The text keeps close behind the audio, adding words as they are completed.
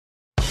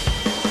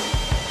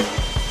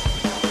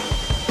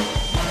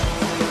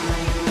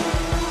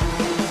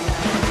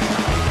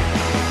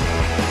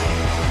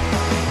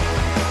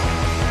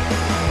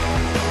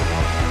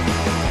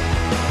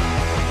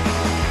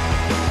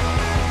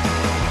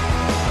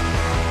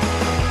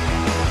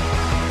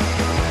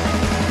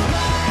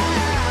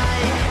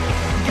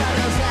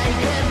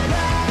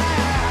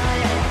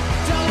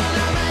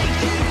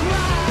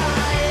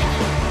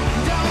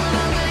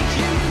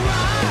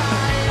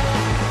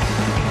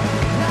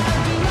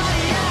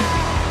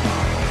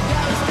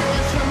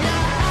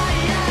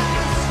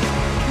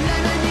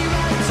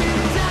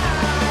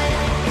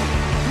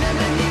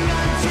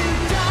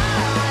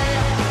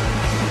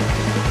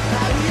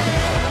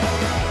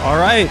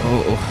right.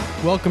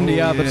 Oh, Welcome to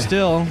Yeah, But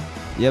Still.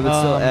 yeah, but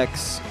still Um,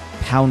 X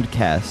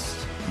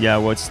Poundcast. Yeah,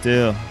 what's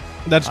still?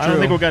 That's true. I don't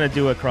think we're gonna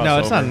do a crossover. No,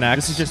 it's not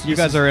next. This is just you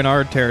guys are in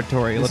our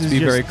territory. Let's be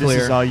very clear.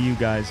 This is all you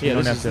guys. Yeah, we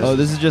don't this have is- to. Oh,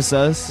 this is just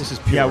us. This is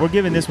pure. yeah, we're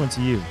giving this one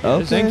to you. Oh,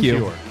 This is thank you.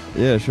 pure.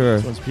 Yeah, sure.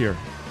 This one's pure.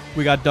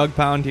 We got Doug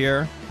Pound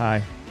here,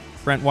 Hi.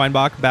 Brent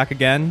Weinbach back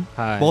again.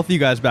 Hi. Both of you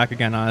guys back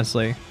again,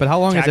 honestly. But how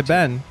long has it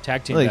been?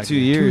 Tag team. Like back 2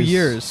 then. years. 2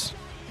 years.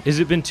 Has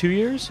it been 2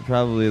 years?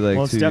 Probably like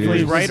Well, it's 2 definitely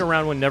It was years. right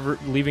around when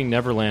Leaving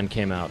Neverland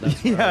came out. That's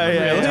what Yeah, I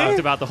remember. yeah, We yeah. talked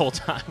about the whole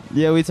time.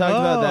 Yeah, we talked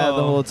about that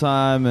the Oh. whole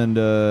time,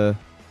 and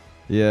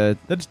yeah.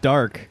 That's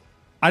dark.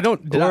 I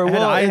don't. Did Or, I, had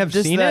well, I it have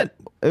just seen that-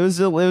 it? It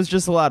was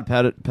just a lot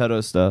of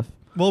pedo stuff.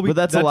 Well, but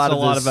that's a lot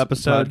of this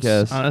episodes.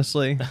 podcast.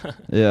 Honestly,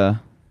 Yeah.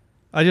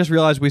 I just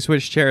realized we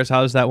switched chairs.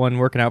 How's that one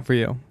working out for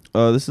you?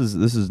 Oh, this is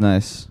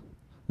nice.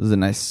 This is a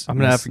nice. I'm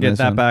gonna nice- have to get nice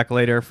that one. back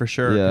later for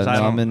sure. Yeah, 'cause I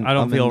no, don't. I I'm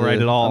don't in feel the-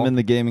 right at all. I'm in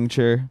the gaming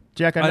chair.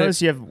 Jack, I I-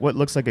 noticed you have what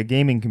looks like a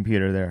gaming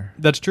computer there.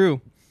 That's true.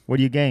 What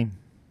do you game?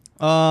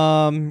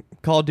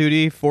 Call of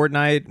Duty,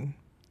 Fortnite,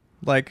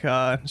 like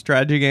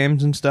strategy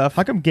games and stuff.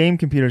 How come game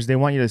computers they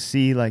want you to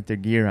see like their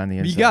gear on the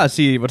inside? You gotta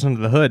see what's under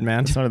the hood,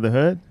 man. It's under the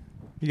hood.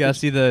 You gotta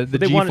see the But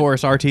they want-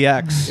 GeForce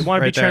RTX. They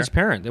want to right be there.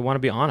 transparent. They want to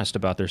be honest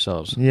about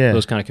themselves. Yeah.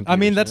 Those kind of computers. I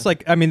mean, that's you know?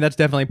 like. I mean, that's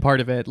definitely part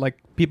of it. Like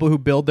people who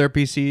build their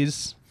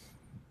PCs,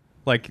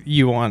 like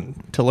you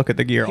want to look at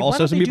the gear. Hey, why also,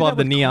 don't some they do people that have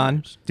the with neon.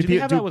 cars? Do Do they pe-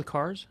 have do- that with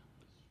cars?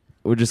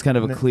 Or just kind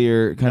of a No.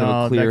 clear,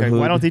 No, like, hood.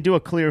 why don't they do a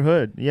clear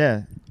hood?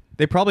 Yeah.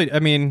 They probably. I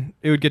mean,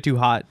 it would get too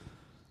hot.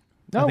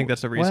 I think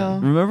that's the reason. well,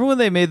 Remember when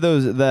they made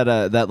those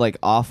that like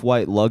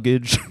off-white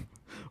luggage,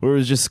 where it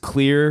was just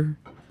clear?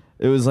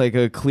 It was like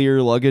a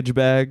clear luggage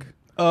bag.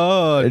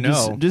 Oh It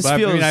no! just But I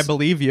mean, feels- I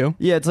believe you.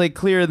 Yeah, it's like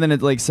clear, and then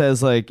it like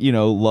says like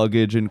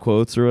luggage in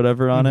quotes or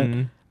whatever on it.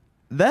 Mhm.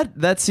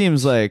 That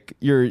seems like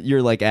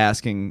you're like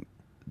asking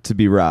to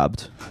be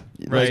robbed.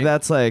 Right. Like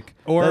that's like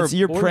Or-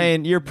 you're or-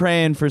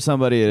 praying for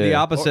somebody to The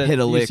opposite. hit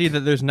a You lick. see that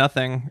there's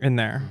nothing in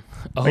there.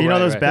 Oh, you know right,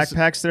 those right.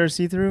 backpacks that are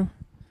see-through?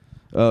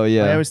 Oh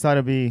yeah. I always thought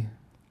it'd be.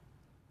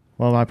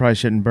 Well, I probably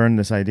shouldn't burn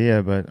this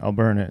idea, but I'll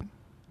burn it.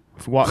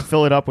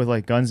 Fill it up with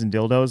like guns and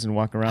dildos and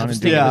walk I around was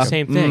and thinking Yeah. the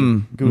same thing.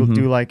 Mm, do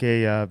mhm.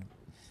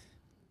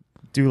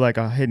 like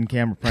a hidden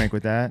camera prank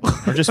with that,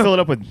 or just fill it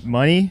up with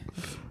money,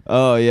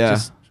 Oh yeah.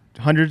 just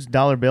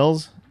 $100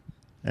 bills,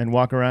 and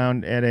walk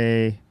around at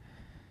a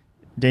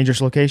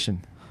dangerous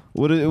location,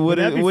 What do Would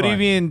that be you fun?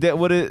 mean?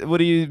 What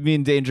do you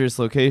mean dangerous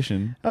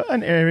location?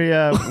 an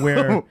area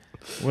where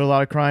a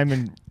lot of crime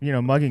and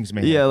muggings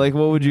may. Yeah, like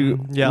what would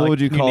you Yeah. what like,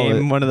 would you call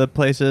name it? one of the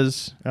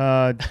places?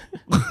 Happen.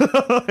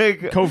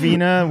 Like,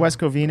 Covina, West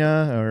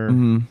Covina, or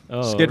mhm.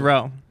 Oh. Skid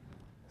Row.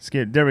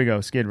 Skid. There we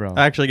go, Skid Row.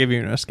 I actually gave you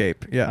an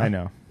escape. Yeah, I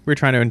know. We're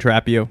trying to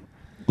entrap you.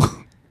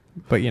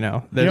 But You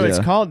know, there's- it's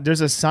Yeah. called.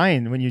 There's a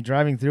sign when you're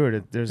driving through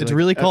it. There's it's like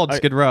really called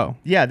Skid Row.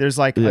 Yeah, there's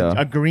like Yeah.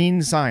 a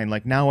green sign,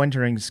 like now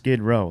entering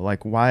Skid Row.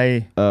 Like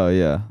why? Oh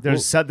yeah.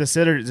 There's the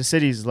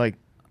city's like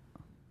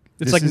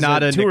It's this like is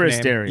not a tourist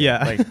nickname. area.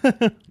 Yeah,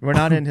 Like, we're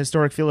not in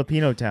historic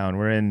Filipino town.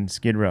 We're in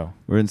Skid Row.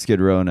 We're in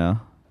Skid Row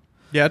now.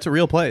 yeah, it's a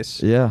real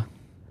place. Yeah.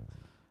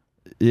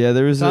 Yeah,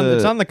 there was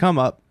It's on the come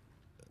up.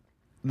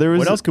 there was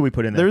What else could we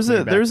put in there?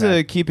 there's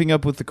a Keeping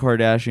Up with the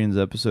Kardashians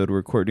episode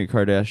where Kourtney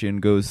Kardashian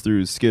goes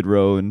through Skid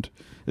Row and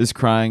is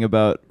crying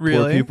about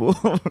Really? poor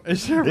people.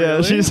 Is there Yeah,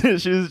 really?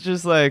 she's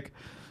just like,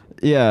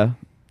 yeah,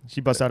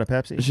 She busts out a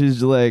Pepsi.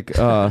 she's like,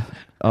 oh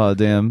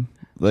damn,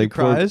 She like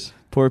cries.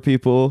 poor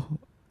people.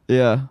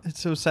 Yeah, It's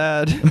so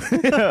sad.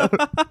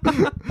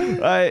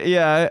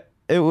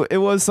 it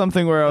was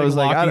something where I was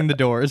like, locking the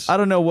doors. I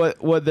don't know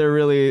what they're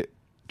really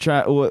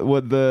trying.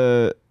 What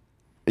the,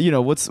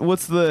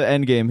 what's the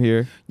end game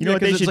here? You know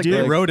what they it's should like do?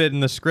 They wrote it in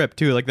the script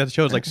too. Like that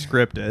show's like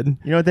scripted.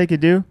 You know what they could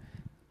do?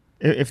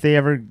 If they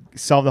ever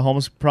solve the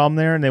homeless problem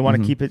there and they want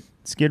to Mhm. keep it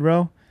Skid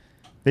Row,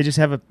 they just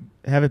have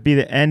it be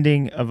the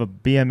ending of a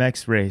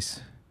BMX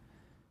race.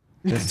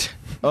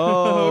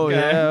 Oh Okay.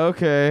 yeah,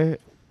 okay,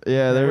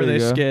 yeah. There Where we they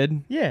go.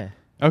 skid. Yeah.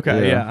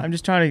 Okay, Yeah. yeah. I'm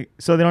just trying to,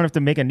 so they don't have to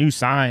make a new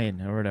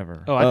sign or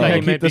whatever. Oh, I Oh. thought Yeah,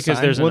 you keep meant the because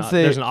sign. there's Once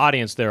they- there's an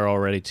audience there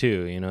already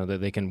too.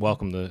 That they can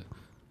welcome the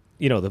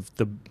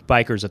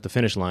bikers at the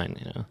finish line.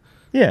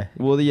 Yeah.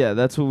 Well, yeah,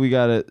 that's what we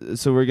gotta.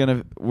 So we're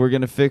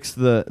gonna fix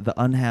the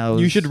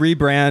unhoused. You should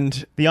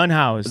rebrand The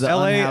unhoused. The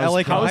LA. unhoused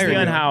LA can House hire the you.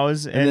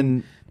 unhoused and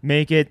then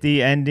make it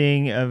the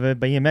ending of a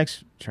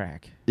BMX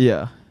track.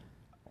 yeah.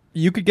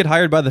 You could get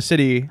hired by the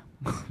city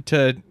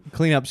to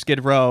clean up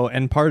Skid Row,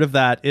 and part of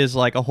that is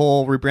like a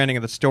whole rebranding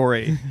of the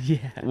story, Yeah.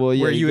 Well,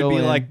 yeah, where you would go be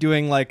in. like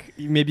doing like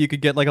maybe you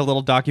could get like a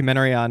little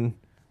documentary on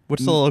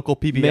what's the local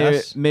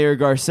PBS. Mayor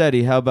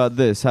Garcetti. How about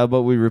this? How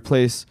about we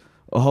replace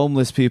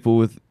homeless people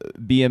with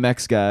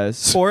BMX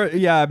guys? Or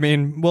yeah, I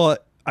mean, well,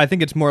 I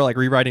think it's more like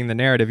rewriting the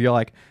narrative. You're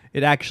like,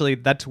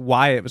 that's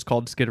why it was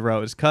called Skid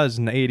Row, is because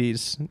in the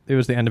 80s it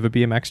was the end of a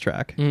BMX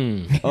track. Oh,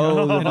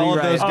 the And all of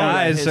rewrite. those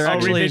guys, yeah, they're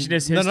actually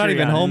revisionist they're not history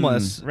even on it.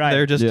 homeless. Right.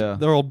 They're just Yeah.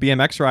 they're old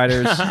BMX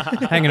riders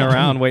hanging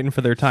around waiting for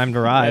their time to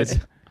ride. Right.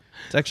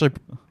 It's actually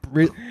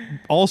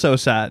also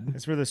sad.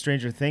 That's where the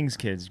Stranger Things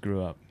kids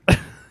grew up.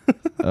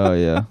 Oh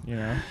yeah. You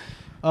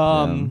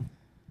know.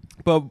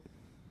 But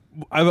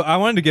I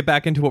wanted to get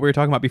back into what we were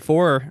talking about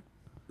before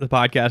the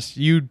podcast.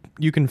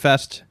 You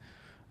confessed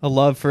a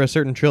love for a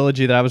certain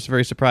trilogy that I was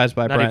very surprised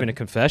by. Not Brent. even a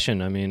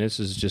confession. I mean, this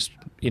is just,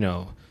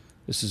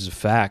 this is a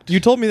fact. You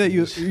told me that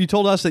you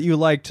told us that you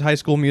liked High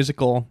School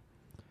Musical,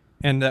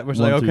 and that was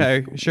like, One through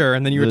okay, sure.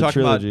 And then you were the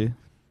talking trilogy. about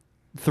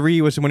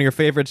 3 was one of your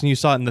favorites, and you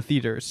saw it in the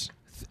theaters.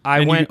 I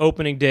and went you-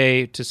 opening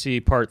day to see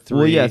part 3.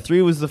 Well, yeah,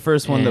 3 was the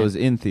first one that And- was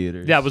in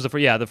theaters. That was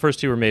the first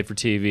 2 were made for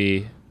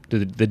TV,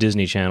 the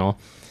Disney Channel.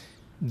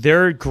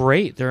 They're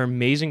great. They're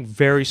amazing.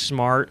 Very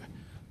smart.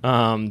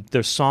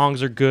 Their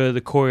songs are good.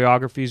 The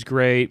choreography is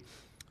great.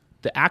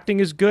 The acting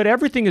is good.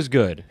 Everything is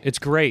good. It's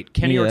great.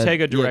 Kenny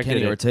Ortega directed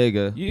Kenny it.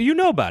 Ortega. You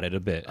know about it a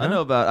bit. I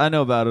huh?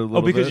 know about it a little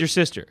Oh, because bit. your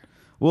sister.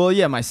 Well,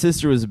 yeah, my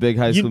sister was a big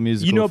High School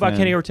Musical You know about fan.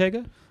 Kenny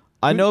Ortega?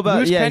 I know about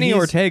Who's Kenny he's-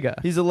 Ortega?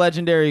 He's a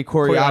legendary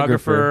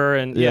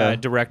choreographer and Yeah.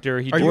 director.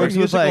 He Are you a works with,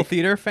 musical like,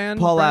 theater fan?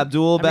 Paul Brent?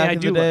 Abdul I mean, I back in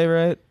do the day,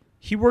 right?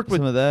 He worked with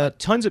Some of that.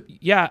 tons of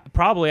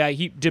probably.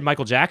 He did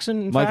Michael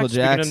Jackson. In Michael fact,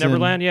 speaking of Jackson.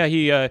 Neverland. Yeah,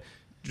 he. I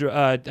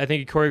think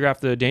he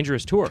choreographed the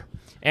Dangerous tour,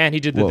 and he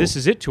did the Whoa. This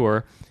Is It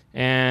tour,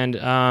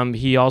 and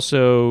he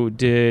also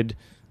did.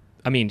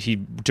 I mean, he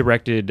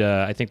directed.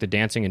 I think the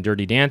Dancing and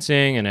Dirty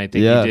Dancing, and I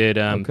think Yeah, he did.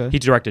 okay. He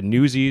directed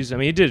Newsies. I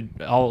mean, he did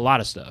a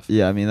lot of stuff.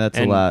 Yeah, I mean that's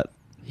And a lot.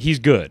 He's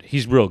good.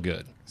 He's real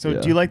good. So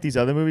Yeah. do you like these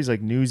other movies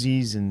like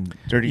Newsies and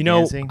Dirty You know,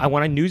 Dancing?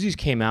 when Newsies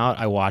came out,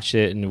 I watched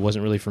it and it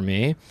wasn't really for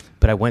me.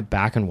 But I went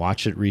back and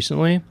watched it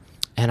recently,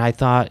 and I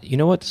thought, you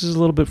know what, this is a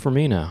little bit for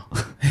me now.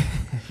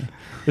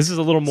 This is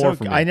a little more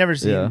for me. I never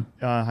seen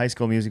Yeah. High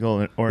School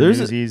Musical or There's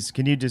a- Newsies.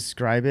 Can you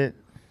describe it?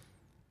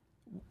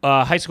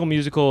 High School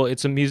Musical.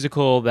 It's a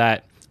musical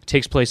that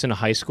takes place in a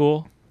high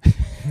school.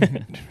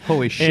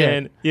 Holy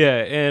shit!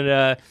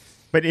 And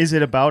But is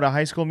it about a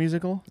High School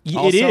Musical? it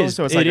also? is.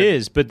 So it's It like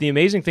is. But the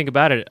amazing thing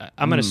about it,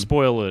 I'm going to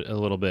spoil it a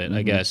little bit.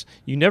 I guess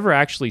you never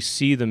actually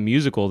see the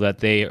musical that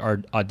they are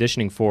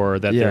auditioning for.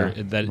 That Yeah.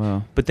 they're that.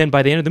 Wow. But then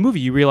by the end of the movie,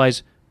 you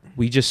realize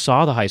we just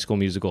saw the High School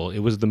Musical. It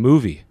was the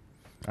movie.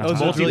 Oh, so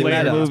it's multi-layered. really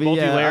meta. It's movie. Yeah, I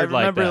multi-layered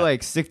like remember that.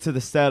 like Stick to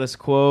the Status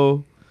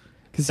Quo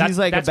because he's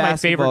like that's a my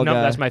basketball favorite.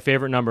 guy. That's my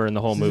favorite number in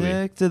the whole movie.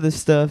 Stick to the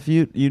stuff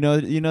you know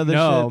the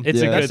No. shit.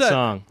 It's Yeah. a good That's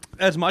song.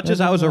 As much as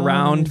I was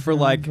around for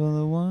like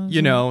the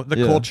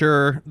Yeah.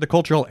 culture, the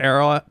cultural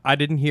era, I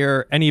didn't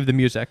hear any of the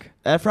music.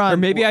 Efron, Or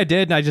maybe I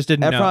did, and I just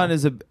didn't Efron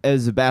know.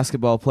 is a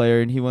basketball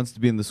player and he wants to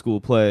be in the school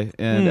play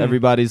and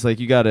everybody's like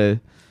you gotta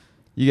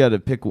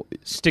pick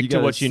Stick you to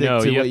gotta what you stick know.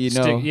 to You what have you to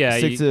know. stick- yeah,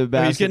 stick you- to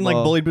basketball. He's getting like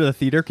bullied by the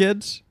theater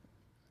kids.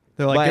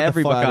 They're like, By get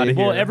the fuck everybody. out of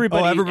here.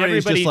 Well,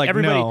 everybody's just like,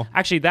 no.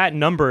 Actually, that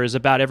number is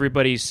about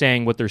everybody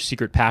saying what their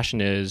secret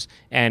passion is,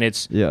 and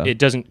it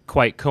doesn't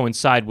quite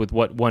coincide with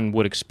what one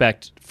would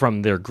expect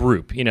from their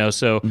group,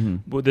 So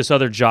with this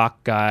other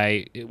jock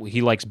guy,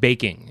 he likes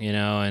baking,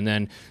 and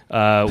then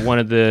one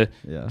of the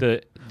Yeah.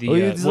 the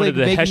he's one like of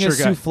the making a Hesher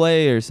guys.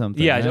 souffle or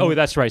something. Yeah. right? Oh,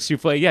 that's right,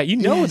 souffle. Yeah, you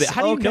know Yes, that.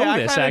 How do you okay, know I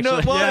this? kinda know-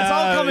 Actually, well, it's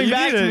all coming you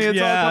back need to me. it, It's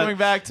yeah. all coming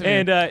back to me.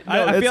 And I it's feel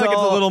like it's a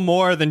all- little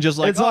more than just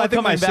like, it's oh, all I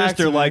think my coming back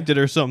sister to me. liked it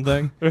or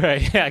something. right?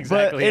 Yeah, But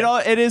exactly. yeah.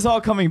 it is all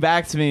coming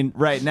back to me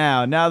right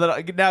now. Now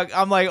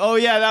I'm like, oh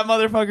yeah, that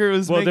motherfucker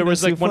was. Well, making there a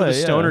was like one of the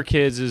souffle, stoner yeah.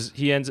 kids.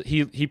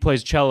 He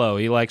plays cello.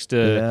 He likes to.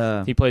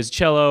 Yeah. He plays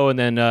cello, and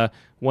then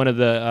one of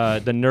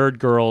the nerd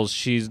girls,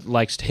 she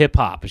likes hip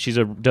hop.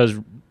 Does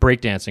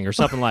breakdancing or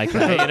something like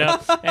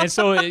that, And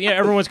so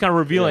everyone's kind of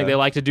revealing Yeah. they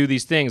like to do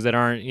these things that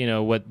aren't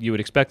what you would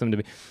expect them to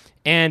be.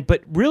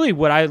 But really,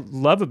 what I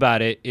love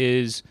about it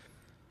is.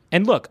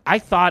 And look, I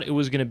thought it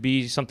was going to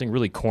be something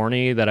really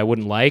corny that I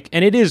wouldn't like,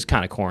 and it is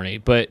kind of corny.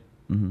 But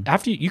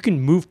after you can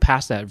move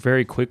past that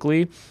very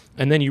quickly,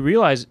 and then you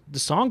realize the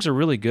songs are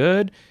really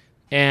good,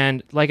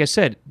 and like I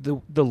said,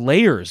 the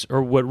layers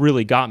are what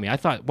really got me. I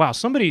thought, wow,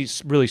 somebody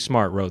really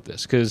smart wrote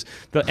this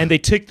and they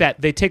take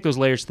those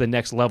layers to the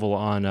next level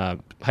on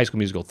High School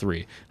Musical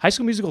 3. High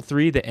School Musical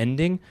 3, the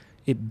ending,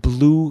 it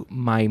blew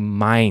my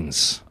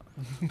minds.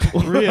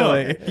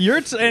 Really?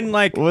 And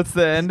like, What's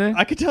the ending?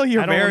 I could tell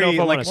you're I don't know very if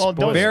I wanna like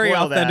spoil it. very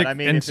spoil that. authentic I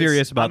mean, and if it's-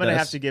 serious about I'm gonna this.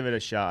 have to give it a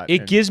shot.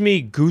 It And- gives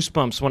me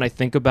goosebumps when I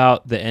think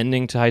about the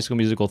ending to High School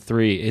Musical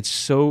 3. It's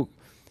so.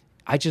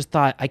 I just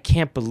thought, I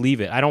can't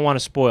believe it. I don't want to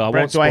spoil. I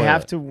Brett, won't do I spoil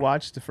have it. to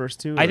watch the first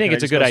two? I or think can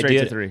it's a just good go straight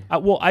idea. To three?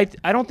 Well, I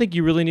don't think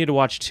you really need to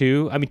watch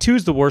 2. I mean, 2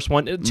 is the worst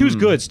one. 2's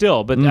good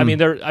still, but I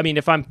mean,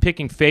 if I'm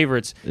picking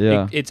favorites,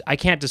 Yeah. it's I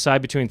can't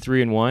decide between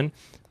 3 and 1.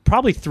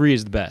 Probably 3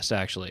 is the best,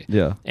 actually.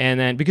 Yeah. And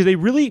then because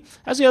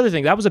that's the other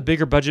thing. That was a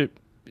bigger budget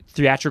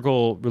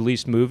theatrical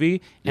released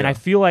movie, and I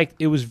feel like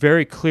it was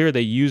very clear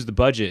they used the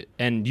budget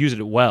and used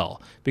it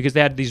well because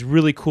they had these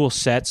really cool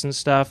sets and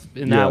stuff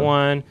in Yeah. that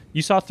one.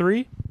 You saw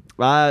 3?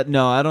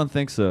 No, I don't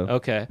think so.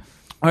 Okay.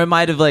 Or I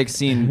might have like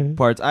seen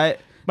parts. My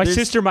There's-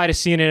 sister might have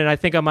seen it, and I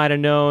think I might have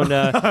known.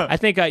 I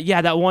think,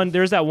 that one.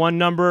 There's that one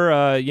number.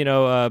 A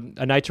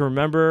Night to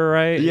Remember,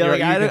 right? Yeah, You're-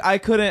 like you I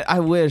couldn't. I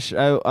wish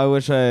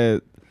I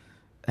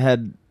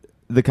had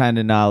the kind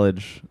of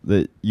knowledge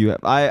that you have.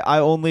 I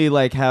only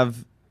like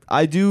have.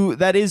 I do.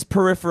 That is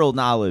peripheral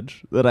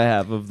knowledge that I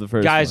have of the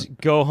first. guys, one.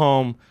 go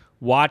home,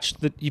 watch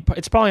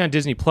it's probably on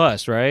Disney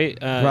Plus, right?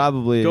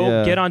 Probably, Go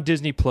yeah. get on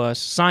Disney Plus,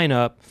 sign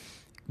up,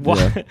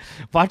 Yeah.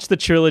 watch the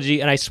trilogy,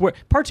 and I swear,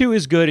 part 2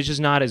 is good. It's just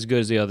not as good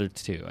as the other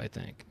 2, I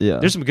think. Yeah.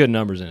 There's some good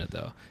numbers in it,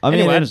 though. I mean,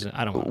 anyway, and-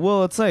 I don't want.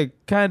 Well, it's like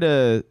kind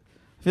of.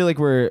 I feel like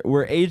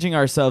we're aging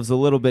ourselves a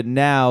little bit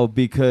now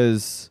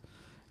because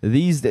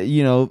these, the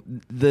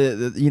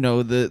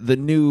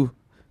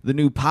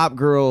new pop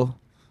girl,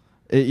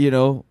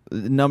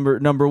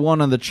 number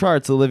one on the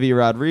charts, Olivia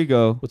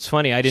Rodrigo. What's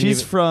funny, I didn't She's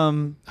even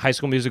from High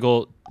School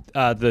Musical,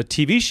 the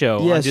TV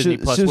show on Disney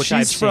Plus, so which she's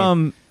I've seen.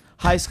 from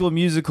High School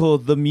Musical,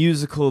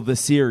 the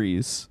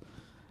series.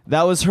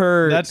 That was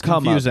her. That's come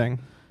up. confusing.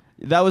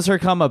 That was her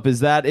come up.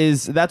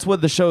 That's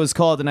what the show is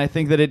called, and I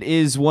think that it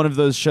is one of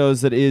those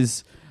shows that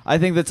is. I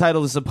think the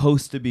title is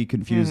supposed to be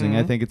confusing.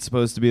 I think it's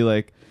supposed to be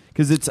like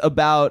because it's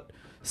about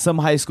some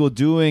high school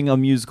doing a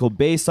musical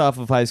based off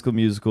of High School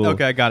Musical.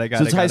 Okay, got it.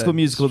 So it's High School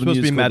Musical, the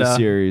musical, the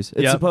series.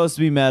 It's Yep. supposed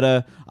to be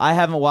meta. I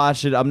haven't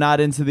watched it. I'm not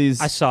into these.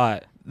 I saw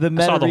it. the I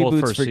meta saw the whole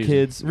reboots first for season.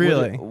 kids.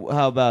 Really?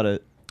 How about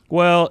it?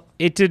 Well,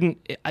 it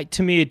didn't.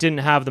 To me, it didn't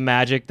have the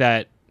magic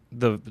that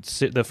the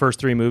first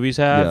 3 movies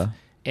have, Yeah.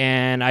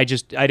 and I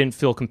didn't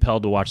feel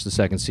compelled to watch the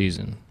second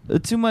season.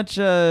 Too much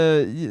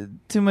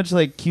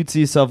like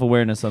cutesy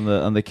self-awareness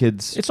on the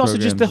kids. It's also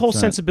just the whole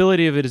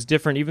sensibility of it is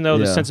different. Even though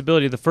the Yeah.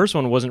 sensibility of the first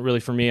one wasn't really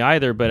for me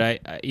either, but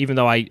even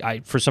though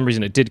I for some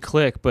reason it did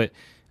click, but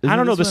I Isn't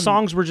don't know, the this one-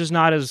 songs were just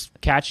not as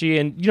catchy,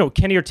 and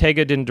Kenny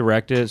Ortega didn't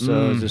direct it, so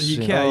it was just,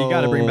 You can't- you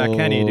gotta bring back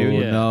Kenny, dude.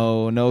 Yeah.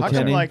 No, How come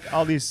Kenny. like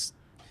all these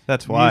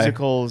That's why.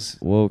 musicals?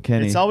 Whoa,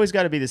 Kenny. It's always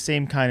got to be the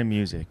same kind of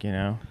music, you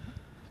know.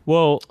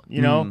 Well,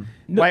 You know,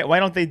 No. why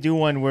don't they do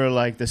one where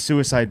like the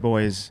Suicide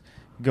Boys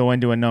go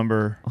into a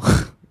number,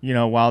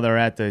 while they're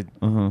at the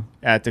Uh-huh.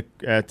 at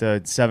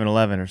the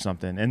 7-Eleven or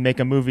something, and make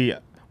a movie?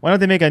 Why don't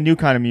they make a new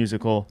kind of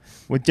musical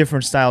with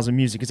different styles of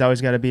music? It's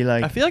always got to be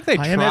like I feel like they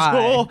I am at try.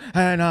 school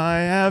and I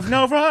have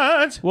no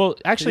friends. Well,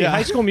 actually, Yeah.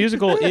 High School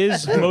Musical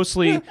is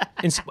mostly,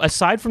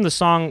 aside from the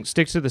song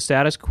 "Sticks to the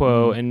Status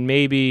Quo" and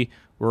maybe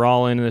 "We're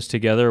All in This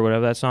Together" or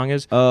whatever that song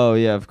is. Oh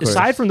yeah, of course.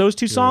 Aside from those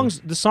 2 songs,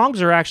 the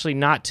songs are actually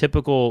not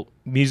typical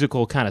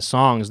musical kind of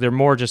songs. They're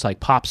more just like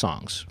pop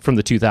songs from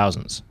the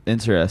 2000s.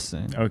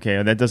 Interesting. Okay,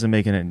 well, that doesn't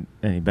make it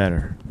any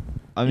better.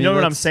 I mean, You know what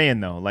I'm that's- saying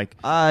though? Like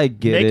I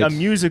get make it. a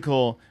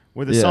musical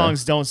where the Yeah.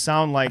 songs don't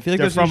sound like, I feel like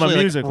they're there's from a usually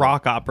like musical.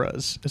 rock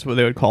operas is what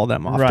they would call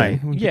them often.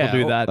 Right. When Yeah.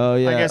 people do that. Oh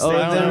yeah. I guess they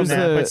there do was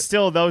that, the- but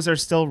still, those are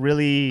still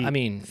really. I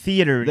mean,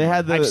 theater. They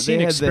had I've seen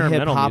they had the hip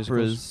experimental operas.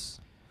 musicals.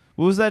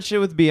 What was that shit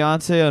with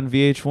Beyonce on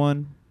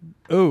VH1?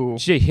 Ooh.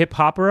 Did you say hip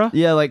opera?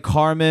 Yeah, like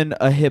Carmen,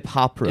 a hip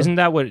opera. Isn't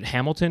that what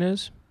Hamilton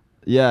is?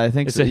 Yeah, I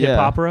think It's so. a hip yeah.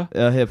 opera?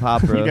 A hip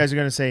opera. You guys are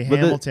gonna say But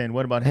the- Hamilton.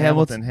 What about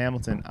Hamilton-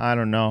 Hamilton? I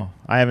don't know.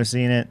 I haven't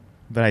seen it,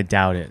 but I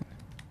doubt it.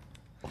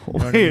 You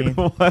know what I Wait, mean?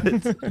 what?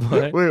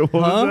 What? Wait,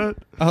 what Huh? was that?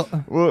 Oh,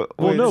 What,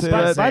 Well, wait, no, say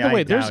by that. the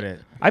way, I there's doubt it.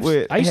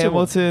 Wait, I used to-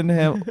 Hamilton.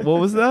 What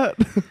was that?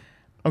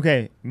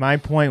 Okay, my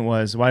point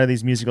was, why do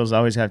these musicals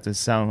always have to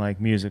sound like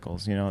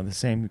musicals? The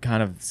same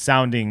kind of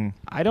sounding.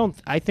 I don't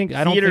think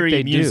Theater-y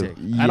they music.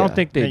 do. I don't Yeah.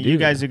 think they And do. you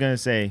guys are gonna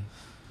say,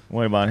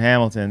 what about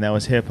Hamilton? That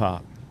was hip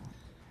hop,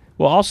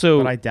 well, also,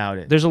 but I doubt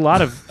it. there's a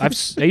lot of I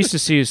used to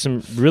see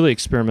some really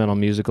experimental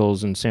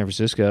musicals in San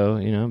Francisco.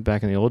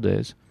 Back in the old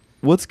days.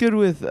 What's good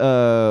with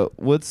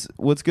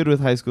what's good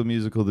with High School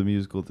Musical,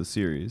 the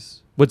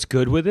series? What's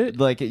good with it?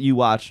 Like you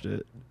watched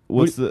it.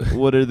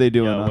 What are they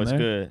doing Yo, on what's there?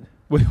 good?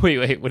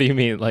 Wait. What do you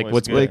mean? Like What's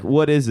what's good? Like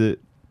what is it?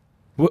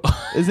 Wha-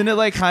 Isn't it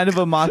like kind of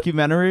a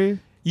mockumentary?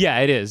 Yeah,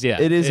 it is.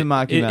 Yeah, It is a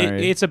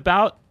mockumentary. it's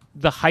about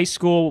the high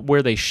school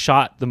where they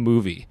shot the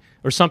movie,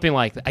 or something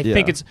like that. I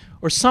think Yeah. it's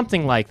or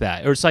something like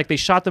that, or it's like they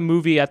shot the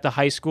movie at the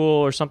high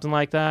school or something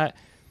like that.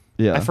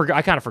 Yeah. I forgot.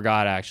 I kind of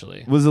forgot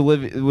actually. Was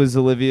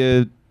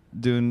Olivia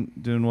doing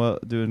well,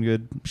 doing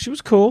good? She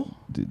was cool.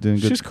 Doing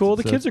good. She's cool.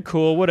 The stuff? kids are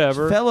cool.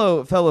 Whatever.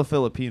 fellow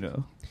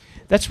Filipino.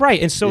 That's right.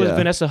 And so is Yeah.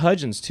 Vanessa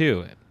Hudgens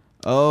too,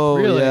 Oh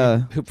Really?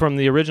 yeah. who from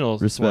the original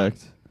Respect.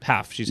 one.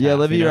 Half. She's Yeah, half,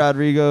 Olivia you know?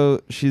 Rodrigo.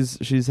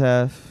 She's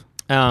half.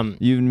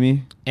 You and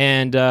me.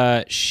 And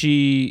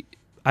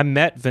I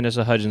met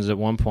Vanessa Hudgens at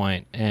one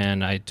point,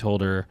 and I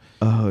told her,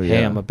 Oh "Hey,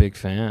 yeah. I'm a big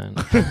fan."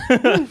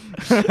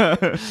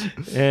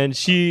 And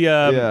she,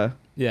 yeah.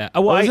 yeah.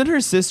 Oh, well, Wasn't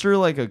her sister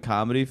like a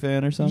comedy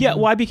fan or something? yeah.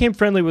 Well, I became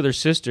friendly with her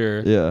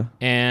sister, Yeah.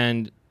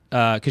 and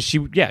because she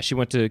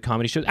went to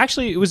comedy shows.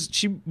 Actually,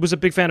 she was a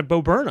big fan of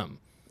Bo Burnham.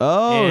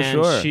 Oh and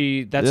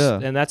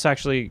sure. That's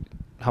actually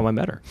how I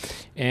met her.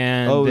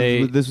 And Oh,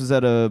 they, this was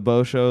at a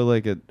Bo show,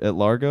 like at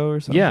Largo or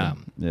something. Yeah.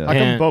 Yeah. How come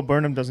And- Bo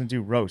Burnham doesn't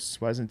do roasts?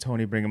 Why doesn't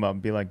Tony bring him up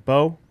and be like,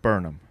 Bo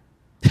Burnham?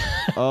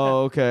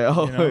 Oh okay.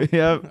 Oh know?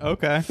 yeah.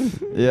 okay.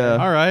 Yeah.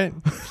 All right.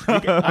 All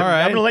I'm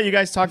right. gonna let you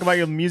guys talk about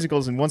your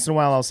musicals, and once in a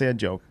while I'll say a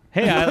joke.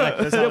 hey,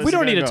 That's how this we is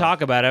don't need gonna to go. talk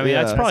about it. I mean,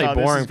 Yeah. that's That's probably how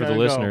this boring is for the gonna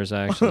go. listeners.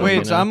 Actually, Wait,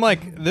 you so know? I'm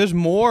like, there's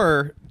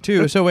more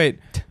too. So wait,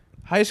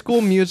 High School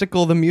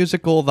Musical,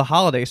 the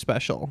holiday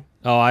special.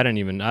 Oh, I don't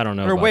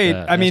know. Or about wait,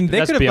 that. I mean,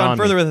 That's they could have gone beyond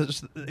me. further with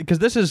this because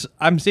this is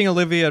I'm seeing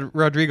Olivia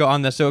Rodrigo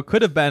on this, so it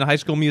could have been High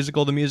School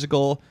Musical, the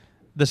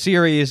the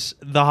series,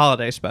 the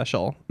holiday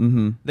special.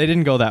 Mm-hmm. They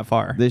didn't go that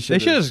far. They They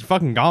should've. should have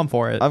fucking gone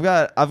for it. I've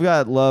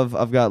got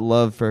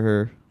love for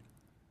her.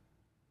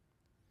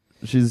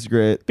 She's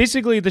great.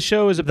 Basically, the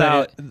show is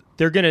about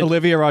they're gonna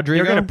Olivia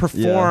Rodrigo. they're gonna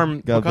perform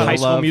Yeah, God bless. High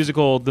School Love.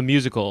 Musical, the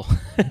musical.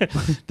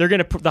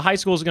 The high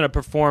school is gonna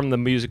perform the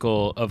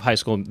musical of High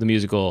School the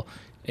Musical.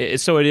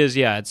 So it is,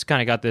 yeah. It's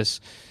kind of got this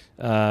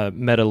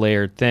meta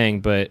layered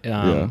thing, but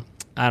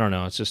I don't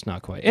know. It's just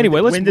not quite.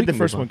 Anyway, when did the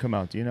first one come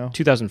out? Do you know?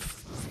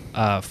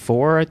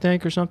 2004, I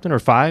think, or something, or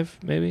 5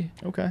 maybe.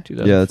 Okay.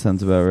 2000, Yeah, that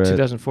sounds about right.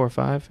 2004,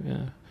 5. Yeah.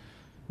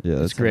 Yeah,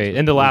 That's great.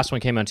 And the last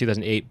one came out in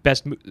 2008.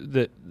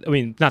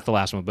 Not the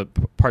last one, but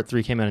part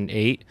 3 came out in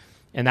 8,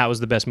 and that was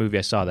the best movie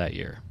I saw that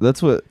year.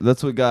 That's what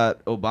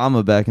got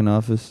Obama back in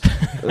office.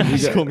 High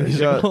School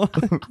Musical.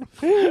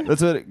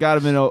 That's what got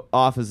him in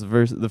office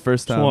the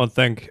first Just time. want to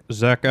thank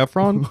Zac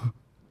Efron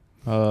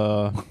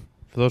for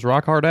those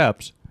rock hard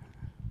abs.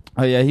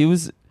 Oh yeah, he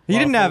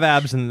Didn't have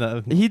abs in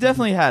the. he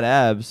definitely had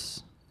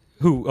abs.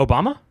 Who?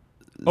 Obama?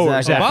 Oh,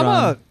 Zac Zac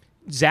Obama.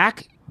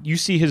 Zach, you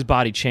see his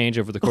body change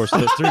over the course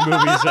of those 3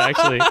 movies.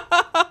 Actually,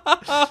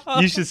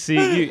 you should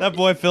see. That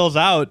boy fills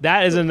out.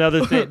 That is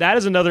another thing. That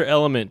is another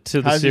element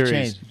to the How does series. he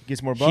change?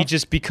 Gets more buff? He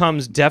just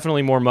becomes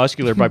definitely more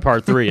muscular by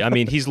part 3. I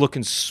mean, he's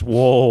looking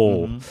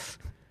swole,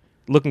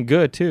 looking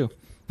good too.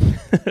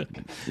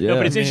 Yeah. No,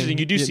 but it's interesting.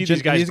 You do see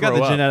these guys He's got grow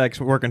the up. genetics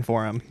working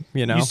for him.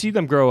 You know. You see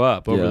them grow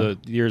up over Yeah.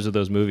 the years of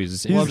those movies.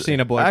 It's Love interesting. seeing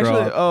a boy Actually,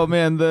 grow up. oh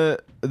man, the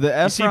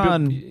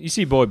Efron You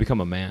see boy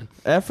become a man.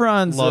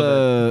 Efron's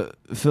Love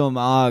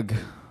filmog.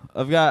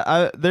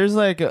 There's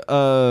like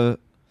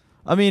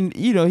I mean,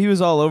 you know, he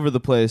was all over the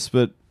place,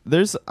 but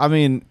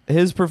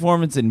his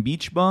performance in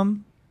Beach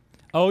Bum.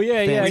 Oh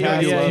yeah, yeah, yeah,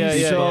 fantastic. yeah, yeah,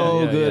 He's yeah,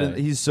 so yeah, good.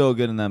 yeah. He's so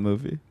good in that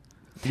movie.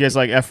 You guys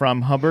like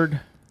Ephraim Hubbard?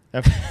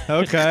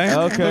 Okay.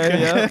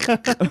 Okay, yeah.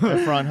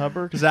 Ephraim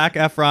Hubbard? Zac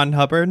Efron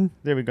Hubbard.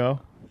 There we go.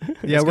 Yeah,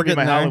 That's we're gonna be getting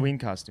my there. Halloween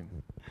costume.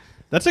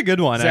 That's a good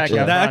one. Zac Actually,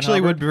 Efron that actually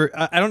Hubbard. would.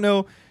 I don't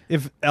know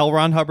if L.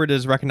 Ron Hubbard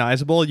is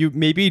recognizable.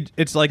 Maybe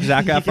it's like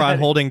Zac Efron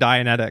holding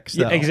Dianetics.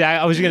 Yeah, though.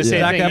 exactly. I was gonna say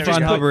Zac the same thing. Efron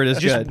Just Hubbard is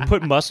just good.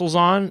 put muscles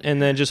on and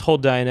then just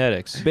hold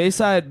Dianetics.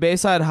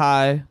 Bayside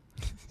High,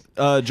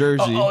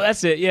 Jersey. Oh,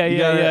 that's it. Yeah, You yeah,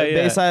 got yeah, a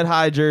yeah. Bayside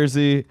High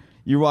jersey.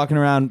 You're walking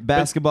around,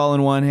 basketball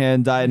in one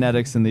hand,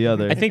 Dianetics in the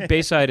other. I think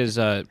Bayside is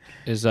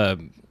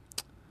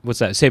what's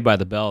that? Saved by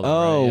the Bell.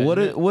 Oh,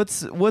 right? what's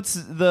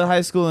the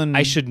high school in?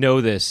 I should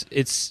know this.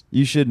 It's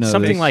You should know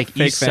something this. like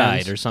Fake East Side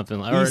fans. or something.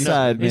 East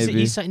Side, Is it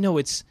maybe. East Side? No,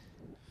 it's.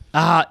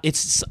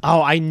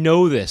 I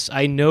know this.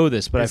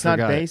 But It's I not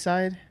forgot.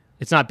 Bayside?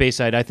 It's not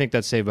Bayside. I think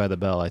that's Saved by the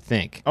Bell. I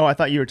think. Oh, I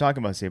thought you were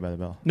talking about Saved by the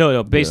Bell.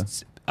 No.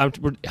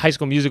 High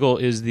School Musical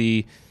is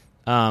the.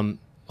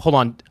 Hold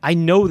on, I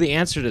know the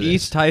answer to this.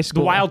 East High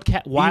School. East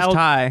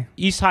High.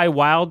 East High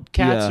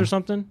Wildcats Yeah. or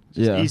something.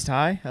 Yeah. East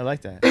High? I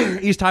like that.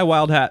 East High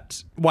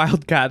Wildcats.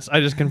 I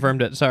just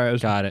confirmed it. Sorry, I was.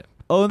 Got it.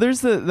 Oh,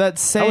 there's that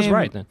same. I was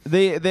right then.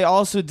 They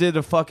also did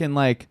a fucking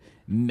like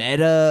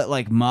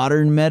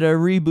modern meta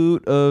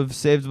reboot of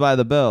Saved by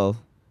the Bell,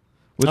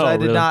 which Oh, I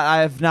did really? not.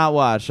 I have not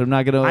watched. I'm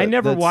not gonna. I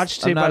never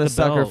watched I'm Saved not by a the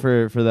sucker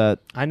Bell. for that.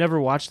 I never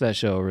watched that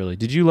show. Really?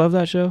 Did you love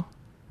that show?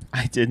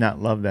 I did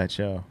not love that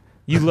show.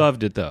 You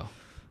loved it though.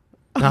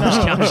 No,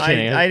 I'm just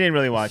kidding. I didn't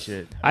really watch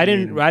it. I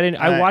didn't.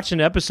 I watched an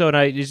episode.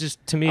 It's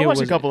just to me. I it watched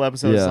a was, couple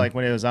episodes Yeah. like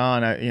when it was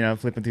on.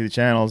 Flipping through the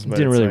channels, It but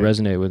didn't it's really like,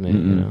 resonate with me. You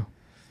Mm-mm. know.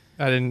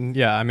 I didn't.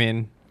 Yeah, I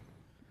mean,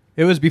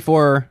 it was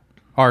before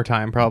our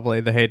time,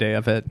 probably the heyday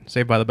of it.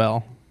 Saved by the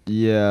Bell.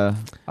 Yeah.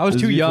 I was It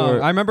was too young.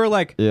 before- I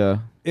remember Yeah.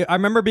 I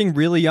remember being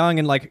really young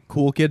and like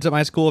cool kids at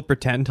my school would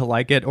pretend to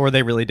like it, or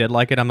they really did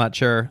like it. I'm not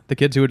sure. The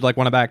kids who would like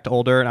want to act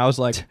older, and I was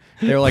like,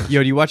 they were like,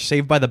 "Yo, do you watch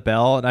Saved by the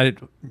Bell?" And I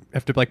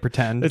have to like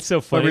pretend. It's so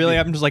But funny. really,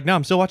 I'm just like, no,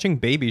 I'm still watching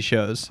baby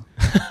shows.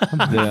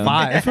 Yeah.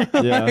 5.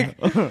 Yeah.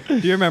 Do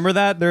you remember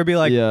that? There would be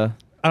like, yeah.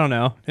 I don't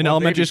know. In What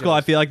elementary baby school, I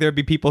shows? feel like there would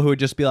be people who would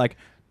just be like,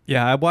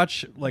 yeah, I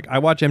watch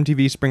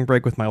MTV Spring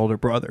Break with my older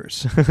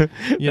brothers. You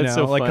That's know,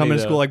 so like funny, coming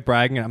to though. school like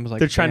bragging. And I was like,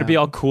 They're trying to be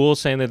damn. all cool,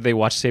 saying that they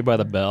watch Saved by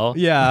the Bell.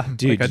 Yeah,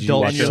 Dude, like did you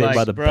adult watch And you're Saved shows. like,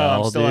 by the bro,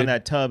 Bell, I'm still on dude.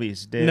 that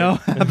Tubbies, dude. No,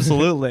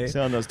 absolutely.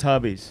 Still on those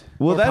Tubbies.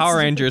 Well, that's Power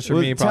Rangers for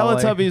me,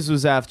 probably. Teletubbies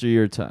was after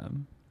your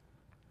time.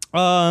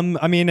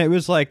 I mean, it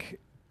was like,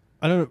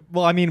 I don't.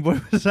 Well, I mean,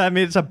 what was that? I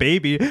mean, it's a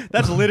baby.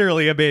 That's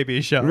literally a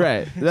baby show,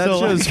 Right. That So,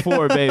 show's like-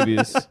 for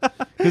babies.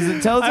 Because I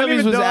don't Teletubbies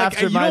even was know, like,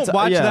 after you my don't time.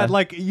 watch Yeah. that.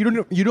 Like you don't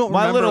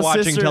My remember little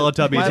watching sister,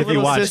 Teletubbies my if you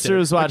little watched sister it.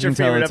 was What's watching your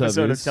favorite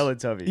episode of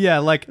Teletubbies. Teletubbies? Yeah,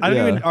 like I don't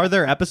Yeah. even. Are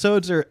there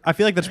episodes or I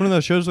feel like that's one of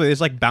those shows where they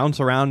just like bounce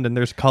around and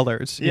there's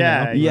colors. you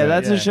Yeah, know? Yeah, Right,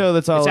 that's yeah. a show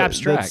that's all. It's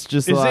abstract. That's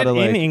just Is a lot it of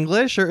like. in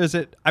English or is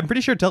it? I'm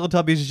pretty sure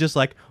Teletubbies is just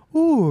like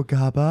ooh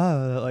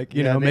gaba, like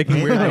you know,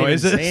 making weird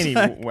noises. Say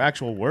any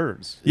actual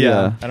words.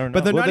 Yeah. I don't know.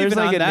 But they're Well, not there's even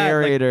like on a that.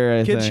 narrator,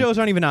 I kids think. shows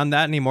aren't even on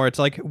that anymore. It's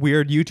like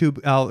weird YouTube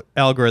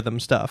algorithm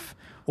stuff.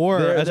 Or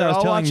They're, as they're I was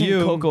all telling watching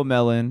you, Coco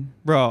Melon.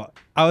 bro,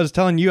 I was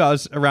telling you I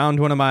was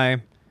around one of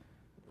my,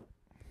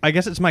 I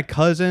guess it's my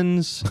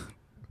cousin's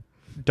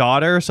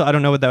daughter, so I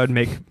don't know what that would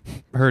make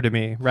her to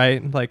me,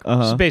 right? Like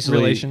Uh-huh. Basically,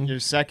 relation. Your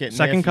second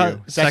Second nephew.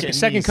 cou- second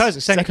niece.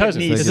 cousin. Second cousin.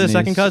 niece. Is it a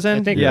second niece. cousin?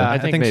 I think. Yeah, I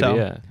think think maybe. so.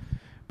 Yeah.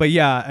 But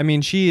yeah, I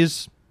mean,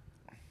 she's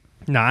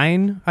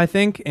 9, I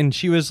think, and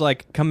she was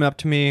like coming up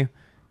to me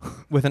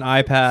with an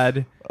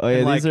iPad. Oh yeah,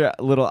 and, like, these are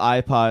little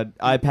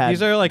iPad.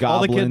 These are like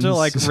all the kids are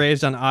like goblins.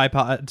 raised on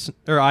iPods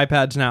or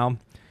iPads now,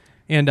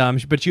 and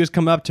but she was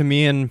coming up to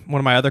me and one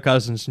of my other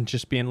cousins and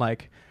just being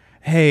like,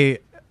 "Hey,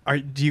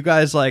 do you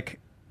guys watch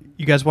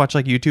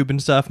like YouTube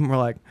and stuff?" And we're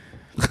like,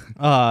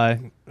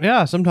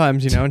 yeah,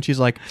 sometimes, you know." And she's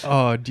like,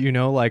 "Oh, do you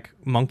know like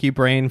Monkey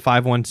Brain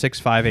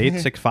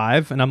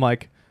 5165865?" And I'm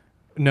like,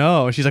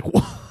 "No." She's like,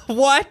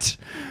 "What?"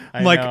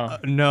 I'm I like, know.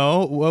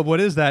 "No, what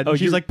is that?" Oh, And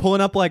she's you're- like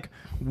pulling up like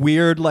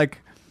weird like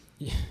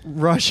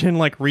Russian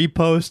like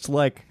repost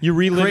like You're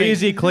reliving-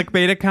 crazy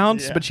clickbait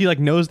accounts, Yeah. but she like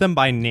knows them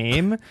by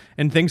name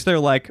and thinks they're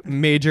like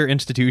major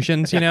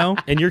institutions, you know?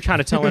 And you're kind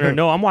of telling her,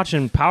 "No, I'm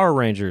watching Power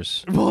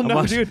Rangers." Well, I'm no,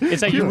 watching- dude,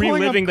 It's like you're you're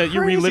pulling up reliving the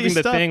crazy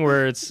stuff. thing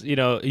where it's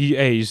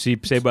hey, you see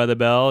Saved by the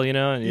Bell, you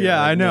know? And you're Yeah,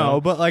 like, I know,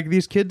 no. but like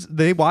these kids,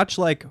 they watch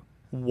like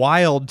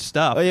wild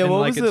stuff. Oh yeah, and,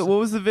 what like, was it's- the what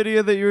was the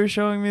video that you were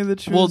showing me that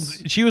she Well,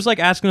 was? she was like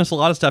asking us a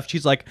lot of stuff.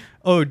 She's like,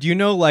 "Oh, do you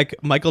know like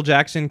Michael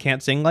Jackson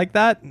can't sing like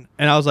that?"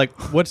 And I was like,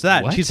 "What's that?"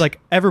 And What? she's like,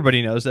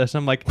 "Everybody knows this."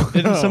 I'm like,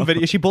 "In some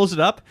video." She pulls it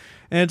up,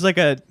 and it's like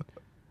I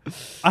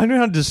don't know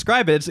how to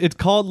describe it. It's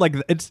called like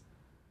it's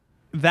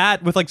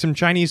that with like some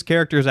Chinese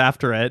characters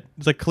after it.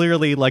 It's like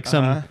clearly like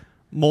some Uh-huh.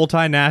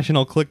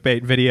 multinational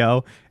clickbait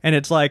video, and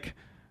it's like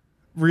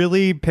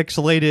really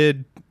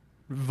pixelated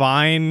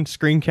Vine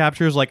screen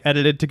captures like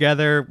edited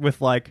together with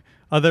like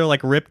other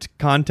like ripped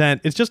content.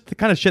 It's just the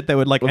kind of shit that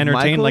would like With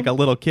entertain Michael? like a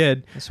little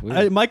kid. That's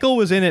weird. Michael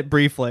was in it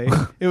briefly.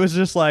 It was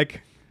just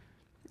like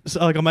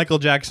like a Michael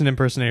Jackson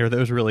impersonator that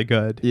was really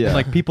good. Yeah. And,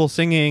 like people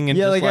singing and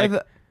Yeah, just like,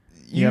 like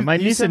Yeah, my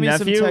you niece sent and me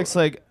some nephew- texts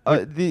like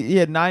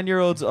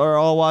 9-year-olds are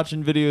all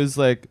watching videos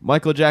like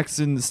Michael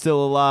Jackson's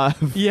still alive.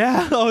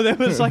 yeah, oh, that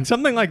was like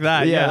something like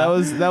that. yeah,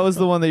 Yeah, that was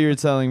the one that you were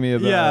telling me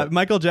about. yeah.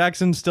 Michael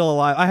Jackson's still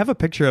alive. I have a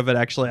picture of it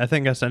actually. I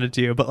think I sent it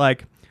to you. But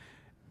like,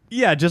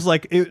 yeah, just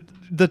like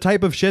the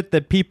type of shit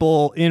that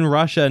people in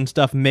Russia and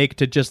stuff make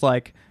to just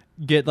like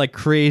get like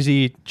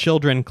crazy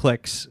children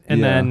clicks and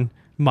Yeah. then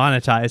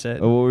monetize it.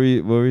 Oh,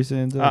 what were you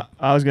saying? Doug?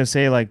 I was gonna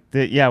say like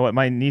what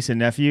my niece and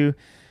nephew.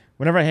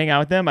 Whenever I hang out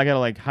with them, I gotta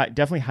like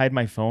definitely hide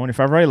my phone. If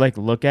I ever like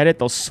look at it,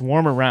 they'll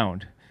swarm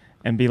around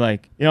and be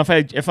like, you know,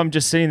 if I'm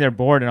just sitting there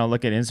bored and I'll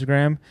look at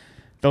Instagram,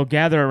 they'll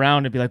gather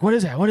around and be like, "What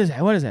is that? What is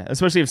that? What is that?"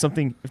 Especially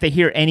if they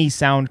hear any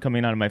sound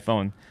coming out of my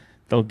phone,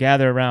 they'll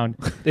gather around.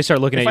 They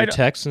start looking If at I your don't-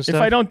 texts and stuff.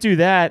 If I don't do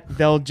that,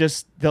 they're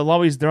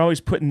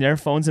always putting their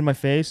phones in my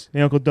face. Hey,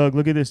 Uncle Doug,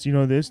 look at this. You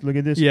know this? Look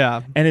at this.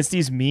 Yeah. And it's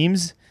these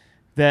memes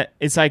that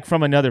it's like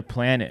from another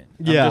planet.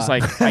 I'm Yeah. just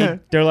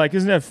like they're like,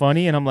 "Isn't that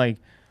funny?" And I'm like,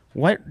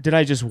 "What did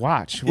I just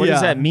watch? What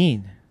does Yeah. that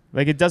mean?"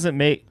 Like it doesn't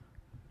make,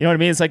 you know what I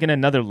mean? It's like in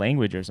another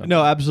language or something.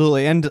 No,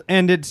 absolutely. And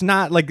it's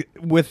not like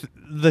with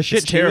the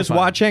shit It's she was terrifying.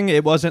 watching,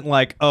 it wasn't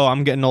like, "Oh,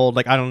 I'm getting old,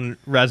 like I don't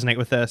resonate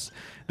with this."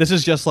 This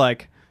is just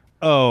like,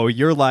 "Oh,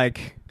 you're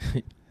like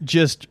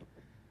just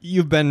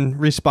you've been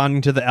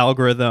responding to the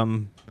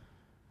algorithm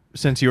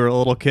since you were a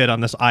little kid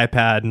on this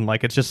iPad and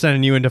like it's just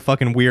sending you into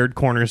fucking weird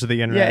corners of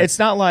the internet." Yeah, it's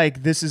not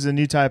like this is a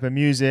new type of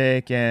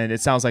music and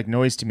it sounds like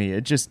noise to me.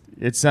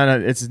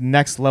 It's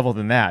next level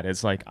than that.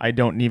 It's like I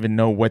don't even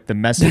know what the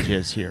message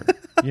is here.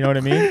 You know what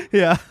I mean?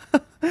 Yeah.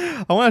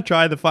 I should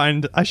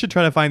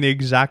try to find the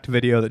exact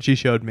video that she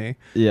showed me.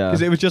 yeah,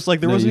 Because it was just like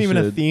there No, wasn't you even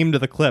a should. theme to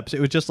the clips. It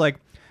was just like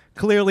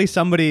clearly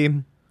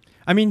somebody.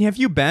 I mean, have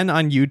you been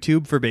on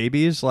YouTube for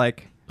babies?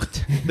 Like,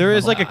 there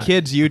is like a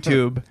kids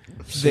YouTube.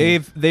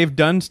 They've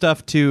done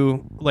stuff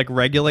to like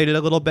regulate it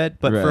a little bit,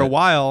 but for a Right.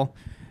 while,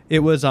 it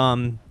was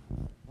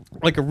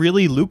like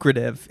really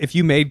lucrative if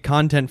you made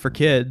content for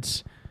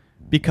kids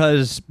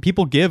because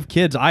people give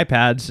kids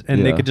iPads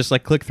and they Yeah. could just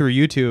like click through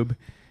YouTube.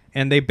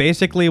 And they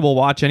basically will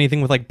watch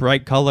anything with like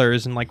bright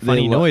colors and like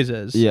funny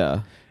noises.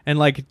 Yeah, And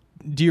like,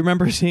 do you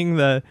remember seeing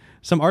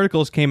some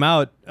articles came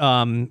out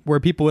where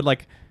people would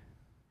like,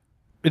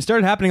 it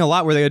started happening a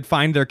lot where they would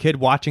find their kid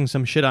watching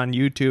some shit on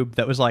YouTube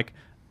that was like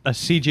a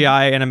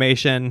CGI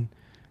animation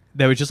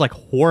that was just like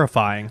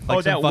horrifying. Like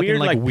Oh, that some fucking weird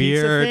like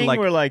pizza thing like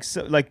where like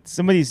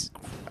somebody's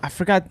I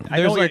forgot. I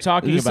know There's, what you're like-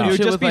 talking there's some it about. would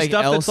shit just with, be like,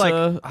 stuff that's like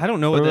Elsa I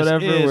don't know what or this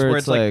whatever, is where where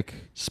it's it's like like-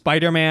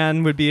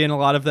 Spider-Man would be in a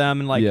lot of them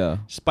and like Yeah.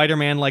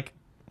 Spider-Man like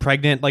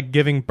pregnant like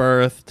giving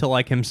birth to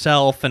like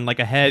himself and like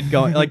a head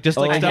going like just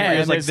like Oh, stuff where head, you're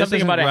like there's this something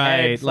isn't about a head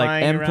right like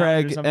flying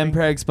around or something.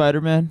 Mpreg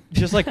Spider-Man.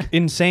 just like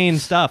insane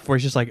stuff where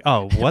it's just like,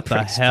 oh, what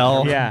the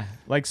hell? Yeah,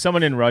 like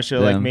someone in Russia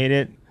Damn. like made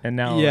it, and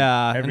now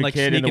Yeah, every and, like,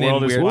 kid in the sneaking in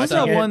world is weird What was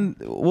stuff. watching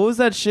that it. one? What was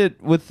that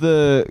shit with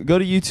the? Go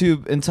to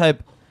YouTube and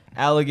type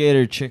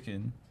alligator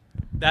chicken.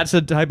 That's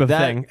a type of That-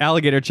 thing.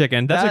 Alligator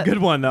chicken. That's That- a good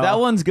one though. That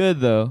one's good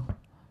though.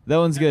 That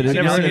one's good. Have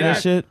never you seen seen that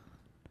that. shit?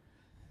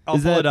 I'll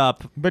is pull that- it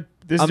up. But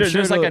I'm there's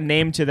sure like it'll- a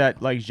name to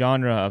that like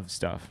genre of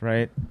stuff,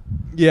 right?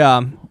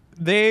 Yeah,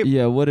 they.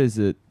 Yeah. What is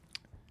it?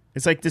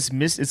 It's like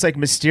it's like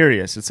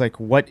mysterious. It's like,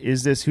 what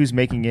is this? Who's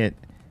making it?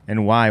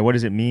 and why? What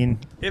does it mean?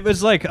 It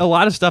was like a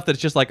lot of stuff that's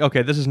just like,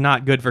 okay, this is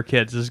not good for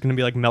kids. This is going to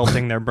be like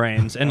melting their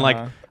brains. And like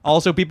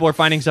also people are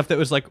finding stuff that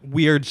was like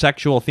weird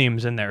sexual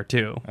themes in there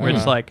too. Where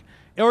it's like,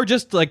 or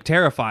just like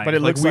terrifying. But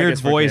it like looks like weird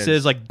it's for voices,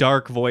 kids. like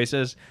dark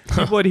voices.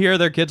 People would hear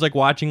their kids like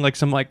watching like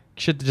some like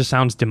shit that just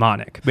sounds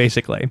demonic,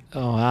 basically.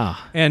 Oh wow.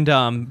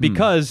 And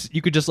because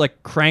you could just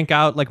like crank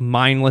out like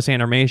mindless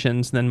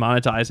animations and then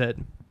monetize it.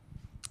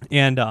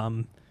 And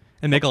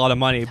make a lot of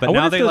money. But I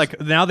now wonder they if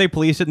now they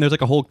police it and there's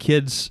like a whole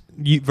kids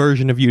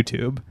version of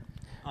YouTube.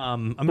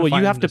 I'm gonna Well, you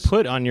find have to this.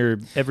 put on your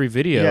every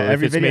video Yeah, if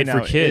every it's video made now,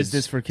 for kids. is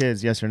this for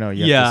kids? Yes or no?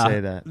 You Yeah, have to say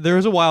that. there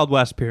was a Wild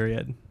West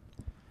period,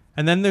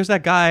 and then there's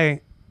that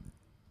guy.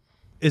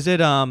 Is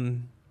it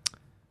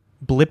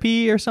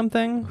Blippy or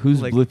something?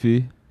 Who's like,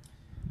 Blippy?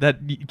 That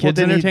Well, kids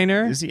then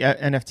entertainer? Is he a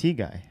NFT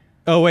guy?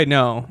 Oh wait,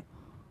 no.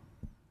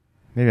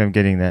 Maybe I'm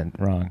getting that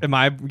wrong. Am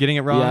I getting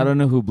it wrong? Yeah, I don't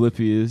know who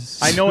Blippy is.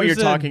 I know what Who's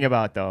you're the- talking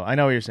about, though. I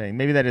know what you're saying.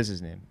 Maybe that is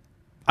his name.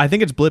 I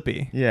think it's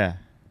Blippy. Yeah.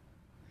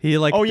 He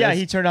like. Oh yeah, does-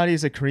 he turned out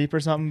he's a creep or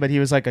something, but he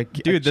was like a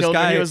Dude, this children-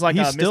 guy- He was like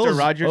he's a still- Mr.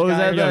 Rogers Oh, is guy.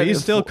 that Yeah, the- he's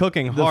the still Fo-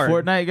 cooking the hard.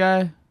 Fortnite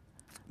guy?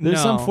 There's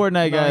No. some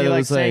Fortnite No, guy he that like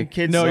was sang like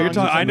kids No, you're songs.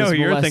 talking. I know who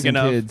you're molesting thinking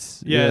of.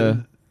 kids. Yeah.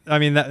 I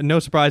mean, no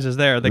surprises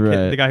there. The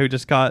Right. the guy who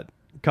just caught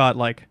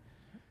like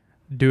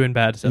doing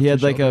bad stuff. He to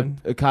had like children.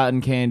 a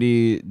cotton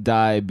candy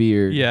dye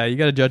beard. Yeah, you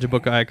got to judge a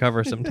book by a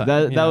cover sometimes.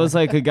 That was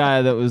like a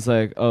guy that was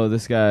like, oh,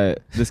 this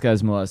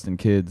guy's molesting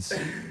kids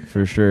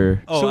for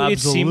sure. Oh, so it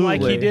seemed like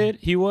he absolutely. did.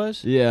 He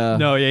was. Yeah.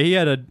 No, yeah, he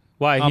had a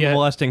Why? I'm He had,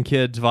 molesting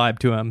kids vibe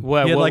to him.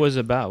 what He had, what like, was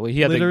it about? He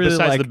had literally,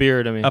 besides like, the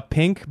beard. I mean, a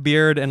pink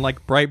beard and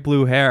like bright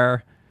blue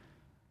hair,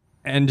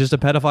 and just a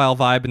pedophile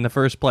vibe in the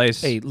first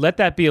place. hey, let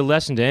that be a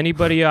lesson to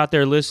anybody out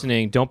there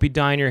listening. Don't be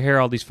dyeing your hair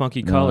all these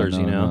funky colors. No,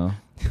 you know. no.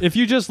 If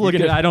you just look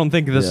at, I don't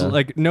think this Yeah.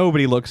 like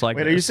nobody looks like.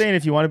 Wait, this. are you saying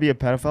if you want to be a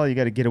pedophile, you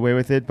got to get away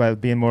with it by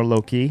being more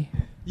low key?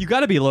 you got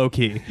to be low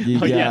key? You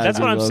Oh, yeah, gotta that's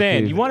be what I'm saying.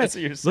 low-key. You want That's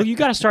what to you're saying. look. You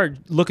got to start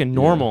looking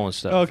normal and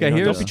stuff. Okay, you know?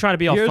 here's Don't be trying to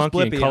be all here's funky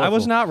and Blippy. colorful. I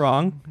was not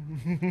wrong.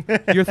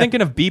 You're thinking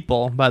of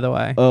Beeple, by the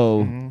way.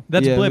 Oh,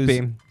 That's yeah,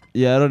 Blippy.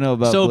 Yeah, I don't know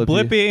about So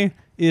Blippy. Blippy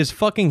is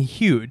fucking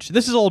huge.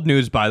 This is old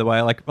news, by the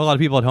way. Like a lot of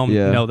people at home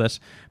Yeah. know this,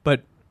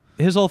 but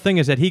his whole thing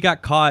is that he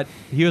got caught.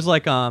 He was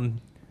like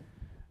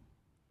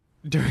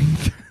during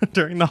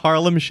during the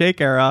Harlem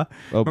Shake era.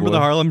 Oh, Remember boy. the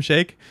Harlem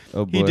Shake?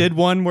 Oh, He boy. did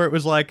one where it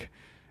was like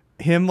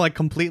him like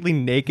completely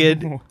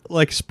naked,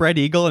 like spread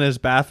eagle in his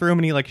bathroom,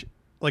 and he like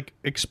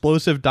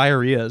explosive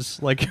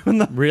diarrheas like when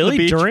the Really?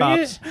 the beach During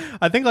hops.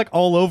 I think like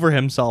all over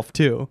himself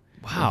too.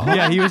 Wow.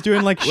 Yeah, he was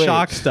doing like Wait.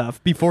 shock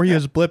stuff before he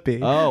was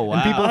Blippy. Oh, wow.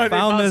 And people Oh, they found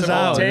found this some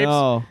old out. tapes?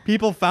 No.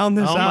 People found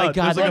this Oh out. my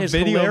God, There's like that a is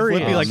video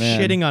hilarious. of Blippy like Oh, man.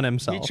 shitting on He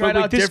himself. tried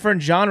wait, out this-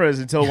 different genres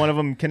until one of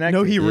them connected.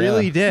 No, he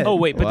really Yeah. did. Oh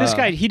wait, but this Wow.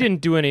 guy he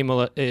didn't do any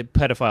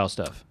pedophile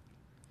stuff.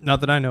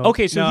 Not that I know. of.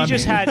 Okay, so No, he I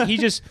just mean- had he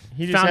just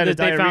He just found had a that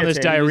they found diarrhea this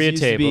tape. diarrhea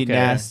Used to tape. be Okay.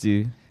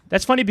 nasty.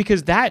 That's funny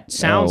because that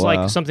sounds Oh,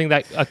 wow. like something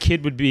that a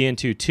kid would be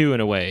into too,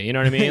 in a way. You know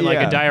what I mean? Like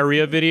Yeah. a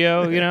diarrhea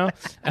video. You know?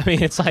 I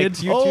mean, it's like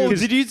Kids Oh,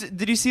 YouTube.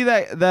 did you see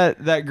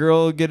that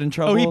girl get in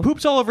trouble? Oh, he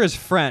poops all over his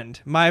friend.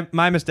 My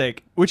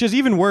mistake. Which is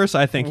even worse,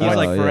 I think. He's What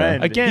like, yeah.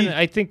 friend? again. He-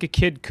 I think a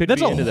kid could that's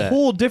be a into that.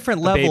 whole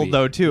different level, baby.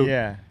 though, too.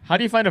 Yeah. How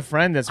do you find a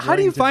friend that's How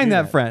do you willing to find do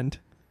that friend?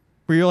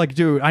 Where you're like,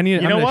 dude, I'm know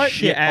gonna what?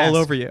 shit You all ask.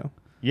 over you.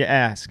 You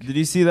ask. Did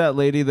you see that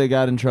lady that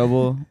got in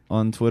trouble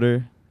on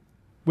Twitter?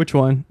 Which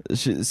one?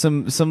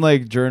 Some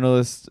like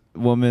journalist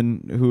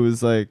woman who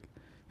was like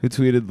who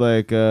tweeted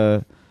like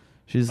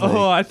she's like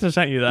Oh, I just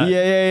sent you that.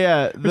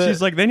 yeah. But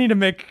she's like, they need to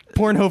make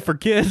Pornhub for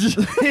kids.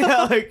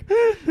 yeah, like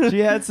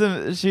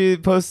she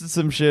posted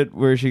some shit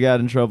where she got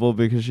in trouble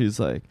because she's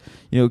like,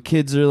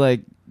 kids are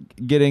like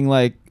getting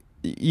like,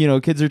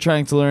 kids are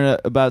trying to learn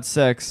about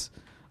sex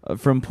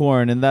from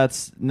porn, and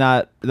that's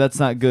not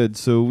good.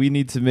 So we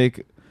need to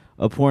make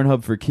a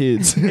Pornhub for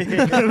kids. I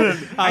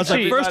was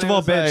Actually, like, first of all,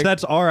 it was bitch, like-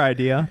 that's our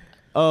idea.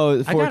 Oh,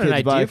 I four got an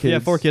kids by idea kids. Yeah,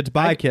 4 kids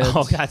by kids.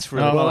 Oh, that's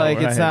really Oh, Well, like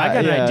right. it's not. I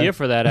got yeah. an idea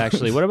for that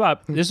actually. What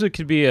about this?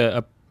 Could be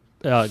a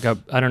like a,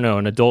 I don't know,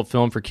 an adult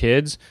film for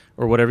kids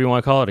or whatever you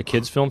want to call it, a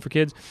kids film for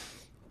kids.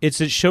 It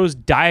shows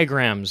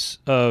diagrams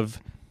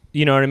of,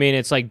 you know what I mean?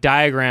 It's like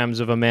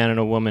diagrams of a man and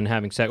a woman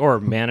having sex, or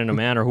a man and a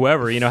man, or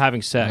whoever,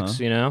 having sex.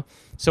 Uh-huh. You know,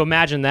 so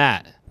imagine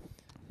that.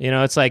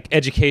 It's like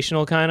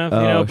educational kind of,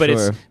 Oh, but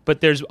sure.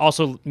 but there's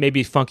also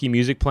maybe funky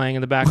music playing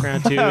in the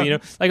background too.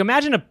 Like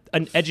imagine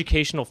an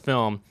educational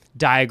film,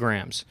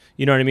 diagrams.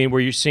 You know what I mean? Where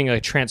you're seeing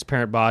like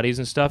transparent bodies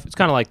and stuff. It's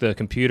kind of like the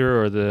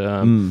computer or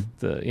the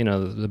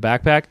the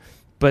backpack,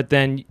 but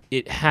then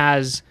it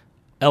has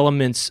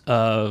elements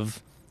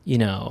of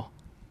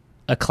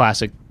a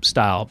classic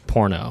style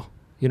porno.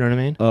 You know what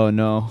I mean? Oh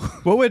no.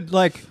 What would,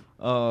 like,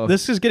 Oh.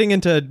 this is getting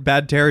into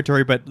bad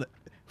territory, but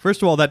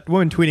first of all, that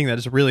woman tweeting that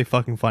is really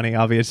fucking funny,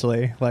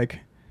 obviously. Like,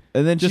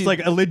 And then just she,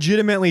 like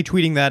legitimately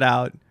tweeting that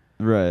out.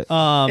 right.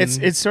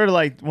 It's sort of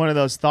like one of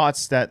those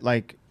thoughts that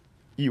like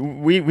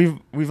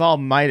we've all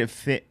might have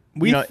fit.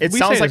 We it say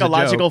sounds it like as a a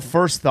logical joke.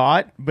 first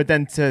thought, but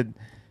then to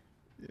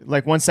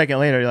like 1 second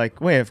later, you're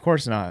like, wait, of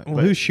course not. Well,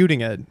 But- who's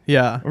shooting it?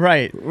 Yeah.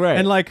 right. Right.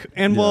 And like,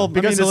 and well,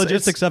 Because I mean, the it's-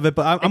 logistics of it,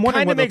 but I'm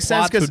wondering kinda what the makes sense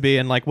plots 'cause- would be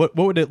and like what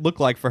would it look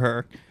like for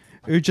her?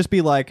 It would just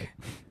be like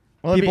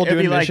Well, it'd people it'd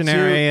doing like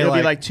missionary, It'll be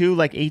like- like two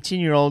like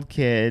 18-year-old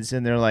kids,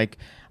 and they're like,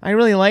 I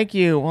really like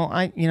you. Well,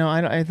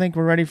 I think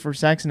we're ready for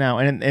sex now,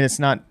 and it's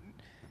not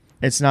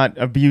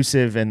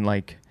abusive and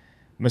like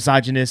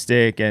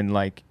misogynistic and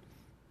like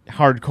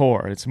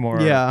hardcore. It's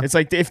more. Yeah. It's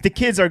like if the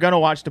kids are gonna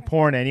watch the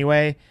porn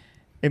anyway,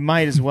 it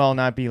might as well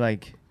not be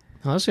like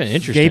Oh, that's kind of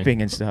interesting.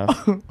 gaping and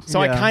stuff.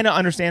 So I Yeah. kind of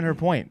understand her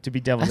point to be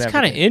devil's That's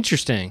kind of advocate.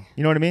 interesting.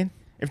 You know what I mean?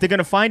 If they're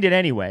gonna find it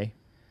anyway,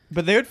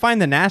 but they would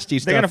find the nasty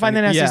stuff. they're gonna find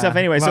the nasty yeah. stuff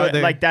anyway. Well, So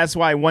they- like that's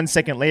why 1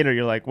 second later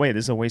you're like, wait,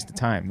 this is a waste of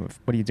time.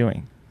 What are you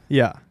doing?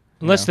 yeah.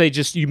 Unless No.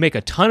 you make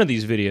a ton of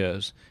these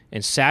videos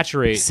and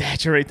saturate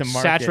Saturate the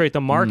market. saturate the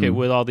market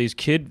with all these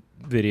kid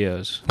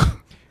videos.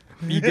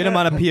 You get them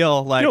on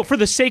appeal, like For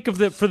the sake of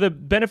for the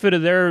benefit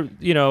of their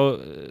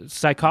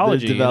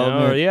psychology, Their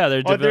development. Or, yeah,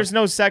 their Oh, there's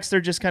no sex. They're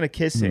just kind of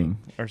kissing.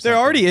 Or there something.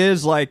 already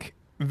is like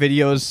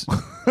videos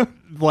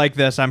like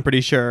this. I'm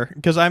pretty sure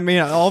because I mean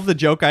all of the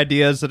joke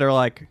ideas that are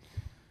like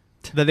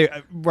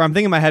where I'm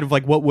thinking in my head of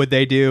like what would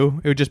they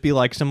do? It would just be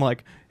like some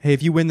like, hey,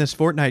 if you win this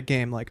Fortnite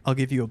game, like I'll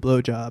give you a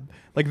blowjob.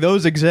 Like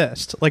those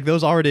exist. Like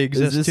those already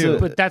exist this too.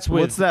 But that's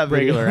with What's that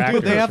video? regular Dude,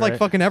 actors. Dude, they have like right?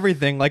 fucking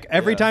everything. Like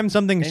every Yeah. time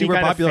something Any super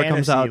kind of popular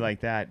comes fantasy out,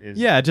 like that is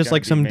yeah, just gotta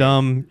like be some made.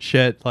 dumb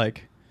shit,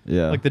 like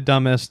Yeah. the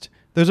dumbest.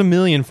 There's a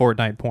million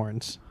Fortnite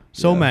porns,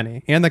 so Yeah.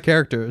 many, and the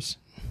characters.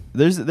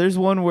 There's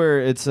one where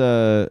it's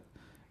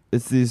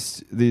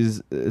these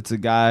it's a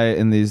guy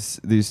and these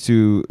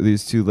two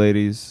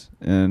ladies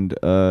and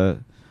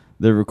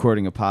they're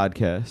recording a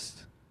podcast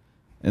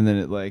and then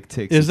it like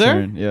takes Is a there?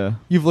 turn. Yeah.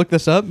 You've looked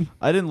this up,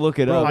 I didn't look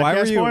it bro. up. Why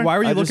were Podcast you? porn? Why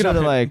were you I just looking up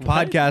sorta, like,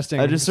 podcasting?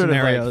 I just sort of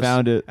scenarios? like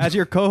found it. As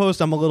your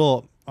co-host, I'm a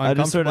little I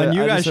just uncomfortable, sorta- and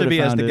you I guys just should sorta be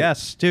as found the it.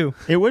 guests too.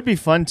 It would be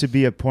fun to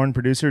be a porn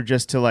producer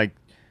just to like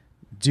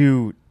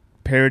do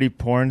parody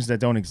porns that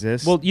don't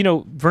exist. Well,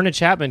 Vernon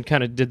Chapman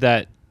kind of did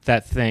that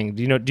thing.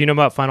 Do you know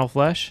about Final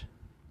Flesh?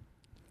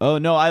 Oh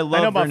no, I love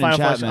I know about Vernon Final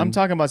Flash. Chapman. I'm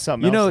talking about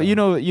something You else.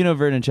 know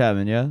Vernon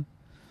Chapman, yeah?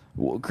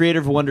 Creator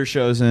of Wonder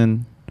Shows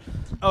and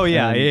Oh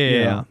yeah, and, yeah, you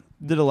yeah. know,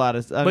 did a lot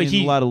of a But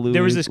lot of Louis,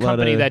 there was this a lot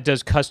company of- that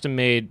does custom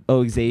made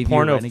Xavier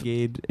porno-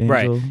 Renegade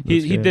right.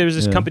 Angel. There was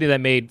this Yeah. company that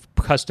made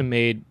custom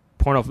made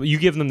porno. You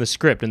give them the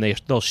script and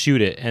they'll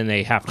shoot it and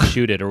they have to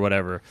shoot it or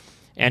whatever.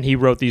 And he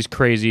wrote these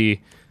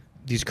crazy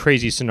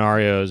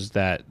scenarios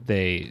that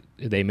they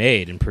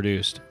made and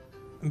produced.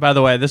 By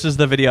the way, this is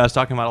the video I was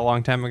talking about a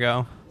long time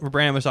ago. Where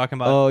Brandon was talking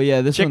about. Oh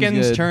yeah, this one's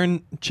chickens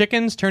good.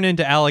 chickens turn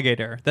into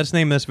alligator. That's the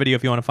name of this video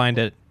if you want to find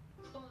it.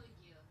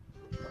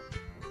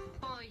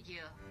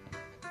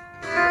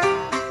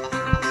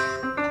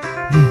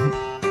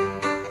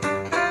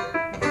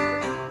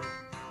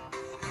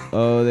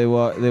 Oh, they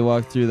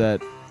walk through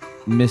that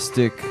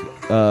mystic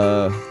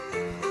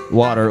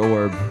water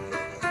orb.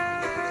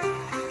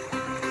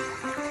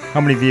 How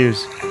many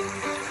views?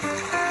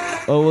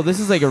 Oh well, this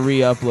is like a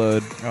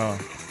re-upload.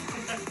 Oh,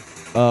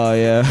 Oh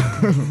yeah,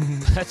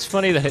 That's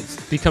funny that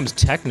it becomes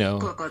techno.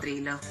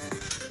 Cocodrilo.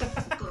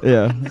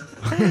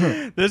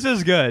 yeah. This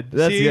is good.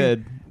 That's See?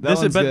 good. That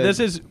one's good. This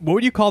is what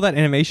would you call that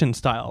animation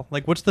style?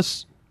 Like what's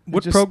this?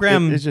 What Just-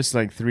 program? It's just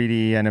like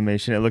 3D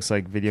animation. It looks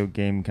like video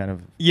game kind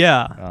of.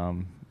 yeah,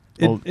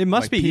 It- old, it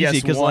must like be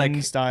easy 'cause, PS1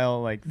 like,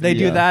 style like they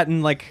do Yeah. that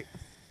in like,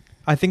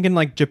 I think in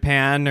like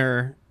Japan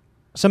or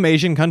some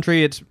Asian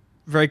country. It's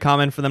very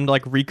common for them to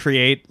like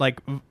recreate like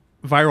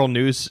viral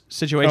news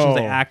situations.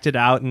 They Oh. act it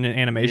out in an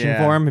animation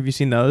Yeah. form. Have you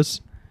seen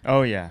those?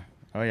 Oh yeah.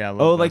 Oh yeah. I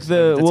love Oh, like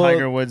those. the- well-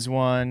 Tiger Woods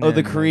one. Oh, the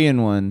and,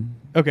 Korean one.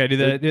 Okay, do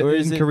they Or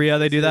is in it- Korea?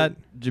 They do is that.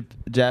 it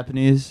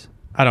Japanese?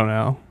 I don't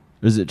know.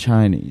 Or is it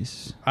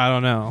Chinese? I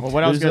don't know. Well,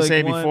 what I was There's, gonna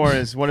like, say one- before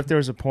is, what if there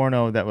was a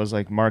porno that was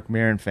like Mark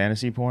Maron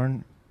fantasy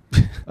porn? Oh,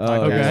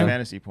 Podcast okay.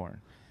 fantasy porn.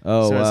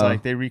 Oh so wow. it's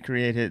like they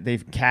recreated.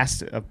 They've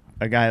cast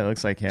a guy that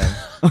looks like him,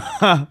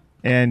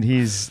 and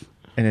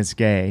it's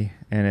gay,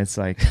 and it's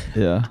like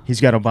yeah. he's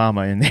got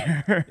Obama in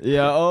there.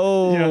 Yeah.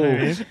 Oh. You know what I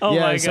mean? Oh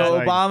yeah, my so God.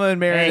 Like, Obama and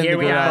Mary Hey, in here the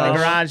we are in the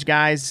garage. garage,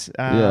 guys.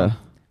 Yeah.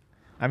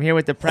 I'm here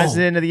with the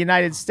president of the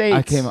United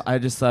States. I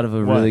just thought of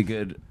a What? really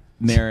good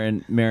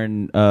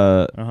Marin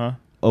Uh-huh.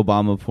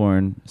 Obama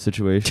porn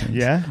situation.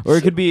 Yeah. Or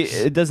it could be.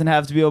 It doesn't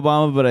have to be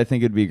Obama, but I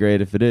think it'd be great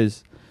if it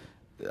is.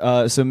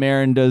 So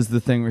Marin does the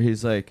thing where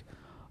he's like,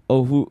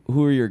 "Oh,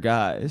 who are your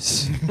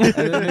guys?" And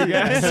then the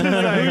guest is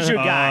like, Who's your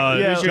guy?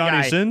 yeah, Who's your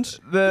Johnny guy? Sins.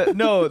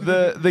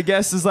 the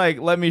guest is like,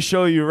 "Let me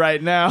show you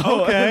right now."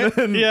 Okay. And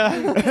then, Yeah.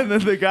 And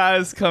then the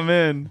guys come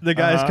in. The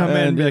guys Uh-huh. come in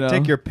and And, be you like, know.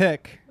 take your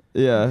pick.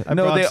 Yeah. I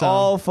No, brought they some.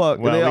 all fuck.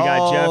 Well, they we got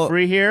all,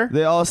 Jeffrey here.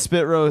 They all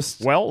spit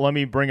roast. Well, let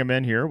me bring him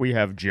in here. We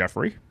have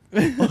Jeffrey.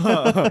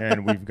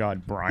 And we've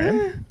got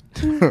Brian.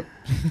 Okay,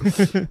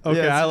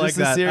 Yeah, I like it's just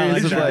a that. I series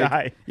like Who's of your that. like,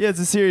 guy? yeah, it's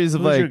a series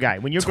of Who's like your guy?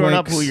 When you're growing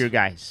up, who are twinks. your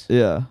guys?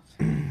 Yeah.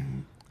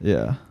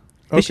 Yeah.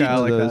 Okay, I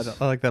like those.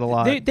 that. I like that a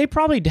lot. They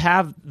probably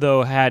have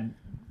though had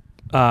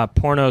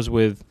pornos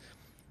with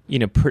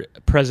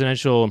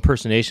presidential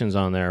impersonations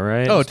on there,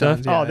 right? Oh, and stuff?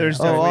 tons, yeah. Oh, there's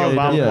Oh, definitely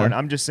yeah. Obama Yeah. porn.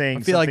 I'm just saying.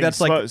 I feel like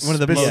that's like one of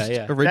the most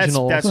Yeah.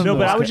 original. That's No,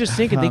 but I most was just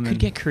thinking they common. could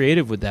get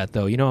creative with that,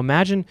 though.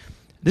 Imagine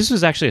this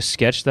was actually a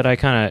sketch that I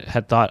kind of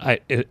had thought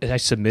I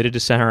submitted to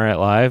Saturday Night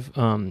Live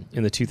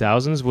in the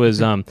 2000s. Was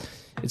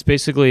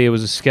it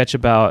was a sketch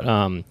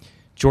about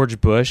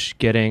George Bush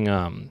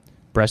getting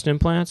breast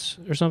implants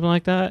or something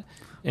like that,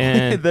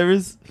 and there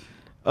is.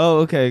 Oh,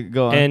 okay.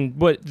 Go on. and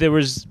but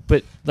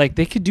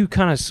they could do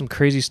kind of some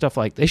crazy stuff.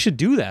 Like they should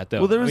do that though.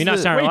 Well, there was not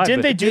the- Saturday Wait, Night Live,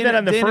 didn't but- they do that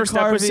on the Dana first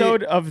Carvey-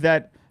 episode of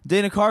that?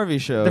 Dana Carvey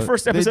show. The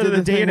first They episode did of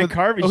the thing Dana with-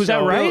 Carvey Oh, is that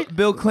show. right?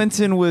 Bill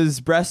Clinton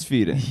was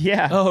breastfeeding.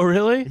 Yeah. Oh,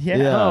 really?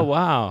 Yeah. Oh,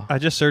 wow. I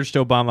just searched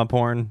Obama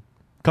porn.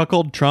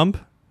 Cuckold Trump.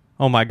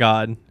 Oh my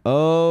God.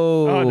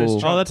 Oh, there's Oh,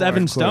 Trump that's porn,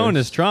 Evan of Stone course.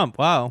 as Trump.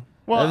 Wow.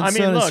 Well, Evan I mean,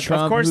 Stone is look.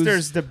 Trump, Of course, who's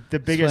there's the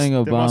biggest,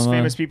 playing the most Obama.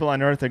 famous people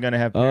on earth are going to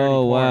have. parody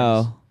Oh porns.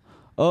 wow.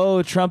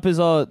 Oh, Trump is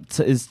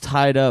is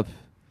tied up,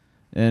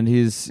 and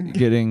he's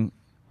getting.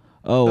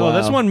 Oh wow. Oh,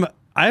 this one.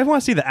 I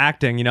want to see the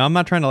acting. I'm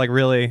not trying to like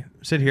really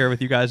sit here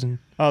with you guys and.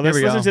 Oh, here let's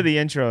we listen go. to the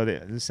intro,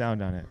 the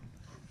sound on it.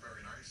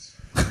 Very nice.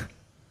 And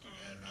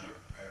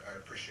I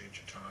appreciate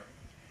your time.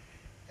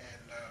 And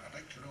I'd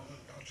like to know a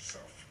little about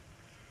yourself.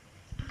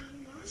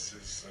 This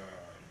is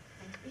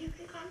You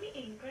can call me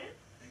Ingrid.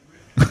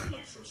 Ingrid.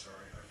 I'm so sorry.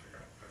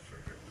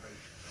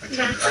 I forgot.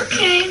 That's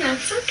okay,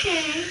 that's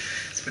okay.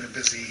 It's been a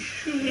busy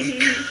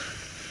week.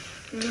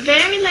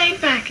 Very laid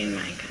back in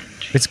my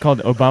country. It's called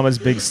Obama's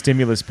Big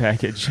Stimulus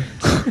Package.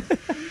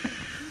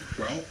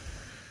 Well,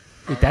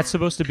 Wait, that's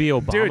supposed to be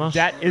Obama? Dude,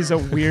 that is a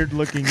weird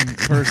looking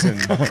person.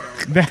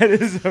 That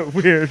is a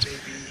weird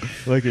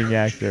looking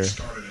actor.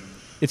 started in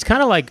It's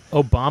kind of like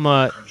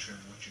Obama the country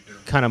and what you do.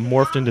 kind of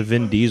morphed into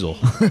Vin Diesel.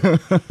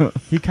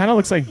 He kind of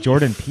looks like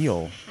Jordan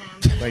Peele,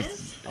 like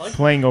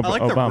playing I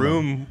like Obama. the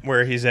room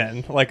where he's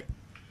in. Like,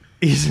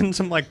 he's in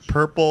some like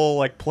purple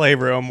like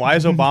playroom. Why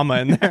is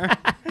Obama in there?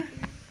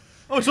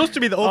 Oh, it's supposed to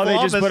be the Oval Oh, they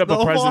just Office. put up the a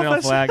Oval presidential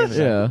Office? flag in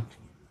there.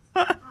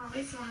 Yeah.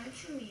 Always wanted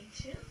to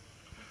meet you.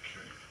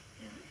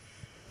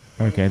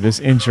 Okay, this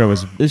intro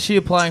is Is she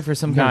applying for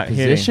some kind Not of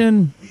hitting.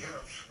 position? We have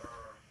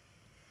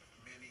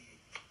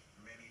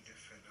many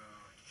different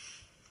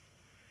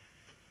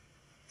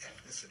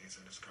ethnicities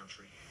in this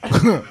country. And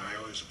I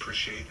always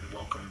appreciate and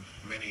welcome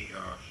many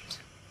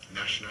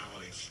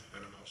nationalities.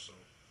 And I'm also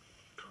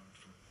come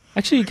from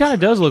Actually, he kind of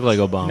does look like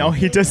Obama. no,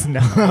 he does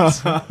not.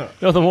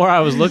 No, the more I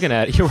was looking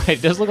at it, you're right.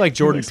 It does look like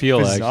Jordan looks Peele,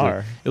 bizarre.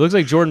 actually. It looks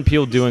like Jordan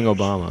Peele doing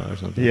Obama or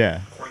something.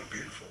 Yeah. quite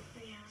beautiful,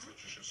 such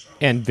as yourself.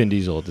 And Vin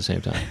Diesel at the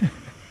same time.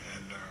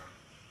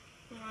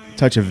 And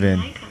Touch of In Vin.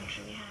 my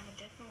country, we have a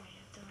different way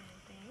of doing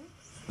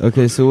things.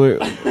 Okay, so we're.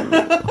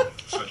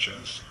 such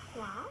as,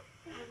 Well, I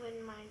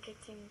wouldn't mind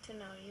getting to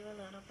know you a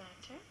little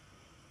better.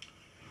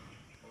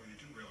 well, you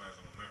do realize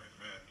I'm a married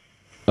man.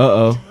 Uh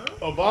oh.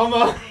 I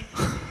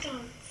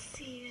don't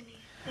see any.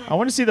 I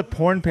want to see the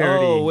porn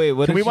parody. Oh, wait,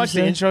 what Can did we she watch the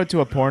say? intro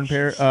to a porn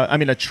parody? I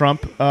mean, a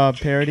Trump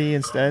parody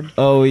instead.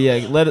 Oh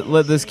yeah.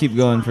 Let this keep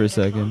going for a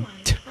second.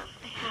 I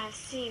have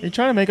seen Are you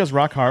trying to make us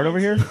rock hard over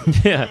here?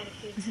 Yeah. quite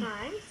a few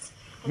times.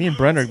 Me and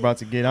Brent are about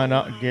to get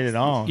it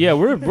on. Yeah,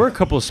 we're a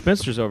couple of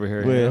spinsters over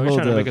here. Wait, You're hold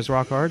trying to up. make us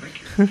rock hard. In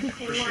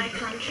my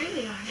country,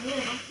 we are a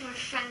little more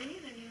friendly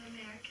than you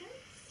Americans.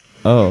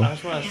 Oh. I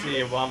just want to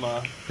see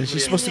Obama. Is she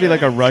supposed to be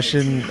like a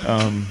Russian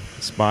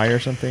spy or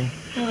something?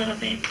 A little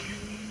bit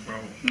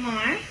Well,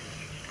 more.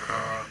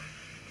 I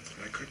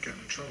could get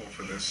in trouble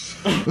for this.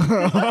 So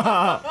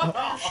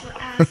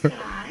as could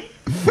I.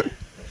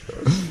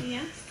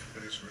 Yes,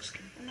 It is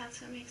risky. and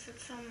that's what makes it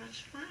so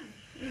much fun.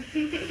 I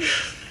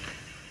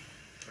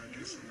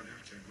guess I'm going to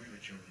have to agree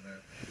with you on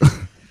that.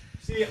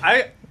 See,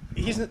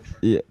 he's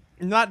Yeah.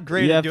 not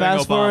great Yeah. at doing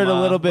Fast forward a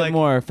Obama. little bit Like,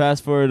 more.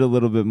 Fast forward a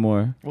little bit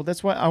more. Well,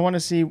 that's what I want to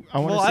see. I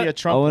want to Well, see I- a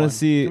Trump I wanna one.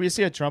 see- Can we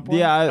see a Trump one?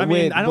 Yeah. I mean,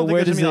 wait. I don't but think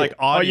where there's does gonna be it? like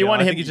audio. you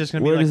want I him- think he's just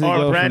gonna be where like, does it go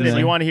Oh, from Brandon, there?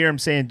 you want to hear him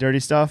saying dirty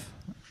stuff?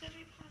 Could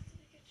we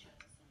possibly get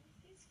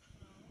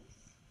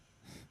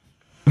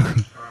you some of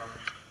these clothes?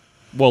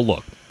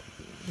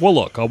 Well,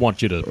 look. I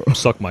want you to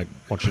suck my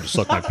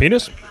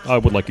penis. I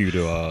would like you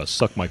to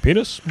suck my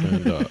penis.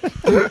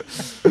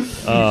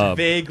 And,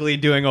 vaguely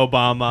doing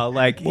Obama.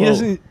 Like he Whoa.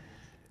 doesn't.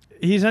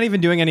 He's not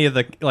even doing any of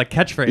the like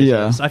catchphrases.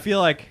 Yeah. I feel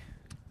like.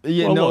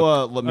 Yeah. Well, no.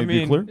 look, Let me I be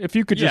mean, clear. if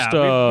you could just,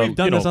 we've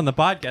done this on the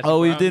podcast. Oh,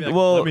 we before. I'll be did- like,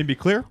 well, let me be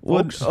clear.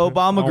 When folks.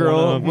 Obama I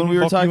girl, wanna when we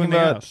were fuck you talking in the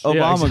about ass.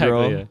 Obama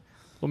girl, Yeah.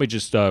 Let me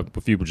just,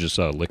 if you would just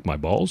lick my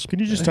balls. Can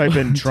you just type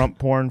in Trump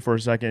porn for a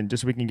second,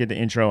 just so we can get the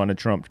intro on a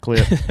Trump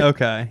clip?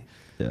 Okay.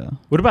 yeah.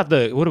 What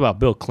about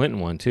Bill Clinton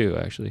one too?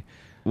 Actually,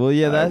 Well,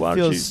 yeah, that why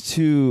don't feels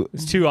too.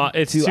 it's too Too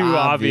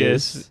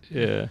obvious.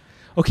 Yeah.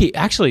 Okay,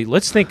 actually,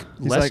 let's think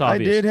He's less like,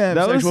 obvious. I did have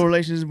That sexual was-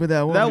 relations with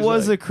that woman. That He's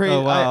was like, a crazy.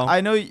 Oh, wow. I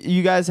know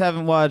you guys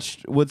haven't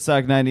watched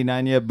Woodstock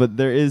 '99 yet, but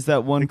there is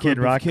that one The clip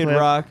Kid Rock of Kid clip?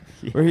 Rock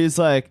where he's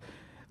like,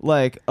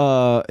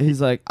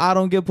 he's like, I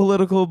don't get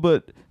political,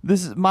 but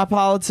this is my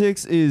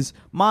politics is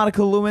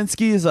Monica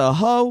Lewinsky is a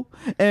hoe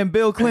and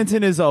Bill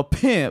Clinton is a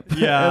pimp.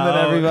 Yeah. And then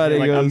everybody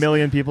like goes, a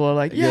million people are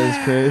like, yeah.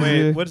 goes crazy.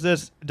 Wait, what's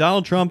this?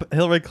 Donald Trump,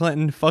 Hillary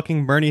Clinton,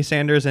 fucking Bernie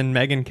Sanders, and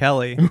Megyn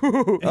Kelly.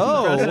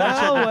 Oh, Bernie's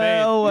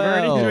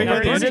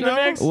in the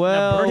mix?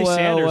 Well, Now, Bernie well,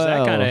 Sanders, well.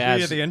 that kind of Did you adds.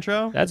 hear the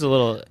intro? That's a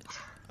little.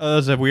 Oh,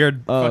 that's a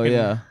weird. Oh fucking,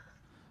 yeah.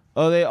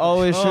 Oh, they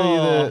always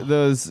show you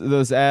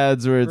those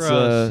ads where it's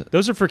Gross.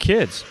 Those are for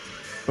kids.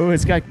 Oh,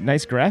 it's got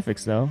nice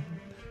graphics though.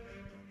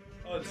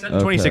 Oh, it's set in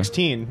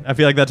 2016. I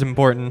feel like that's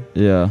important.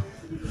 yeah.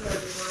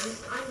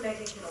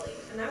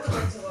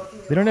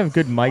 They don't have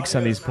good mics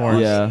on these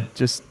porns. Yeah.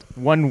 Just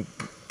one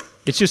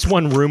It's just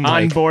one room mic.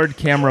 onboard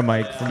camera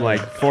mic from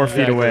like 4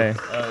 feet away.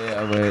 Oh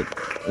yeah. Wait.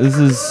 This is.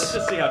 Let's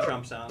just see how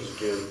Trump sounds.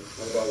 Again,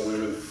 what about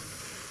women?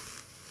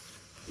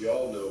 You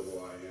all know who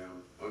I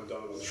am. I'm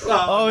Donald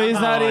Trump. Oh, he's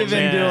not even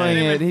man. doing Not it.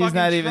 even He's not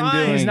fucking even trying.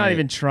 doing it. He's not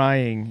even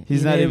trying.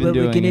 He's not even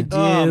doing it.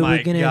 Oh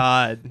my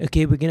god.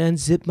 Okay, we're gonna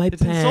unzip my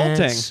It's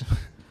insulting.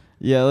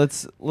 Yeah,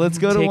 let's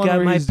go to Take one out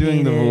where my he's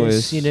doing the penis.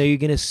 voice. You know, you're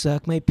gonna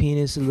suck my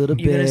penis a little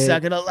bit. You're gonna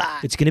suck it a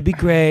lot. It's gonna be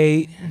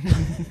great.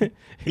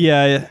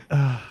 Yeah.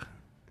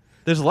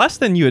 There's less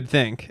than you would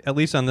think, at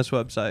least on this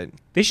website.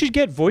 They should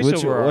get voiceover.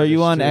 Which, are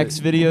you on X artists,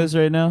 too. videos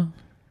right now?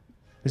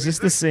 Is this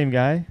the same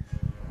guy?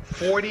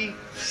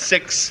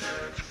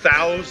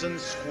 46,000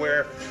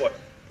 square foot.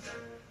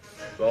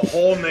 The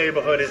whole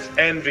neighborhood is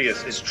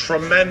envious, is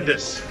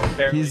tremendous.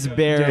 He's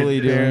barely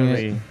Dude, doing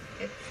barely. it.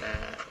 It's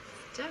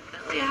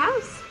definitely a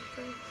house.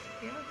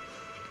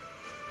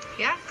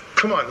 Yeah.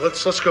 Come on,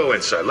 let's go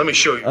inside. Let me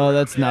show you. Oh,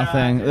 that's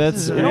nothing.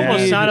 That's It almost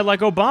way- sounded like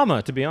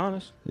Obama, to be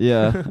honest.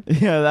 Yeah,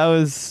 yeah. That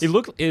was.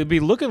 It'd be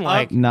looking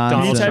like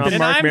Nonsense. Donald Type in Trump.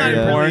 Mark I'm not Maron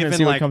even porn really and even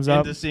see what like comes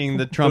up. into seeing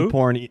the Trump Who?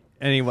 porn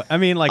anyway. I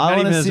mean, like I not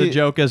wanna even as a see-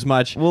 joke as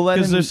much. We'll let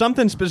Because him- there's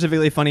something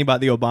specifically funny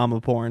about the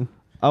Obama porn.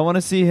 I want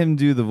to see him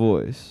do the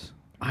voice.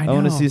 I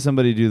want to see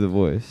somebody do the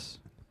voice.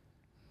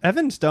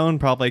 Evan Stone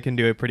probably can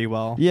do it pretty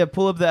well. Yeah,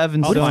 pull up the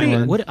Evan I'll What if Stone find they,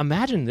 one. what,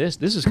 imagine this.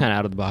 This is kind of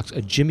out of the box.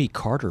 A Jimmy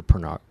Carter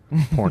porno.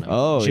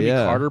 Oh, Jimmy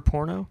yeah. Carter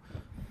porno.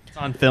 It's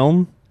on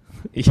film.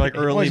 Like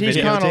Well, early he's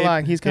kind of videotape.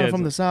 like he's kind Yeah, of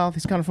from it's the South.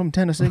 He's kind of from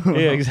Tennessee. Yeah,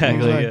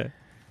 exactly. Like, Yeah.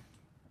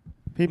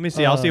 Let me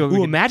see. I'll see what we Ooh,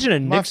 can imagine a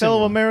My Nixon.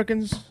 fellow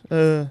Americans.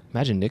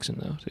 Imagine Nixon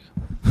though. Too.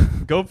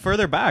 go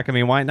further back. I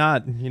mean, why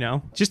not? You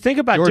know, Just think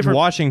about George different.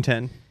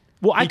 Washington.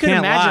 Well, I He can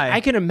can't imagine. lie. I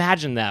can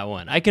imagine that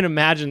one. I can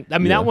imagine. I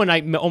mean, Yeah. that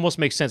one almost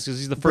makes sense because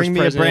he's the first Bring me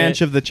a president.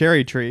 branch of the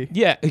cherry tree.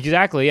 Yeah,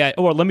 exactly. Yeah.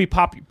 Or let me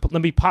pop your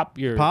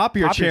Pop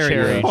your cherry.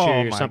 tree Oh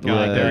or my something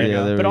God. like that. There you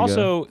go. There But we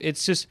also,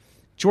 it's just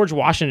George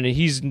Washington.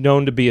 He's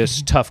known to be a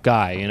tough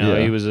guy. You know,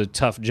 Yeah. he was a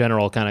tough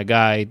general kind of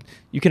guy.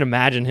 You can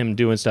imagine him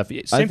doing stuff.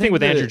 Same think thing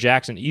with the- Andrew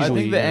Jackson. Easily. I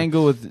think the yeah.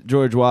 angle with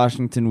George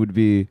Washington would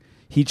be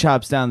he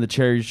chops down the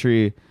cherry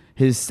tree.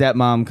 His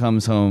stepmom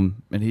comes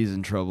home and he's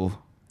in trouble.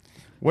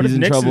 What he's if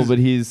in Nixon's, trouble, but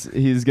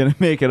he's gonna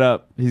make it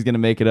up. He's gonna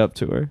make it up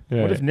to her.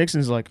 Yeah. What if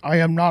Nixon's like, I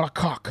am not a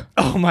cock.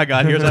 Oh my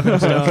God! Here's Evan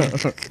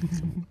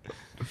Stone.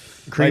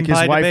 Cream Like his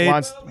pie wife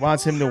debate.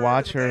 wants him to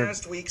watch her.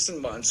 Past weeks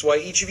and months why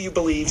each of you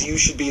believes you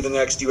should be the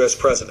next U.S.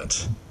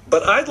 president.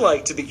 But I'd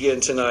like to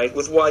begin tonight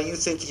with why you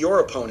think your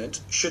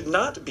opponent should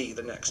not be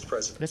the next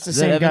president. That's the Is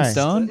same that Evan guy.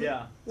 Stone?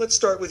 Yeah. Let's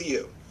start with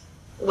you.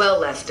 Well,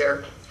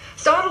 Lester,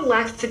 Donald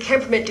lacks the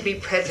temperament to be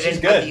president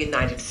She's good. of the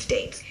United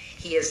States.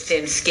 He is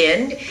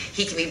thin-skinned.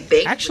 He can be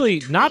baked. Actually,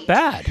 with not tweet,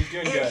 bad.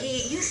 And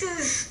he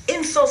uses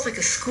insults like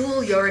a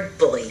schoolyard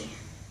bully.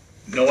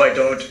 No, I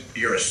don't.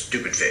 You're a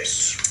stupid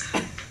face.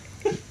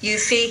 You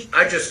see,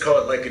 I just call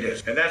it like it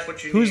is. And that's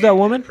what you Who's need that as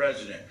woman?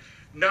 president.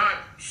 Not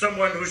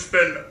someone who's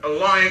been a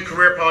lying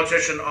career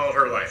politician all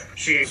her life.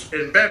 She's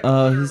in bed.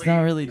 He's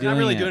not really He's doing not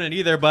really it. doing it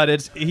either,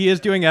 but he is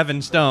doing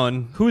Evan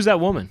Stone. Who's that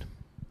woman?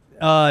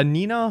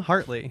 Nina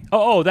Hartley.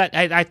 That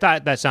I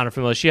thought that sounded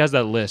familiar. She has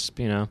that lisp,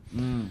 you know.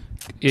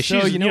 Yeah, she's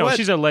So, you know what?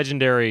 she's a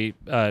legendary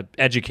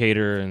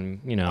educator, and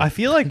you know. I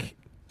feel like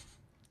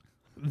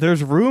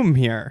there's room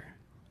here.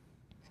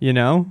 You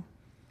know?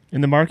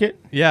 In the market?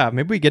 Yeah,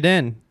 maybe we get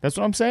in. That's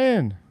what I'm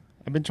saying.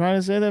 I've been trying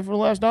to say that for the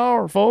last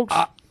hour, folks.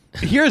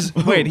 Here's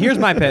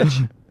my pitch.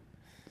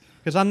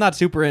 Because I'm not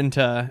super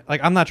into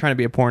I'm not trying to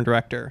be a porn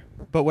director,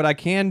 but what I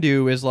can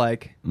do is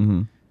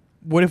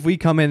what if we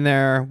come in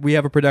there, we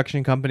have a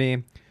production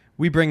company,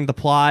 we bring the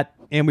plot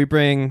and we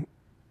bring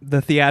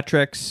the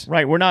theatrics.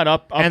 Right, we're not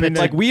up And in it's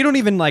the, Like we don't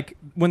even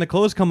when the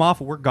clothes come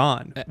off, we're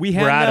gone. We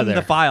hand We're out of them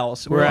the there.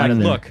 files. We're We're out like, of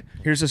there. look,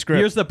 here's the script.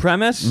 here's the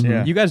premise.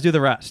 Yeah. You guys do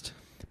the rest.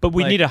 but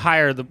we like- need to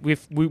hire the.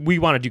 We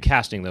want to do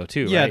casting though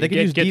too. Yeah, right? they can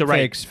use get the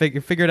right.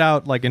 deepfakes. Figure it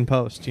out in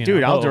post. You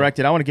Dude, know? I'll direct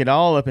it. I want to get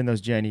all up in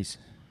those Jennies.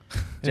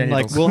 And,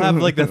 genitals. we'll have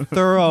the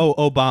thorough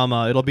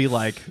Obama. It'll be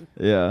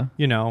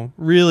Yeah.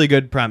 really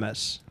good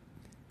premise.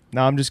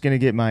 Now I'm just going to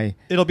get my...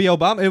 It'll be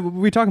Obama.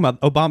 We're talking about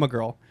Obama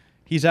Girl.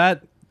 He's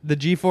at the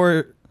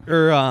G4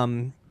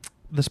 or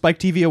the Spike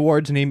TV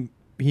Awards, and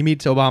he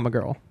meets Obama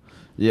Girl.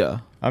 Yeah.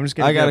 I'm just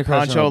I going to got get a a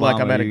crush on poncho like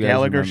Obama, I'm at a you guys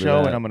Gallagher remember show,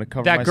 that. and I'm going to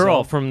cover That myself.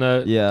 girl from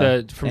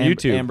Yeah. from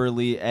YouTube. Amber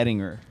Lee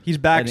Ettinger. He's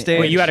backstage.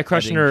 Wait, you had a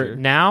crush on her Ettinger.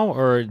 now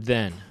or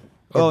then?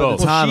 Or at both?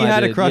 the time she I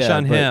had a did, crush yeah,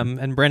 on but- him,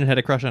 and Brandon had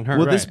a crush on her.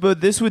 Well, Right.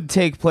 this would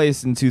take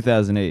place in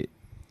 2008.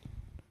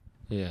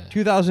 Yeah.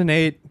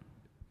 2008.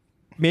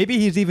 Maybe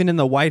he's even in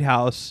the White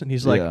House, and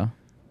he's like, yeah.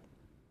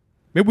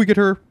 maybe we get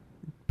her,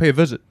 pay a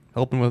visit,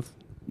 help him with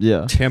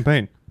Yeah.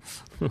 campaign.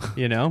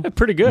 You know.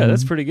 Pretty good.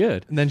 That's pretty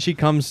good. And then she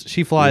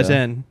flies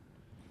Yeah. in,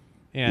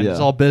 and Yeah. it's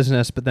all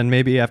business. But then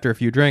maybe after a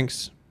few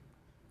drinks,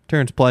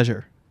 turns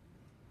pleasure.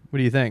 What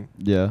do you think?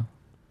 Yeah.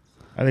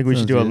 I think we should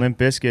Sounds do a good. Limp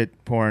Bizkit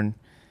porn.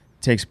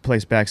 Takes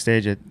place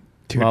backstage at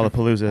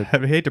Lollapalooza.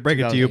 I hate to break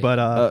it to you, but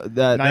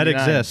That 99,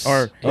 exists.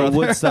 Or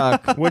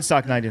Woodstock.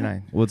 Woodstock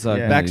 99. Woodstock.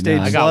 Yeah. backstage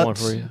 99. I got one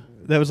sluts. for you.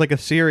 That was like a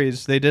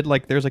series. They did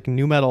like there's like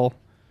new metal.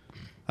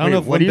 I don't Wait, know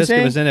if what Limp are you Bizkit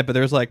saying? was in it, but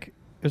there's like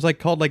it was like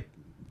called like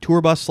tour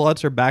bus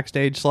sluts or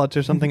backstage sluts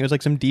or something. It was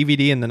like some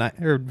DVD in the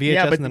or VHS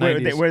Yeah, but in the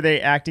 90s. were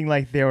they acting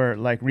like they were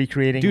like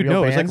recreating Dude, real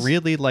no, it bands? was like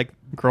really like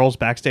girls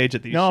backstage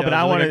at these No, shows. but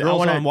I It was want like to. a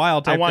Girls on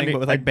Wild type thing, but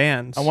with like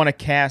bands. I want to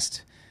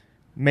cast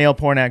male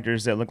porn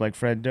actors that look like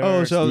Fred Durst.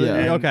 Oh, so Yeah.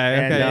 and- okay,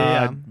 and,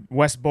 yeah.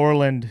 West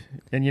Borland,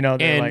 and you know,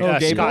 they're And like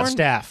gay Scott porn?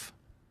 Staff.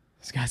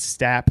 Scott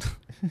Stapp,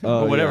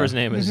 Oh, or whatever yeah. his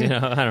name is. You know,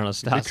 I don't know. the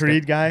Scott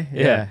Creed Staff. guy.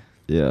 Yeah.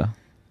 Yeah.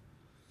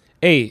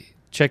 Hey,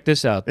 check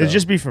this out. Though. It'd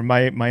just be for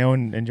my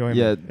own enjoyment.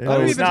 Yeah. How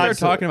do we It's even not- start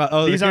talking about?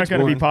 Oh, these the aren't kids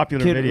going to be porn.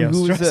 popular Kid, videos. who,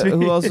 was trust that, me.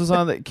 who else was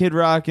on that? Kid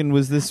Rock, and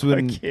was this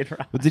when? Kid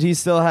Rock. Did he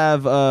still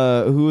have?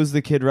 Who was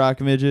the Kid Rock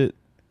midget?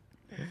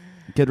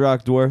 Kid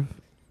Rock dwarf.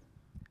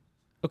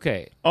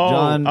 okay. Oh,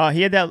 John-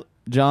 he had that.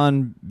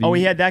 John. B. Oh,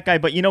 he had that guy.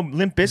 But you know,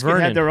 Limp Bizkit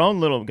Vernon. had their own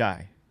little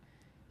guy.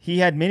 He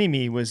had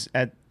Mini-Me was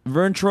at.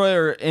 Vern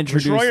Troyer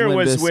introduced Troyer Limp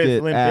was with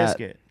Bizkit Limp at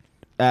Bizkit.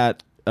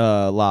 at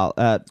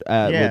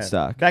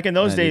Woodstock. Back in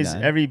those days,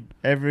 99.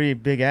 every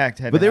big act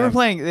had. But to they were have-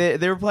 playing.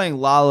 They were playing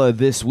Lala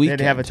this They weekend.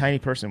 had to have a tiny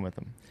person with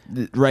them.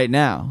 Right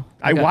now,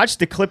 I watched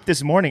the clip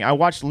this morning. I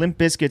watched Limp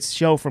Bizkit's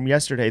show from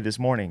yesterday this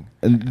morning.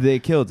 and they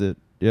killed it.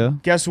 Yeah.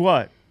 Guess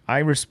what? I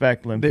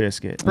respect Limp They-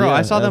 Bizkit. Bro, Yeah,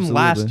 I saw them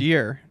last absolutely.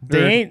 year.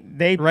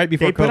 They right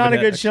before they put on COVID a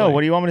good hit, show. actually.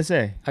 What do you want me to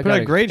say? I Put got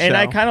a great show. And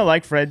I kind of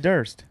like Fred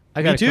Durst.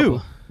 I got Me a too.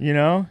 couple. You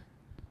know,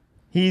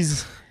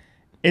 it's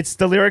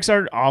the lyrics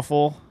are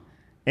awful,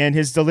 and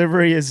his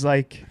delivery is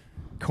like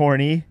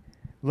corny,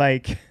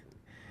 like,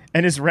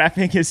 and his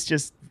rapping is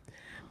just.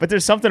 But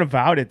there's something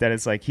about it that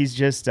it's like he's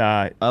just.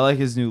 I like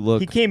his new look.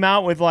 He came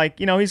out with like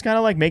he's kind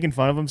of like making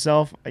fun of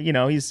himself.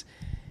 He's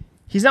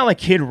not like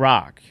Kid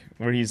Rock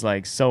where he's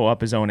like so up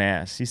his own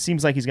ass. He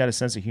seems like he's got a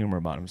sense of humor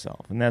about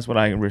himself, and that's what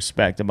I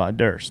respect about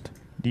Durst.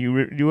 Do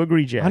you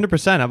agree, Jack?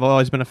 100%. I've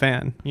always been a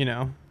fan. You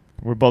know,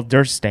 We're both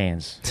Durst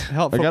stands.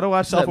 helpful. I gotta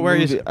watch that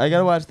self-awareness. movie. I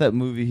gotta watch that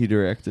movie he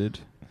directed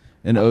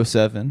in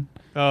 07.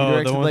 Oh,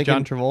 directed the one with like John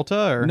an-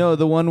 Travolta, or No,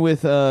 the one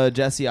with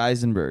Jesse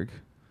Eisenberg.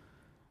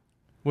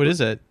 what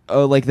is it?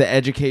 Oh, like The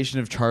Education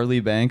of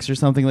Charlie Banks or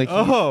something like.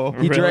 Oh, he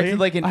Really? directed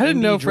like an. I didn't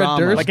indie know Fred drama.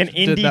 Durst Like an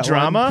did that indie one.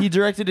 drama? He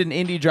directed an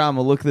indie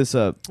drama. Look this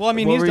up. Well, I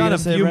mean, What he's were you done a gonna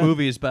say, few Brent?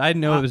 movies, but I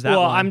didn't know it was that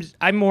well, one.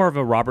 I'm more of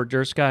a Robert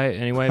Durst guy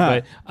anyway,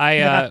 but I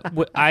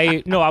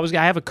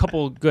have a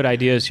couple good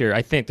ideas here.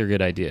 I think they're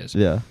good ideas.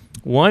 Yeah.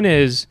 One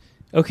is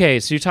okay,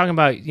 so you're talking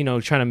about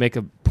trying to make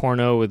a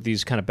porno with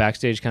these kind of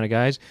backstage kind of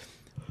guys.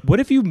 What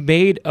if you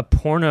made a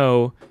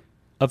porno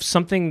of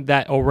something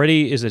that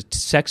already is a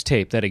sex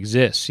tape that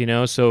exists?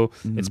 So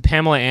it's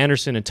Pamela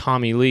Anderson and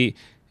Tommy Lee.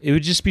 It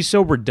would just be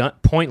so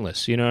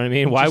pointless. You know what I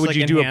mean? Why Just, would like,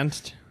 you do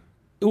enhanced?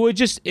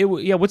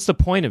 it? What's the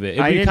point of it? It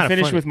would I be didn't kinda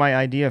finish funny. with my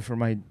idea for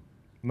my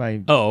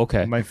Oh,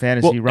 okay. my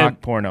fantasy Well, rock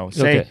and- porno.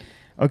 Say,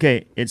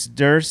 okay, it's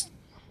Durst,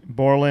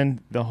 Borland,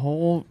 the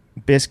whole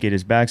biscuit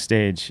is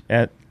backstage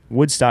at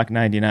Woodstock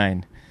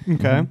 99.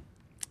 Okay.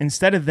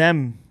 Instead of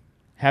them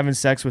having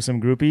sex with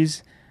some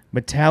groupies,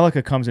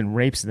 Metallica comes and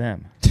rapes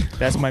them.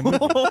 That's my movie.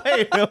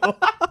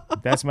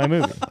 That's my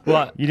movie.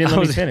 Well, You didn't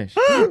let me finish.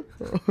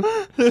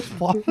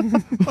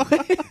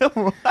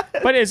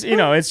 But it's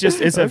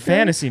a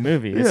fantasy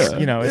movie. It's it's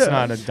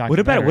not a documentary. What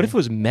about it? What if it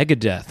was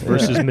Megadeth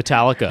versus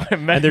Metallica?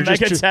 And they're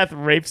just Megadeth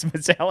rapes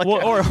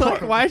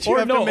Metallica? Why'd you or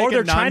have no, to make or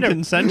they're it trying to-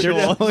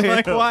 non-consensual?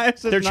 Like, why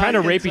is it they're trying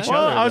to rape each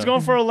well, other. I was though.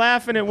 going for a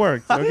laugh and it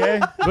worked.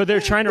 Okay, But they're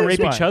trying to rape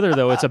That's each why. other,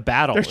 though. It's a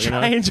battle. they're you know?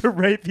 trying to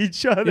rape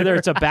each other.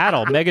 It's a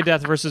battle.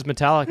 Megadeth versus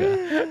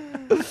Metallica.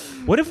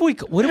 What if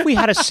we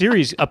had a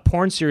series, a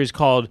porn series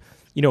called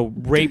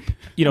rape?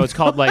 It's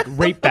called like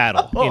Rape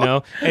Battle.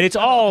 And it's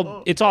all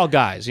guys. It's all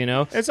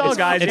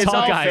guys. It's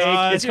all guys.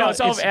 fake. It's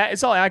called-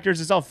 It's all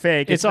actors. It's all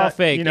fake. It's all not,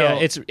 fake.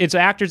 It's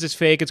actors. It's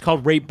fake. It's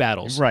called Rape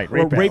Battles. Right,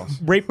 Or rape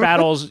battles. Rape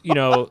Battles.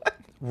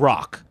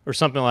 Rock or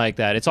something like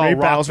that. It's all Rape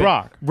rock. Battles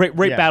rock. Rape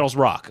Yeah. Battles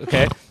rock.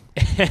 Okay.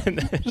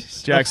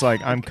 Jack's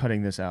like, I'm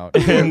cutting this out.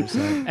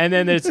 And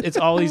then it's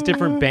all these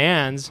different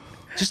bands.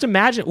 Just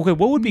imagine, okay,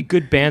 what would be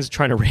good bands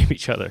trying to rape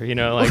each other?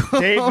 Like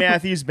Dave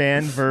Matthews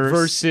Band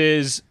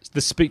versus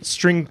the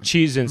string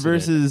cheese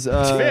incident. Versus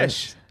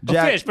Fish.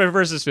 Jack Fish, but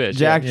versus Fish.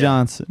 Jack yeah.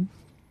 Johnson.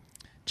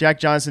 Jack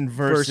Johnson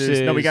versus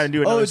no, we got to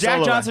do another Oh, Jack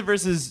solo Johnson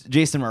versus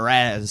Jason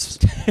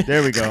Mraz. one.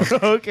 There we go.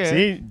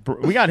 Okay. See,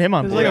 we got him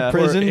on Is it board. like a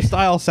prison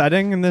style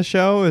setting in this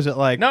show? Is it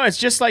like No, it's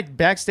just like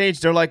backstage.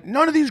 They're like,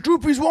 none of these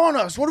groupies want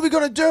us. What are we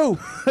gonna do?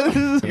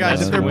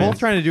 guys? If they're weird. both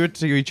trying to do it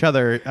to each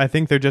other, I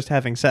think they're just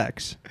having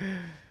sex.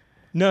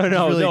 No,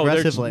 really no.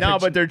 aggressively. No,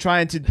 but they're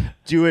trying to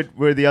do it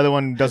where the other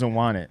one doesn't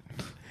want it.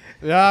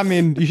 Yeah, I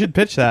mean, you should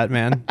pitch that,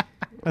 man.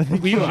 I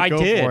think you should I go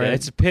did. for it.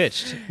 It's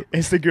pitched.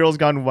 Is the Girls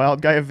Gone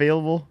Wild guy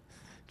available?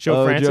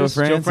 Joe Francis.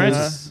 Joe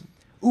Francis.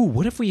 Ooh,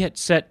 what if we had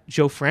set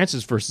Joe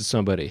Francis versus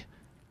somebody?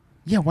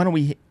 Yeah. Why don't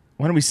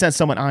we send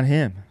someone on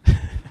him?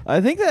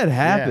 I think that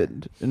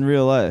happened in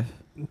real life.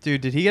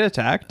 Dude, did he get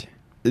attacked?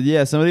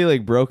 Yeah, somebody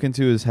like broke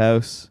into his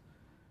house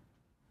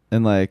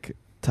and like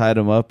tied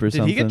him up or Did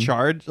something. he get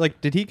charged? Like,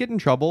 did he get in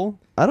trouble?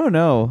 I don't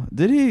know.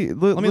 Did he?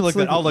 Let me look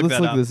that. I'll look let's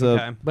that look up. this up.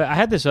 Okay. But I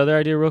had this other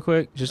idea real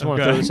quick. Just want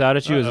to Okay. throw this out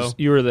at you. Uh-oh.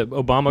 You were the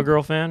Obama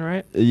girl fan,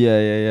 right?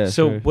 Yeah.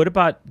 So sure. what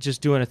about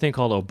just doing a thing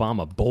called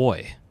Obama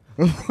boy?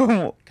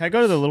 Can I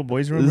go to the little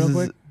boys' room This real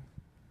is- quick?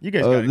 You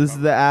guys. Oh, gotta this go.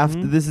 is the after.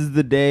 Mm-hmm. This is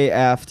the day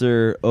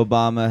after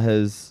Obama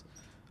has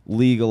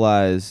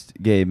legalized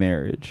gay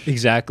marriage.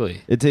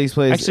 Exactly. It takes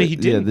place. Actually, he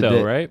yeah, didn't the though,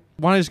 day- right?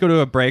 Want to just go to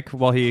a break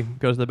while he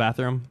goes to the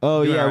bathroom?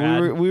 Oh Do yeah, our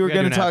ad. we were gotta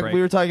gonna do an ad talk. break.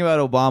 We were talking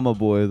about Obama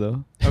boy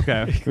though.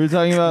 Okay. We were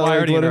talking about Well, I like,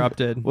 already what,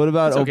 interrupted. what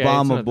about It's okay, it's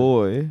Obama not-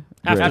 boy?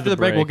 After After the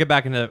break, break. we'll get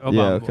back into Obama.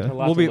 Yeah, okay. A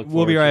lot We'll to be look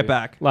we'll be forward right to.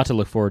 back. A lot to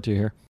look forward to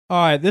here.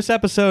 All right, this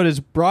episode is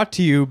brought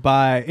to you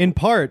by, in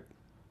part,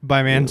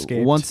 by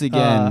Manscaped. Once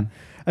again.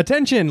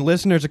 Attention,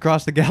 listeners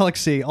across the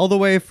galaxy, all the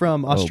way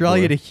from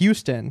Australia boy. to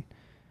Houston.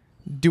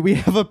 Do we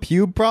have a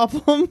pube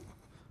problem?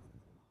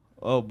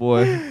 Oh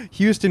boy.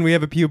 Houston, we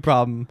have a pube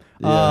problem.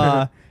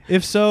 Yeah.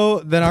 If so,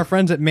 then our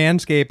friends at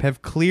Manscaped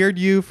have cleared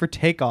you for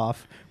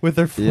takeoff with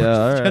their fourth Yeah,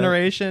 all right.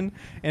 generation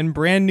and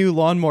brand new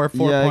lawnmower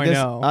 4.0.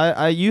 Yeah,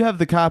 I guess you have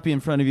the copy in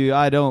front of you.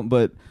 I don't,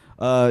 but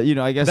I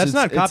guess That's it's,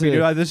 not it's copy, a-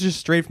 dude. This is just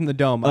straight from the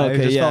dome. I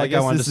Okay, just yeah, felt I like guess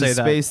I wanted this to say is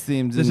that. space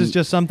themed. This is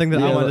just something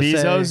that I Yeah, wanted to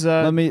say.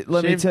 Bezos.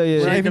 let me tell you.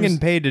 We're not even Jacobs- getting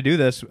paid to do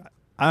this.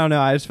 I don't know.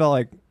 I just felt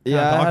like Yeah,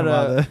 I talking had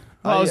about a- it.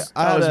 I was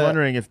had a-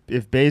 wondering if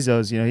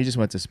Bezos, he just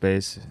went to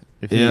space.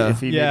 If he, Yeah. if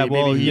he Yeah, maybe,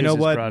 well, maybe he you know used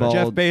his what? product.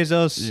 Jeff Bald,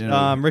 Bezos, you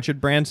know. Richard I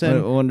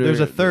Branson. wonder There's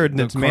a third, and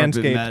the it's carpet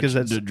Manscaped matched because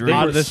it's the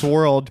out of drapes. this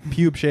world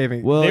pube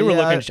shaving. Well, They were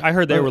yeah, looking. I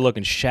heard they were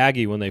looking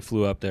shaggy when they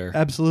flew up there.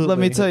 Absolutely. Let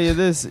me tell you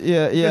this.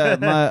 Yeah.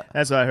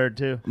 That's what I heard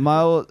too.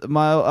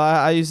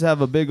 I used to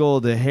have a big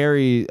old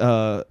hairy,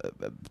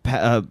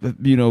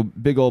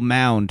 big old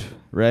mound,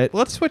 right?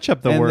 Let's switch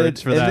up the And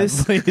words the- for and that,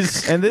 this-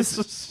 please. And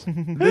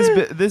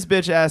this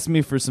bitch asked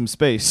me for some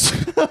space.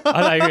 I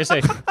thought you were gonna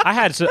say I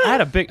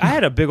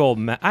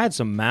had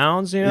some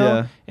mounds,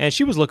 Yeah. and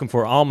she was looking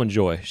for almond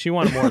joy. She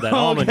wanted more of that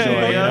almond Okay,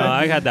 joy. yeah.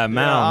 I had that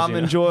mounds.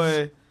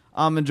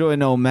 I'm enjoying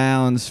no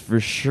mounds for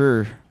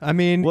sure. I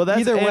mean, Well,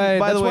 that's either and way,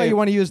 by that's the way, why you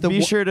want to use the.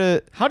 Be sure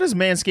to How does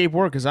Manscaped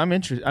work? Because I'm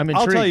intrigued.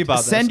 I'll tell you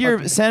about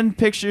this. send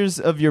pictures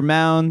of your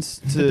mounds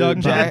to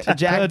Doug Jack, Pound.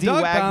 Jack To D.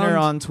 Doug Wagner Pound.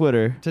 on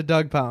Twitter. to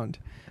Doug Pound.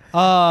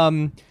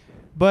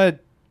 But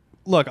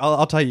look,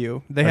 I'll tell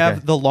you. They have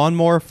Okay. the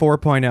Lawnmower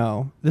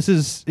 4.0.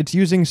 It's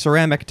using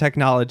ceramic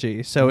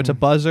technology, so it's a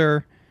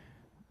buzzer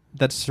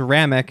that's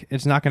ceramic.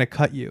 It's not going to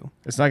cut you.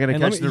 It's not going to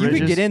And catch the you ridges.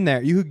 could get in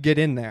there. You could get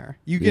in there.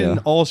 You get in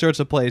Yeah. all sorts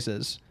of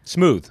places.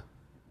 Smooth.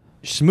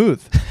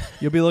 Smooth.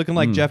 You'll be looking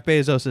like Jeff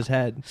Bezos'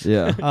 head.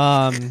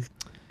 Yeah.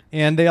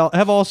 And they all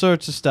have all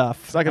sorts of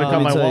stuff. It's not gonna Um, cut Let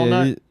me my tell you,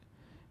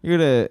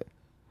 walnut.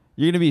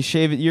 you're gonna be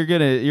shaving. You're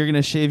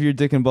gonna shave your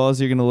dick and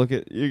balls. You're gonna look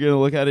at it.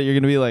 You're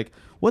gonna be like,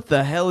 what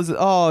the hell is it?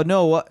 Oh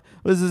no, what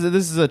is this?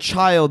 This is a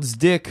child's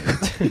dick.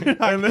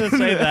 I'm going to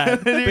say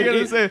that. You're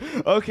gonna say,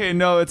 okay,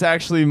 no, it's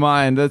actually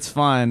mine. That's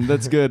fine.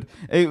 That's good.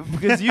 Hey,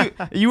 because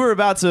you were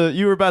about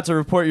to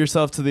report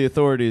yourself to the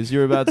authorities. You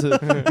were about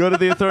to go to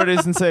the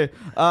authorities and say,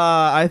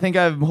 I think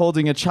I'm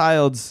holding a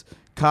child's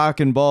cock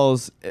and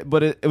balls,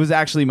 but it was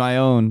actually my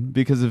own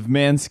because of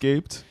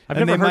Manscaped. I've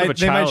And never heard of a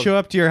they might child. show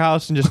up to your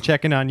house and just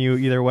check in on you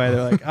either way.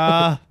 They're like,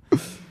 I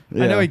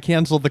know he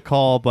canceled the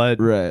call, but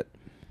Right.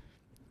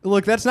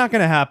 look, that's not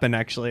going to happen,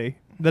 actually.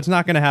 That's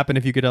not going to happen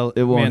if you get a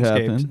It won't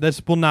Manscaped. happen.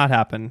 This will not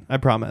happen. I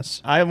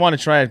promise. I want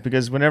to try it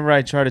because whenever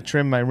I try to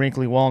trim my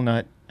wrinkly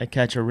walnut, I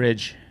catch a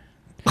ridge.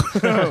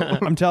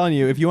 I'm telling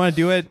you, if you want to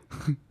do it,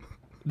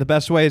 the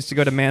best way is to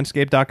go to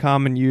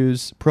manscaped.com and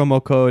use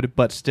promo code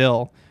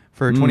BUTSTILL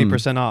for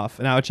 20% off.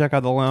 And I would check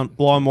out the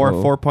Lawnmower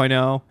Whoa.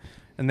 4.0,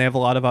 and they have a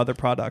lot of other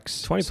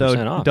products. 20%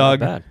 so, off. Doug,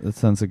 Not bad. That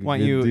sounds like a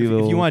want good you,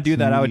 deal if you want to do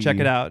that, I would check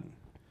me. it out.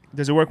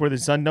 Does it work where the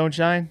sun don't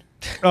shine?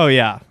 Oh,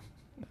 yeah.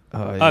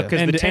 Oh, yeah.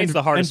 Because the taint's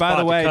the hardest and by spot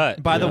the way, to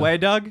cut. By the Yeah. way,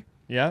 Doug,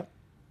 Yeah.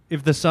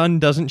 if the sun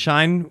doesn't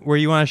shine where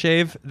you want to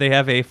shave, they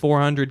have a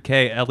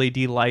 400K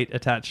LED light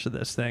attached to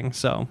this thing.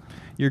 So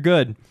you're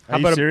good. Are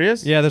you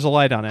serious? Yeah, there's a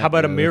light on it. How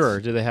about a Yeah, mirror?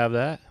 Do they have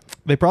that?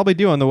 They probably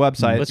do on the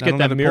website. Let's I get don't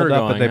that have it mirror pulled up,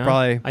 going. But they huh?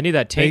 probably. I need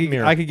that taint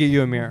mirror. I could get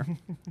you a mirror.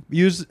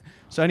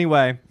 So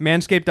anyway,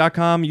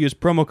 manscaped.com. Use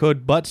promo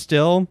code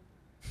BUTSTILL.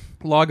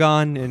 log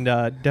on and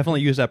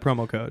definitely use that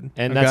promo code.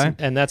 And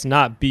okay? that's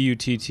not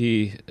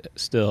BUTT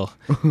still,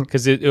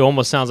 because it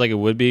almost sounds like it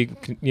would be.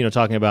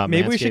 Talking about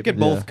maybe we should get manscaping.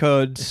 both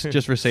codes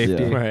just for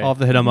safety. Yeah. Right. I'll have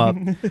to hit them up.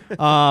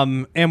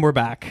 And we're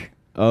back.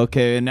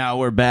 Okay, and now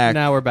we're back.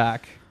 Now we're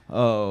back.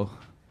 Oh.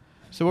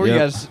 So what were you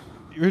Yep. guys?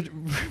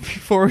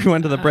 Before we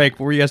went to the break,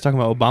 what were you guys talking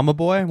about? Obama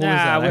boy? What was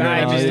that?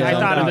 I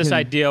thought of this Fucking-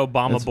 idea,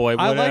 Obama boy.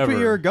 I Whatever. like where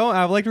you were going.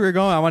 I like where you were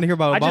going. I want to hear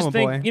about I Obama just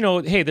boy.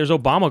 think hey, there's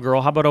Obama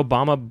girl. How about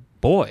Obama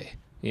boy?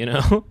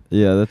 Yeah,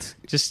 that's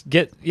Just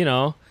get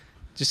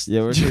just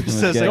yeah. We're Just taking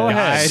says a a go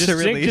guy ahead. to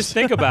release. Just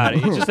think about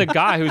it. He's just a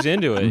guy who's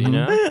into it.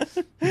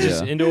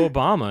 Just Yeah. into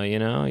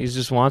Obama. He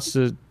just wants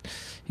to.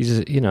 He's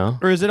just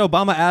Or is it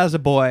Obama as a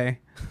boy?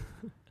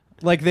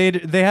 Like they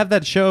have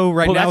that show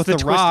right Well, now with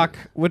that's The the twist. Rock.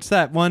 What's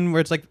that one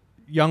where it's like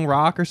Young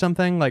Rock or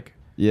something? Like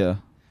Yeah.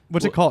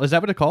 what's it called? Is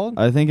that what it's called?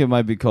 I think it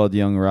might be called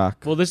Young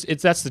Rock. Well, that's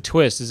the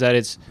twist. Is that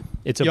it's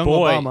a Young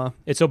boy. Obama.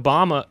 It's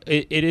Obama.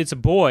 It's a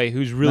boy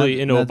who's really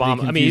into Not to be Obama. I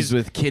mean, confused he's.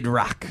 with Kid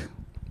Rock,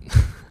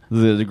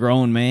 the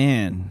grown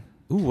man.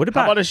 Ooh, what How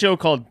about? about a show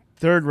called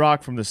Third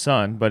Rock from the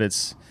Sun? But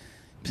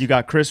you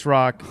got Chris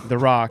Rock, The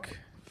Rock,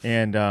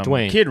 and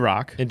Dwayne. Kid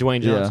Rock, and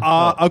Dwayne Yeah.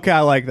 Johnson? Okay,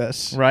 I like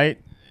this. right?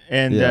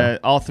 And Yeah.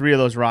 all three of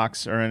those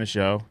rocks are in a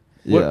show.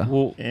 Yeah.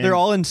 Well, And, They're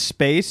all in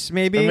space,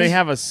 maybe. and they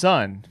have a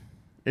son.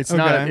 It's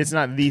not. Okay. It's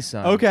not the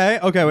son. Okay.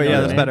 Wait, You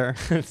yeah, know that's what I better.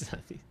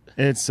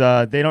 It's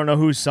they don't know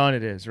whose son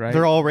it is, right?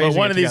 They're all But raising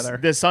one it of these, together.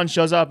 the son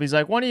shows up. He's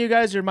like, "One of you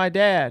guys are my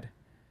dad."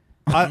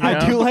 I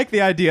know? do like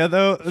the idea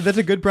though. That's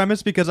a good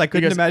premise because I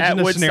couldn't Because imagine at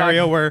a Woodstock-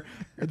 scenario where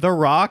The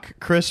Rock,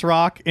 Chris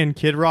Rock, and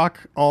Kid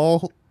Rock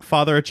all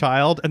father a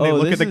child, and they Oh,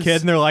 look this at the is-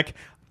 kid and they're like,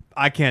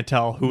 "I can't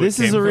tell who This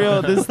it is came a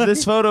real. from."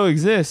 This photo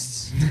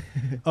exists.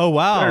 Oh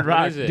wow, Third Rock.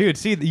 What is it? dude!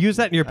 See, use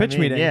that in your pitch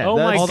mean, meeting. yeah, oh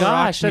my That's-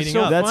 gosh, that's meeting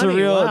so up. That's funny. a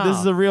real. Wow. This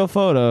is a real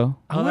photo.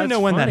 I want to that's know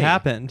when that funny.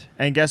 happened.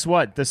 And guess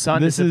what? The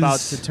son This is about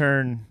is- to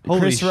turn.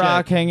 Holy Chris shit.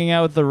 Rock hanging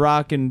out with The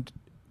Rock and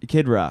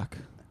Kid Rock.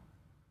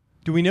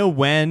 Do we know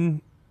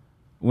when?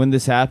 When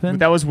this happened?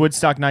 That was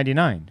Woodstock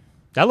 '99.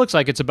 That looks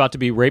like it's about to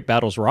be Rape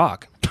Battles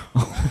Rock.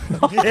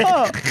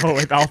 Oh,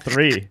 with all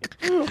three.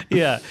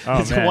 Yeah, Oh,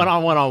 it's man. a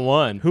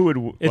one-on-one. Who would?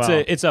 It's well,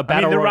 a I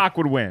battle. mean, The ro- Rock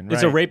would win.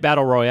 It's a right? rape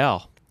battle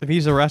royale. If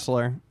he's a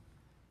wrestler,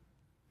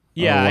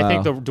 Yeah, Oh, I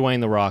think wow.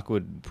 Dwayne the Rock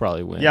would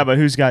probably win. Yeah, but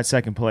who's got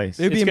second place?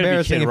 it'd be It's gonna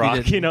embarrassing Kid if Rock,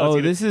 he did.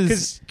 Oh, this is-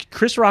 because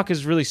Chris Rock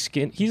is really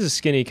skin. He's a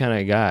skinny kind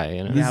of guy.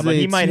 yeah, This but is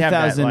he a might have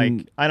that like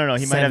 2007 I don't know.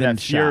 He might have that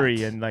fury,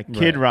 shot. and like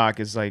Kid Right. Rock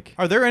is like.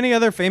 Oh, Are there any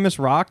other famous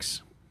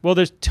rocks? Well,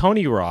 there's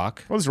Tony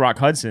Rock. Well, it's Rock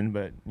Hudson,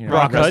 but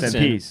Rock rest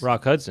Hudson. in peace.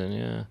 Rock Hudson.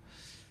 Yeah.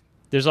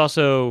 There's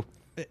also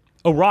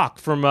Rock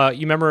from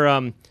you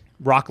remember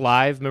Rock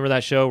Live? Remember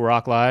that show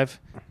Rock Live?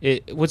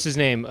 What's his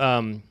name?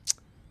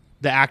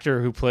 The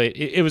actor who played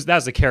that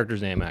was the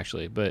character's name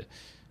actually, but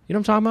you know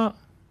what I'm talking about?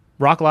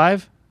 Rock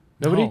Live?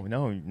 Nobody?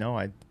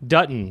 No.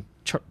 Dutton.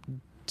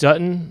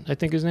 Dutton, I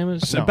think his name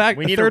is. No. Back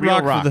we need a third real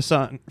rock, rock. from the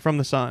sun. From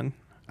the sun.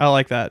 I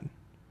like that.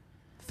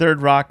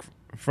 Third Rock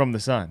from the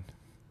Sun.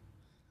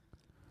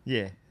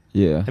 Yeah.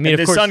 Yeah. I mean, And of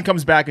the course, son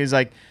comes back and he's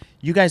like,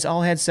 "You guys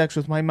all had sex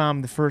with my mom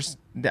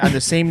on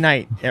the same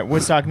night at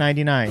Woodstock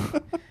 '99,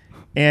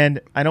 and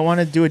I don't want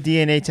to do a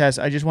DNA test.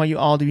 I just want you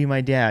all to be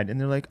my dad." And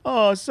they're like,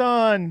 "Oh,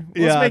 son,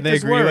 let's make they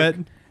this agree work." with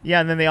it.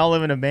 Yeah, and then they all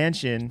live in a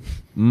mansion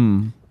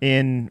Mm.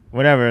 in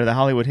whatever the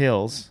Hollywood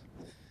Hills,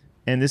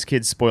 and this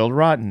kid's spoiled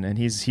rotten, and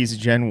he's a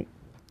Gen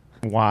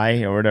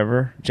Y or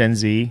whatever, Gen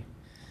Z,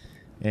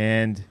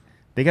 and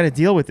they got to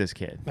deal with this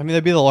kid. I mean,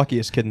 they'd be the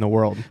luckiest kid in the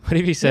world. what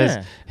if he says,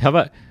 Yeah. "How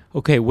about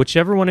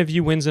whichever one of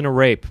you wins in a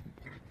rape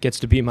gets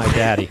to be my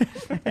daddy."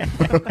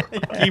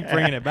 Keep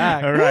bringing it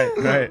back. All right,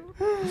 right.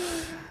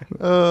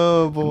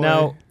 Oh boy.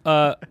 Now,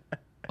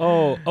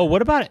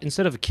 what about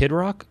instead of Kid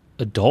Rock,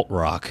 Adult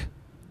Rock?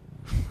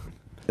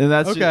 And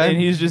that's Okay. and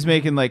he's just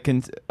making like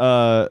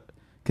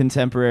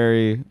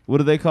contemporary. What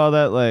do they call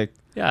that? Like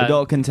Yeah,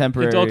 adult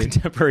contemporary. Adult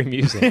contemporary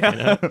music. You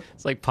know?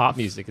 It's like pop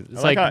music. It's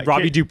like like how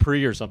Robbie Kid-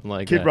 Dupree or something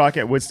like Kid that. Rock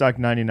at Woodstock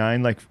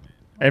 '99, like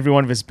every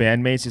one of his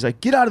bandmates, he's like,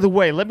 "Get out of the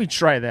way, let me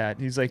try that."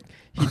 He's like,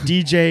 he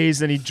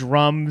DJs and he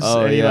drums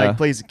Oh, and he yeah. like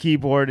plays the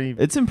keyboard. And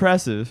It's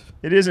impressive.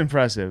 it is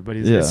impressive, but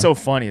Yeah. it's so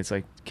funny. It's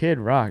like, Kid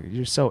Rock,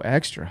 you're so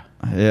extra.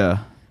 Yeah.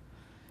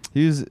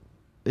 He was.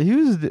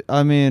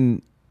 I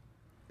mean,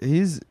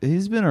 he's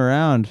been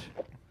around.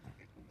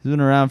 He's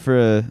been around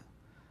for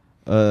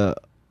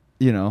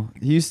he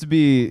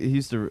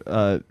used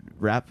to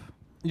rap.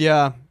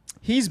 Yeah.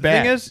 He's The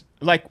bad. thing is,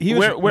 like he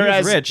was, whereas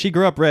he was rich. He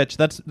grew up rich.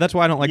 That's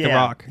why I don't like yeah, The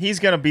Rock. he's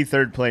gonna be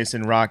third place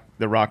in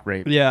the Rock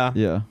rape. Yeah.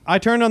 Yeah. I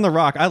turned on The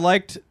Rock.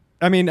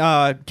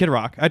 Kid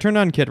Rock. I turned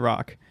on Kid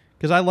Rock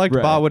because I liked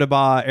Right. Ba Wada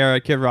Ba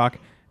era Kid Rock.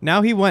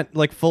 Now he went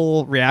like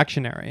full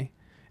reactionary.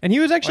 And he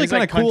was actually he's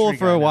kind of like cool country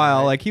for guy a now, while.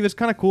 right? Like he was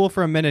kind of cool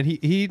for a minute.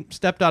 He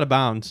stepped out of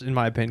bounds in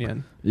my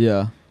opinion.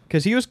 Yeah.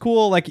 Because he was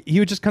cool, like he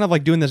was just kind of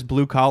like doing this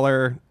blue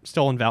collar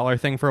stolen valor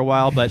thing for a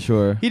while, but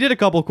Sure. he did a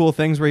couple cool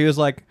things where he was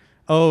like,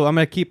 "Oh, I'm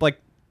gonna keep like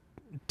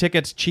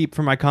tickets cheap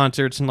for my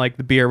concerts, and like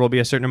the beer will be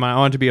a certain amount. I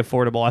want it to be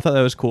affordable." I thought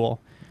that was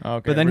cool.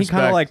 Okay, But then he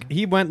kind of respect. like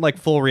he went like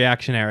full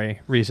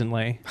reactionary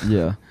recently,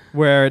 Yeah.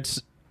 where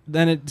it's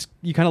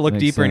you kind of look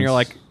Makes deeper and you're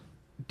sense.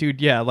 like, dude,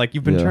 yeah, like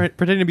you've been Yeah.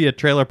 pretending to be a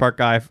trailer park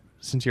guy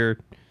since you're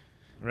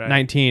Right.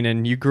 19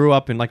 and you grew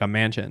up in like a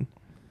mansion,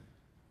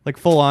 like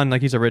full on,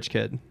 like he's a rich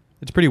kid.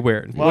 It's pretty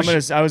weird. Well,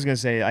 I was gonna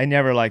say I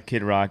never liked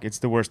Kid Rock. It's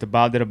the worst.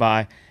 About to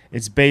buy.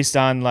 It's based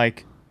on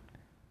like,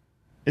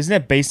 isn't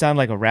it based on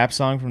like a rap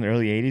song from the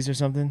early '80s or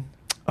something?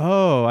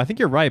 Oh, I think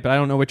you're right, but I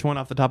don't know which one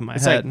off the top of my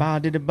It's head.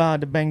 like ba da da ba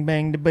da bang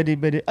bang da buddy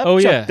buddy up Oh,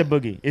 chuck yeah. the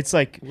boogie. It's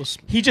like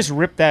he just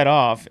ripped that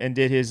off and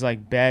did his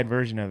like bad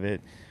version of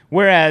it.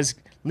 Whereas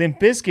Limp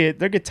Bizkit,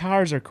 their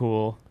guitars are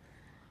cool,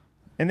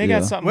 and they Yeah.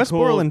 got something Wes cool.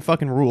 Borland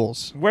fucking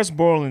rules. Wes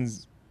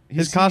Borland's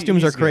His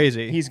costumes are he's good.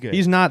 crazy. He's good.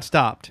 He's not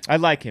stopped. I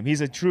like him.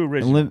 He's a true And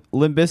original.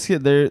 Limp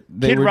Bizkit,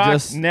 they Kid were Rock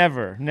just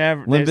never.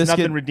 Limp There's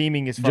nothing Bizkit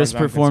redeeming as far just as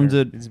I'm performed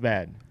concerned. it- It's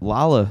bad.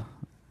 Lala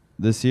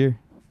this year.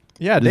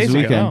 Yeah, This days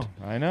weekend. ago.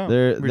 I know.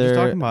 They're We were just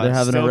talking about they're it.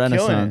 having Still a killing it.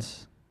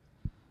 renaissance.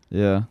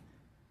 Yeah.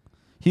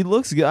 He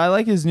looks good. I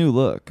like his new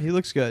look. He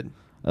looks good.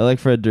 I like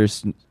Fred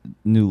Durst's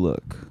new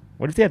look.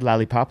 What if they had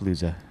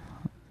Lollipalooza?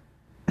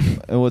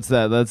 And what's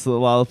that? That's the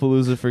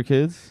Lollapalooza for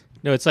kids?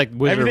 No, it's like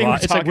Wizard of Everything we're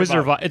Oz. It's like talking Wizard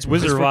of Oz. about It's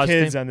Wizard is of for Oz.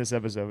 kids thing. on this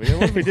episode. What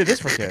if we did this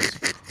for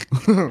kids?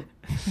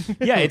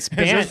 Yeah, it's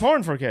There's band,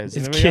 porn for kids.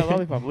 it's And then we got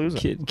kid-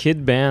 Lollipalooza.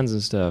 kid bands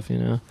and stuff. You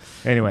know.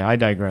 Anyway, I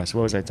digress.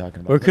 What was I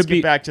talking about? Or it could Let's get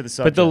be back to the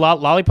subject. But the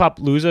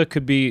Lollipalooza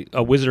could be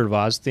a Wizard of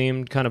Oz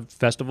themed kind of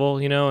festival,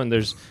 you know, and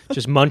there's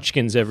just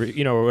munchkins or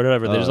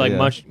whatever. There's Oh, like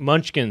yeah.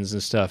 munchkins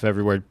and stuff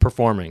everywhere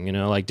performing, you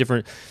know, like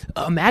different.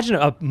 Imagine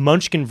a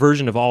munchkin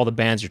version of all the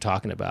bands you're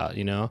talking about,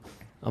 you know,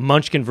 a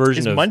munchkin version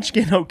is of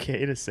Munchkin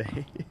okay to say?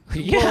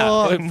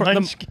 yeah, from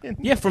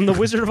Munchkin. from the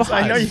Wizard of Oz.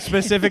 I know you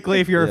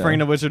Specifically, if you're Yeah. referring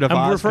to Wizard of Oz.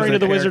 I'm referring to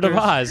the Wizard of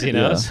characters. Oz, you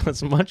know, Yeah. so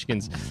it's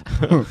munchkins.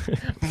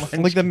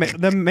 Like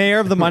the mayor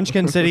of the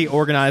Munchkin City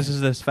organizes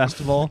this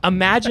festival,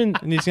 Imagine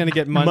and he's gonna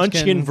get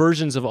munchkin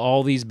versions of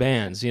all these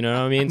bands, you know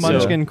what I mean?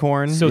 Munchkin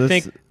corn. So This-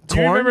 think Do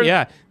you corn, remember-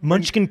 yeah,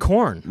 munchkin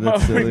corn.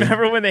 That's silly.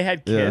 Remember when they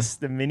had Yeah. Kiss,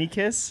 the mini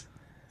Kiss?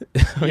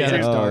 yeah,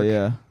 that's Oh, dark.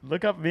 yeah.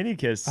 Look up mini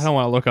Kiss. I don't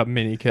want to look up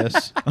Mini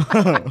Kiss.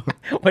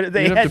 What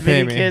they You'd have had to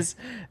pay mini me. Kiss.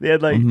 They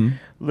had like Mhm.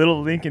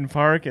 little Lincoln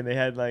Park, and they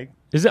had like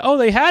Is it? Oh,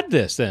 they had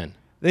this then.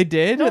 They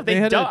did. no, they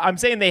had don't. a- I'm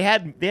saying they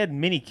had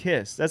mini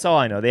Kiss. That's all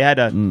I know. They had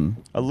a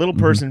little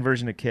person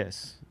version of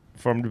Kiss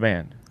formed a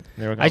band.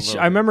 They were called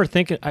I remember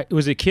thinking,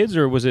 was it kids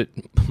or was it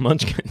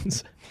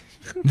munchkins?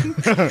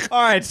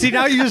 All right. See,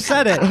 now you just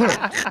said it.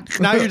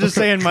 Now you're just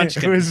saying It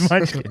Munchkins. was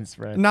Munchkins,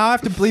 friend. Now I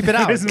have to bleep it It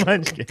out. was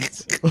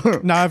Munchkins.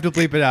 Now I have to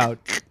bleep it out.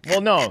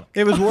 Well, no.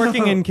 It was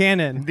working in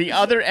canon. The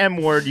other M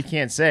word you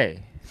can't say.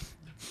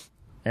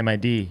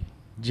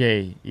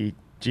 MIDJEG.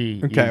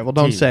 Okay, well,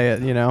 don't say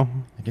it. You know.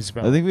 I can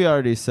spell. I think we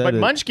already said But it.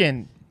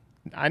 Munchkin,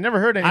 I never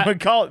heard anyone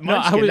call it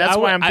Munchkin. That's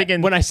why I'm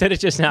thinking. when I said it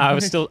just now, I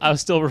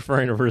was still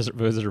referring to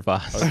Wizard of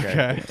Oz.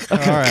 Okay. All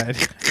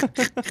right.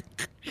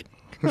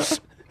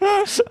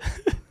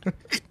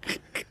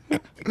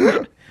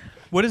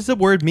 What does the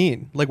word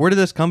mean? Like, where did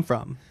this come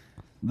from?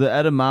 The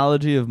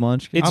etymology of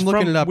Munchkin. It's I'm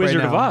looking from it up right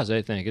Wizard of now. Oz,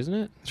 I think, isn't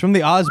it? It's from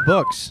the Oz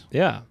books.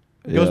 Yeah,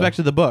 It goes Yeah. back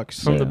to the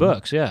books. from the Yeah.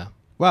 books. Yeah,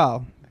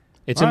 Wow.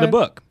 it's All in the right.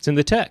 book. It's in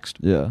the text.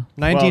 Yeah.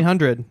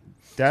 1900.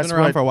 It's That's been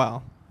around what, for a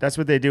while. that's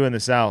what they do in the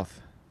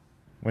South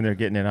when they're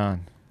getting it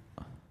on.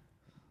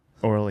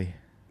 Orally.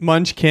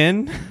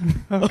 Munchkin.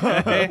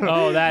 Okay.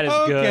 Oh, that is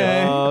good.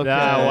 Okay.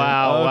 Ah,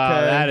 wow, wow,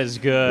 Okay. that is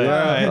good. All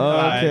right. All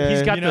right. Okay.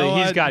 He's got You know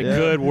he's what? got Yeah.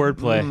 good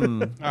wordplay.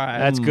 Mm. All right.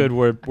 That's good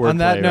wordplay. On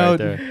that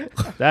note- right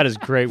there. That is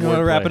great You want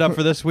to wordplay. wrap it up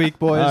for this week,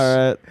 boys? All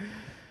right.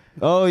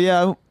 Oh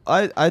yeah,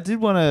 I did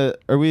want to.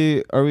 Are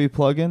we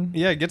plugging?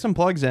 Yeah, get some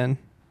plugs in.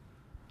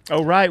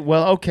 Oh, right.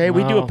 Well, okay.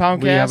 We do a Wow.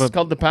 We have poundcast a-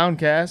 called the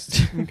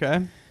Poundcast.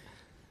 Okay.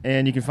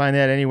 And you can find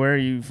that anywhere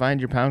you find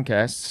your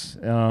poundcasts.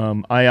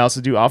 I also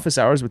do Office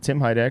Hours with Tim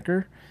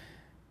Heidecker.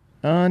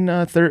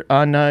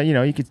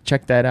 You could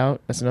check that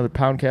out. That's another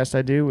poundcast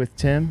I do with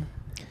Tim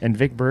and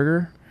Vic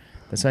Berger.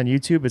 That's on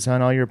YouTube. It's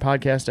on all your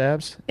podcast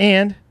apps.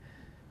 And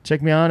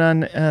check me out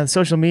on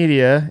social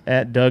media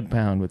at Doug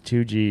Pound with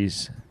 2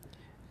 G's.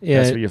 Yeah,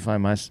 That's where you'll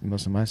find most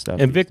of my stuff.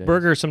 and these Vic days.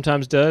 Berger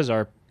sometimes does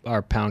our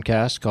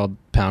Poundcast called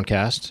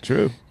Poundcast.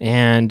 True.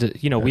 And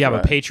we That's have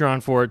right. a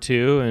Patreon for it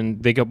too,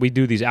 and we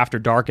do these after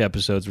dark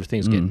episodes where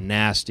things get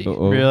nasty.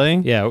 Uh-oh. Really?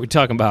 Yeah, we're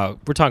talking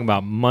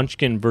about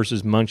Munchkin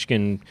versus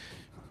Munchkin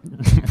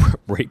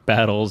rape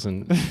battles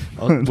and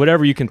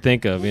whatever you can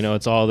think of. You know,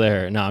 it's all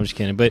there. No, I'm just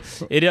kidding. But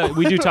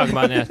we do talk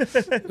about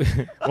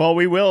that. Well,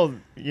 we will,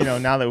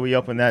 now that we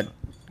open that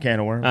can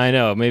of worms. I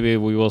know. Maybe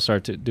we will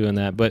start doing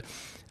that. But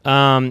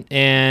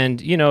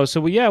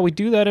so we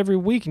do that every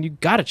week, and you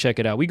got to check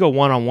it out. We go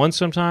one-on-one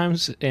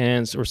sometimes,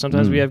 or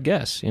sometimes we have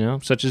guests.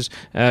 Such as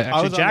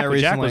actually was on there Jack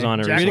was recently. on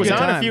it. Jack We had a was good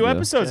on a time. few Yeah.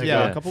 episodes ago,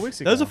 Yeah. a couple weeks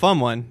ago. That was a fun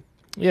one.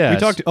 Yeah, We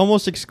talked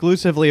almost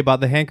exclusively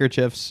about the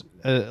handkerchiefs,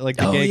 like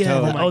the gay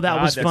code. my that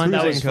God, was that's fun.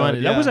 That was cruising fun.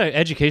 code, That yeah. was an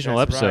educational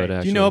That's episode. right.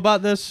 Actually, Do you know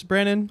about this,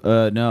 Brandon?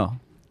 No.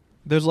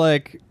 There's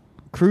like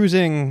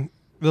cruising,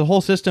 the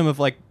whole system of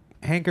like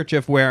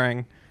handkerchief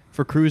wearing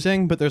for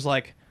cruising, but there's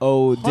like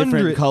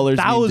different colors,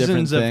 mean thousands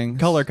different of things.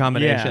 color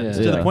combinations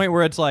Yeah. to Yeah. the point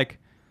where it's like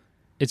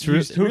It's you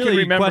who really can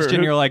remember?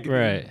 question. You're like,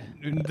 right.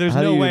 There's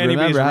How no do you way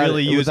anybody's remember?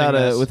 really using without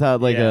this.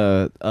 without like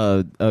Yeah.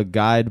 a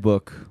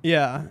guidebook,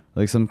 Yeah,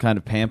 like some kind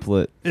of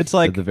pamphlet. it's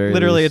like at the very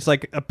literally, least. it's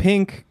like a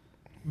pink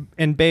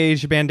and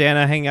beige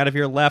bandana hanging out of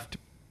your left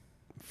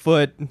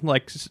foot,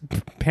 like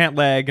pant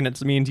leg, and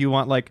it means you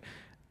want like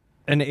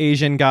an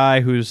Asian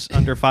guy who's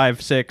under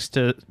 5'6"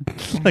 to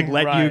like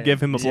let you Right.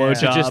 give him a Yeah. blowjob.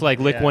 To just like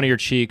lick Yeah. one of your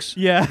cheeks.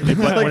 yeah, like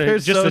they're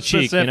just so the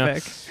cheek, you know?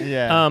 specific.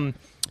 Yeah.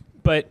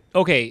 But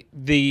okay,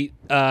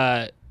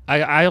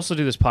 I also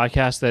do this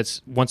podcast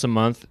that's once a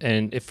month,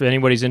 and if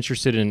anybody's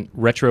interested in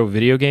retro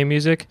video game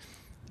music,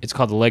 it's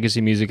called the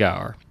Legacy Music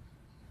Hour.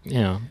 You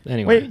know,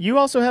 anyway. Wait, you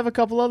also have a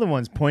couple other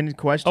ones, pointed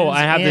questions. Oh,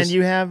 I have and this-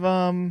 you have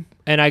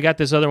And I got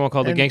this other one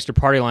called the And- Gangster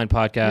Party Line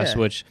podcast, Yeah.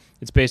 which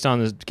it's based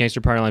on the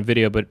Gangster Party Line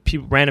video, but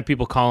random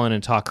people call in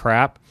and talk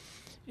crap.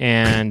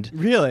 And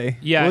Really?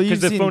 yeah, well, because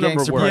you've the seen phone number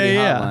Gangster works. Party Yeah,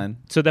 yeah. Hotline.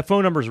 So that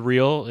phone number is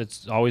real.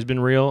 It's always been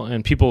real,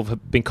 and people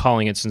have been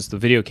calling it since the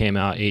video came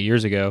out 8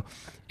 years ago,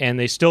 and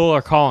they still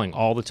are calling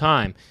all the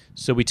time.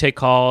 So we take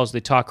calls, they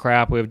talk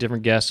crap. We have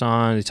different guests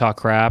on, they talk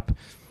crap,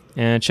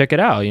 and check it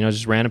out. You know,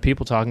 just random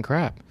people talking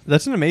crap.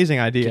 That's an amazing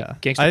idea.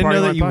 Gangster I didn't Party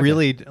know that Line you podcast.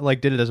 really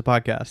like did it as a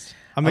podcast.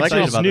 I'm I like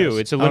excited how It's about new. this.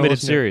 It's a I will limited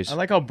listen to it. series. I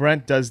like how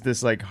Brent does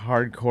this like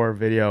hardcore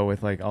video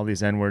with like all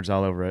these N-words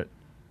all over it,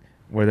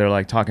 where they're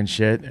like talking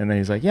shit, and then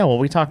he's like, "Yeah, well,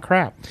 we talk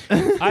crap."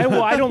 I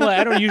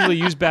don't usually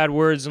use bad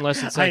words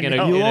unless it's like I in a,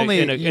 know. in, You a, only-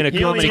 in a, in a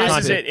He only comedy uses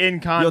context. it in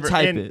You'll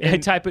type it. I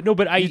type it. No,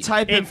 but You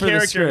type in it for the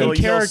character, script. in he'll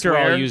character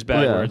I'll swear. use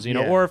bad Yeah. words. You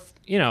know, Yeah. or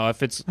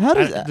if it's How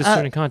does- this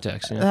certain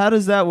context. You know? How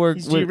does that work?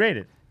 He's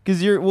G-rated.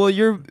 Because you're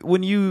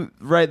when you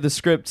write the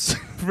scripts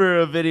for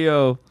a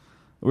video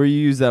where you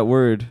use that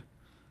word.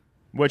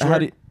 Which How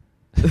word?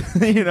 do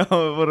you, you know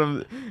what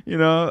I'm? You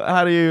know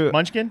how do you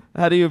Munchkin?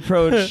 how do you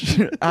approach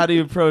how do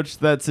you approach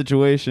that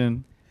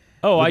situation?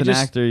 Oh, with I an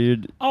just actor.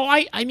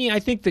 I mean, I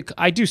think that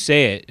I do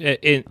say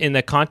it in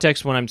the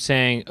context when I'm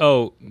saying,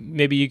 oh,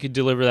 maybe you could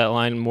deliver that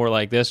line more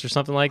like this or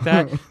something like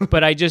that.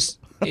 But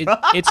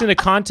it's in a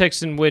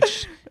context in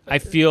which I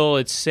feel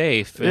it's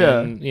safe,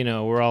 and you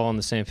know, we're all on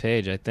the same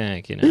page. I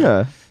think, you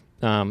know.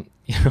 Yeah.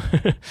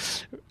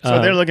 So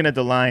they're looking at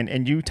the line,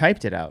 and you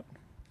typed it out.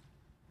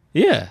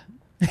 Yeah.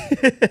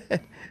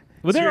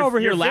 Well, they're your- over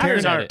here your laughing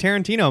fingers at aren't- it.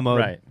 Tarantino mode.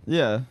 Right.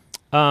 Yeah.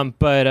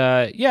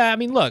 But yeah, I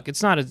mean, look,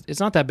 it's not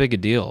that big a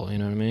deal. You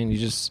know what I mean?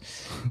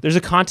 There's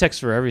a context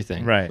for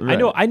everything. Right. I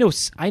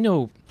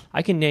know.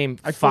 I can name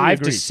I fully 5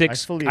 to agree.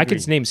 6. I fully I could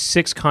agree. name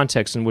 6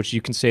 contexts in which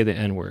you can say the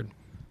N word.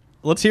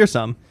 Let's hear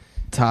some.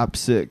 Top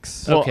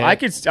 6. Well, Okay. I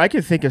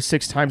could think of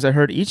 6 times I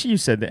heard each of you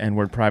said the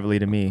N-word privately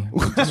to me.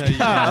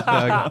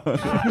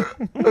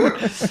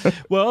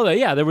 Well,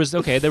 yeah, there was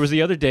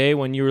the other day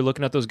when you were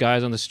looking at those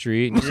guys on the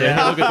street and you said,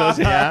 hey, look at those.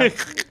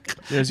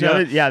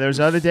 Yeah. There was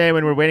the other day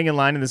when we were waiting in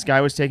line and this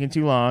guy was taking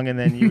too long, and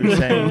then you were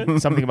saying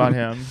something about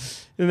him.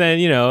 And then,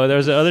 you know, there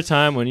was the other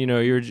time when, you know,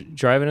 you were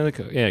driving in the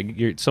car.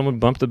 Yeah, someone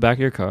bumped the back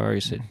of your car.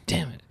 You said,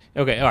 damn it.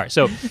 Okay, all right.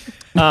 So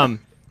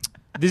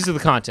these are the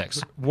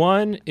contexts.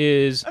 One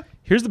is,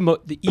 here's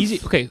the easy,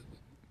 okay,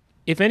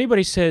 if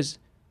anybody says,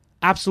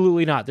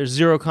 absolutely not, there's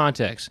 0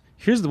 context.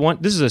 Here's the one,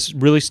 this is a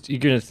really, you're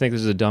going to think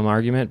this is a dumb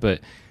argument, but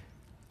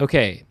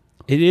okay,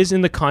 it is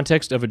in the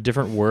context of a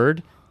different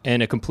word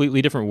and a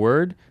completely different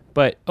word,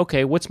 but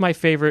okay, what's my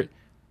favorite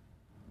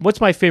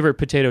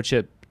potato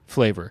chip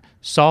flavor?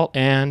 Salt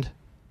and...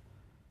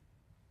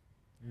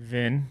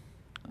 Vin.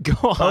 Go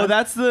on. Oh,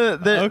 that's the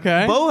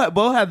Okay.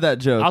 Bo had that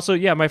joke. Also,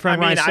 yeah, my I friend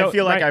mean, Ryan. I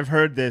feel like Ryan- I've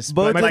heard this,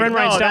 Both but my like, friend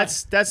Ryan no,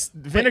 Stout- that's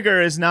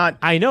vinegar is not.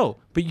 I know,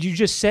 but you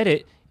just said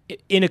it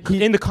in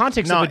the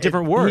context No, of a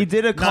different word. He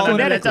did a call. no, and-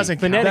 that doesn't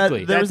count.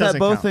 Phonetically. there was That that doesn't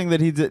Bo count. thing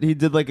that he did. He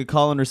did like a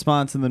call and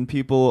response, and then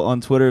people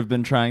on Twitter have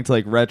been trying to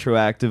like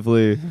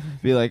retroactively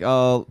be like,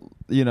 oh,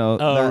 you know,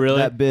 Oh, really?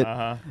 that bit.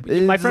 Uh-huh.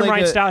 It's My friend like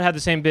Ryan a- Stout had the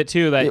same bit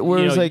too. That where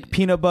you it was know, like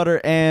peanut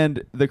butter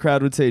and the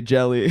crowd would say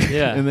jelly.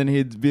 Yeah. And then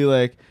he'd be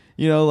like,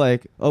 you know,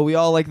 like, oh, we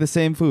all like the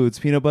same foods,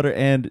 peanut butter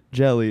and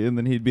jelly. And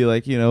then he'd be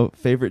like, you know,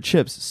 favorite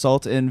chips,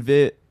 salt and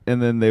vit. And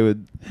then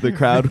the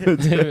crowd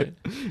would, say,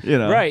 you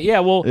know. right? Yeah.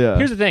 Well, Yeah.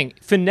 here's the thing.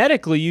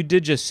 Phonetically, you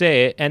did just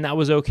say it, and that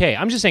was okay.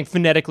 I'm just saying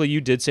phonetically, you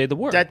did say the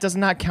word. That does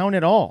not count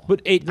at all.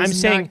 but Does I'm not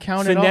saying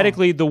count at all.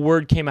 phonetically, the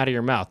word came out of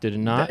your mouth, did it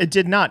not? It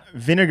did not.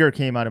 Vinegar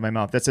came out of my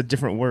mouth. That's a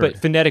different word.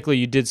 But phonetically,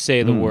 you did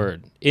say the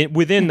word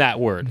within that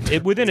word,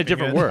 within a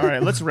different word. All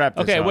right, let's wrap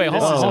this Okay, up. wait,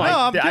 hold This on, is hold on. like- No,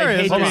 I'm I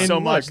curious. hate I this mean, so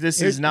look, much. This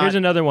here's- is not. here's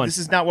another one. This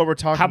is not what we're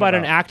talking How about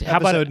about.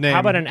 Episode name. how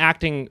about an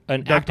acting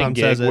Pump gig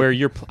says it. where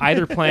you're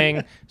either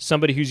playing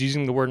somebody who's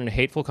using the word in a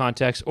hateful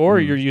context, or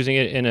you're using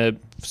it in a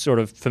sort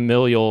of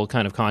familial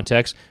kind of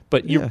context,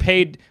 but you're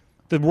paid.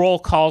 The role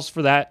calls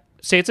for that.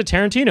 Say it's a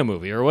Tarantino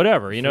movie or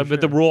whatever, you know, but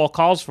the role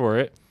calls for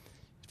it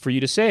for you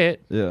to say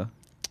it. Yeah.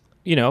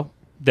 You know,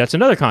 that's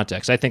another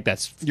context. I think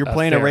that's You're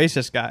playing a fair.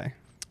 racist guy.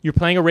 You're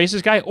playing a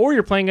racist guy, or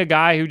you're playing a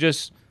guy who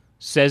just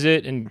says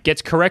it and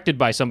gets corrected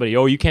by somebody.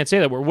 Oh, you can't say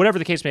that word. Whatever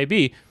the case may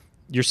be,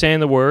 You're saying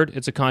the word.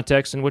 It's a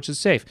context in which it's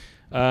safe.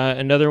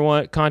 Another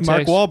one context.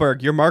 Mark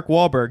Wahlberg. You're Mark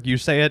Wahlberg. You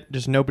say it,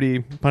 just nobody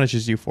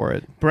punishes you for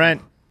it.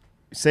 Brent,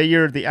 say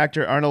you're the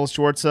actor Arnold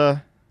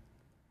Schwarzenegger.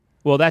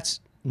 Well, that's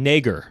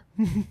Nager.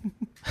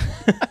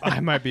 I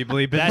might be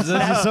bleeping.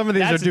 That's- Some of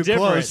these are That's too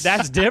different. close.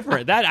 That's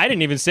different. That I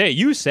didn't even say it.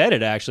 You said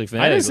it actually.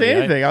 I didn't say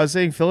phonetically. anything. I was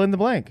saying fill in the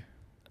blank.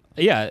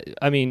 Yeah,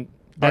 I mean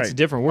that's All right. a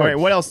different word. All right,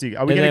 what else do you?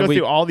 Are we And going to then go we-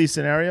 through all these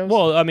scenarios?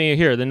 Well, I mean,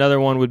 here another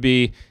one would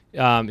be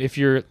if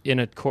you're in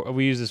a court.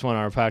 We use this one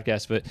on our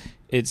podcast, but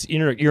it's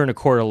you're in a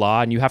court of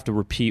law and you have to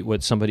repeat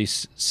what somebody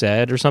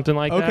said or something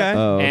like that. Okay.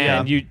 Oh,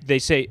 And they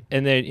say,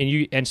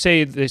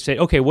 they say,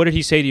 okay, what did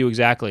he say to you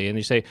exactly? And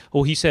you say,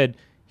 oh, he said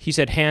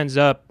hands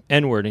up,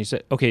 N-word. And he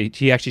said, okay,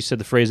 he actually said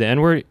the phrase the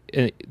N-word.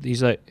 And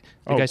he's like,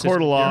 the guy says,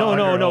 court of law. no,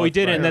 under he oath,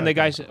 didn't. right, And then the right.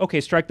 guy said, okay,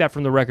 strike that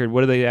from the record.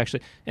 What do they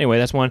actually? Anyway,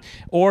 that's one.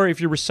 Or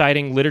if you're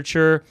reciting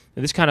literature,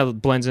 and this kind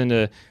of blends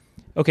into.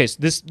 Okay, so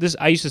this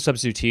I used to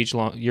substitute teach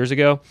years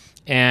ago,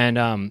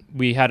 and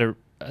we had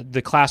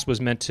the class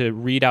was meant to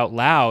read out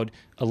loud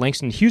a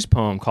Langston Hughes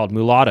poem called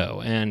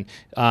Mulatto, and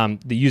that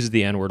uses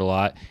the N-word a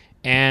lot.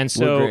 And What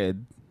so grade?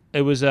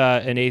 it was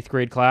an 8th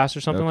grade class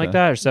or something Okay. like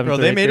that, or 7th. Bro, or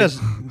they 8th made grade. us.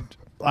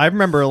 I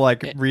remember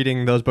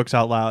reading those books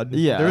out loud.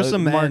 Yeah, there was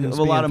some Mark- N's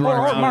a lot being of thrown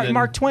Mark- around Mark, and-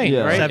 Mark Twain,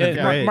 Yeah. right? Seventh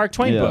grade. Mark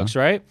Twain Yeah. books,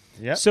 right?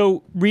 Yep.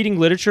 So reading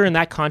literature in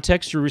that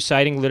context, you're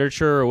reciting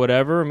literature or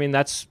whatever. I mean,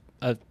 that's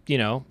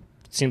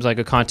seems like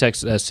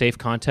a safe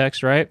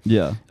context, right?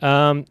 Yeah.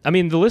 I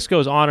mean, the list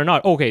goes on and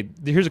on. Okay,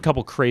 here's a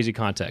couple crazy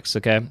contexts,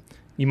 okay?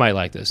 You might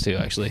like this too,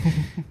 actually.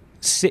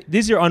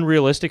 These are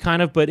unrealistic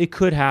kind of, but it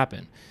could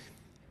happen.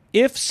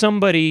 If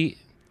somebody,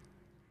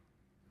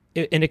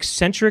 an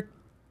eccentric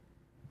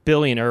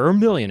billionaire or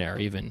millionaire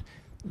even,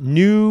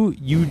 knew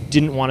you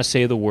didn't want to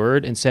say the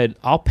word and said,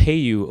 I'll pay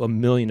you $1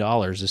 million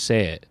to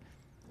say it,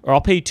 or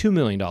I'll pay you $2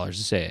 million to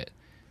say it.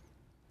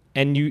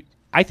 And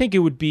I think it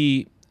would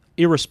be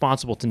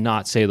irresponsible to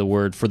not say the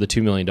word for the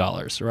 $2 million,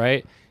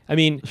 right? I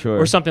mean, Sure.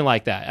 or something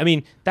like that. I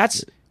mean,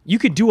 you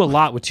could do a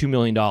lot with $2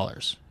 million,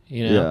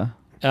 you know?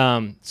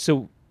 Yeah.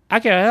 So,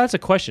 okay, that's a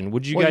question.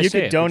 Would you well, guys you say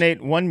could it? donate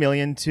 $1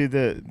 million to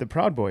the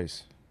Proud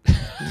Boys.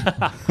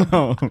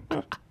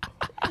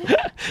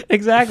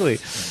 Exactly.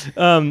 It's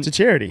a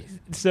charity.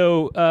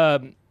 So,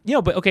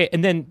 but okay,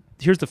 and then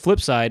here's the flip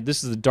side.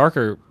 This is the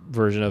darker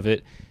version of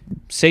it.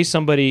 Say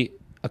somebody,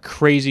 a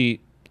crazy,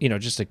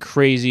 just a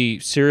crazy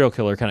serial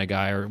killer kind of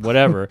guy or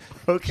whatever.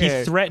 Okay.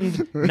 He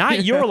threatened,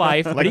 not your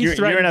life, but Like he you're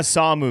threatened, in a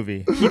Saw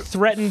movie. he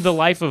threatened the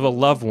life of a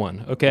loved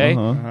one, okay?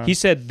 Uh-huh. He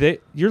said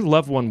that your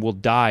loved one will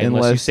die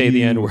unless you say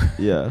the N-word.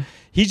 Yeah.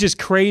 He's just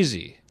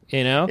crazy,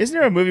 Isn't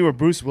there a movie where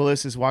Bruce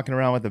Willis is walking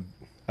around with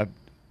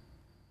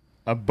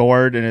a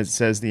board and it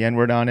says the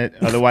N-word on it?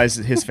 Otherwise,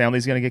 his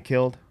family's going to get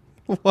killed.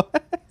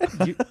 What?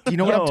 Do you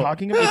know what I'm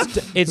talking about?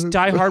 It's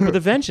Die Hard with a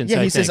Vengeance,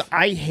 Yeah, I he think. says,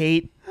 I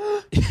hate...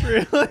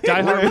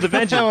 Die Hard with a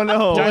Vengeance. Oh,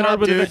 no. Die Hard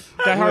with a, dude.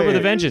 Die Hard with a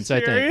Wait. Vengeance,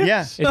 I think.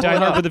 Yeah. It's Die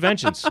Hard with a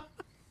Vengeance.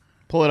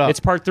 Pull it up. It's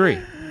part 3.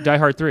 Die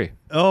Hard 3.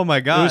 Oh my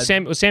It god!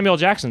 was Samuel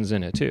Jackson's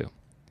in it too.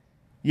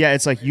 Yeah,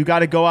 it's like you got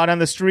to go out on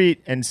the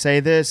street and say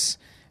this,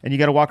 and you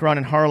got to walk around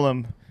in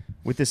Harlem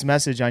with this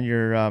message on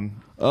your...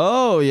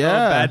 Oh,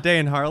 yeah. Bad Day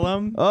in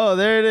Harlem. Oh,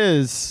 there it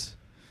is.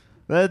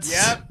 That's.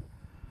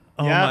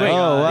 Oh Yeah. my Wait,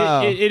 god!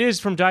 wow. It is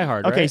from Die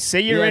Hard. Okay, right? say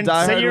you're Yeah, in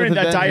Die say Hard you're in with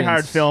a that Die Hard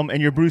Vengeance. film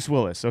and you're Bruce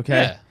Willis,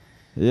 okay?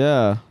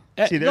 Yeah.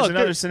 Yeah. See, there's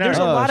another scenario. There's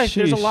a Oh, lot of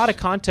there's a sheesh. lot of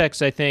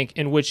context I think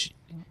in which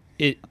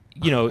it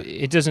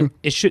it doesn't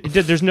it should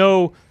there's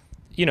no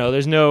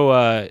there's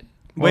no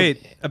Wait,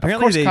 Of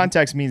apparently course, they.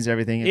 context means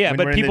everything. Yeah, when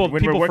but we're in the- people- when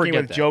people we're working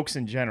forget with that. jokes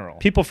in general.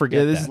 people forget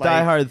Yeah, this that. is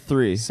Die Hard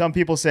 3. Some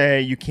people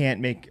say you can't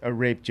make a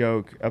rape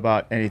joke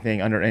about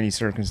anything under any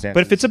circumstances.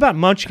 But if it's about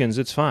munchkins,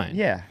 it's fine.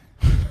 yeah,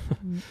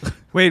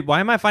 Wait, why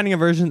am I finding a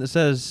version that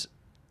says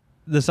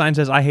the sign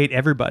says "I hate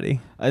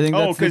everybody"? I think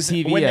oh, that's the because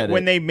TV when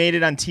edit. they made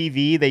it on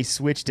TV, they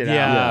switched it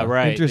Yeah, out.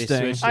 right. They Interesting.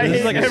 switched I it. This hate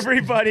is like a-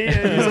 everybody.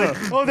 And he's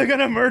like, oh, they're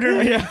gonna murder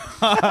me.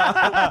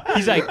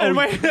 He's like, And oh,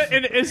 wait,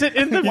 and is it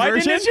in the Why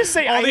version? didn't it just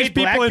say, all "I these hate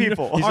black people in,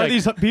 people"? Are He's like-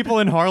 these people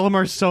in Harlem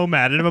are so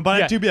mad at him about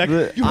Yeah. it to be like,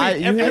 The- you hate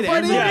you hate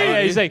everybody?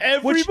 yeah, he's like,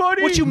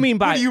 Everybody? What you mean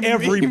by What do you mean?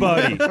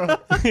 everybody?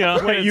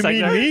 Wait, you it's like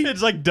mean that. me?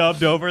 It's like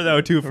dubbed over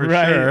though too for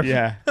Right? sure.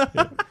 Yeah.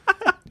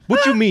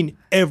 What you mean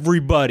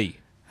everybody?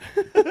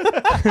 It's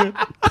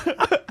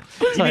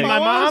like, I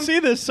want to see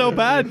this so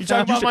bad. You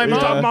talking about my You mom?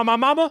 talking about my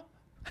mama?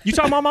 You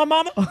talking about my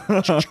mama?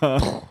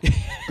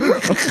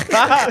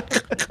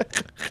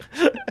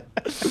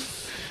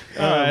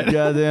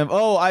 Goddamn.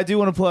 Oh, I do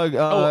want to plug.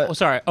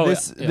 Sorry. Oh, yeah.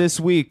 this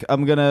week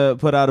I'm gonna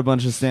put out a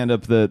bunch of stand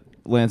up that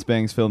Lance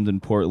Bangs filmed in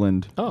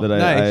Portland Oh, that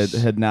nice.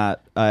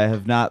 I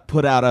have not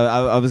put out.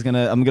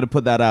 I'm gonna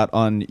put that out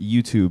on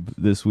YouTube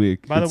this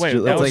week. By the It's way,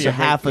 ju- that it's would like be a a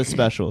great- half a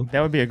special.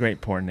 That would be a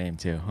great porn name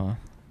too, huh?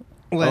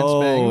 Lance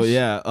Oh Bangs.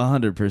 yeah,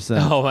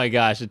 100%. Oh my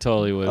gosh, it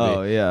totally would be.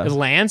 Oh, yeah.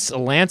 Lance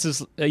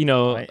is Everything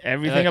about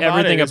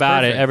everything it is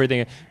about it, perfect.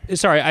 everything.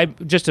 Sorry, I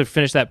just to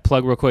finish that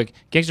plug real quick.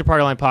 Gangster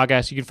Party Line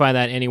podcast, you can find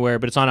that anywhere,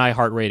 but it's on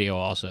iHeartRadio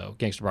also.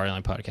 Gangster Party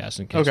Line podcast.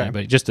 In case Okay.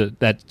 anybody,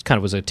 that kind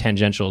of was a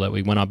tangential that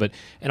we went on,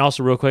 and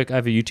also real quick, I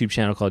have a YouTube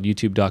channel called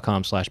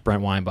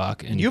youtube.com/Brent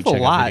Weinbach, and You can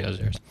have a check out lot. videos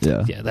there.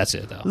 Yeah. Yeah, that's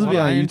it though. This will be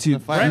on irons in the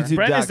YouTube. fire.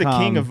 Brent is the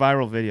king YouTube.com. of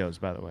viral videos,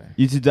 by the way.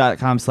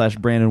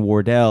 YouTube.com/Brandon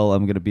Wardell.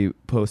 I'm going to be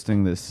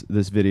posting this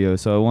video,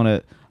 so I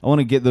want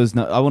to get those.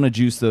 I want to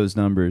juice those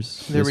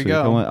numbers. There this we week.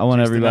 go. I want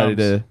Juice the everybody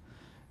numbers. to.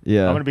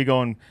 Yeah. I'm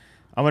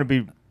gonna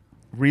be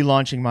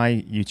relaunching my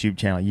YouTube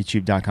channel,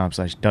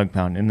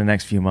 youtube.com/DougPound, in the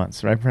next few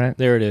months, right, Brent?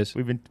 There it is.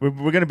 We're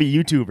gonna be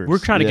YouTubers. We're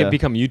trying to Yeah.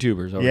 become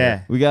YouTubers over yeah.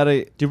 here. We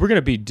gotta. Dude, we're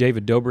gonna be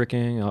David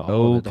Dobricking. The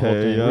whole Okay,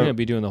 thing. yeah. We're gonna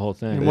be doing the whole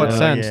thing. In what Yeah.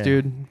 sense, Yeah.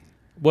 dude?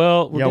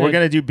 Well, We're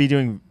gonna be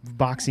doing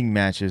boxing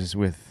matches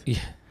with Yeah.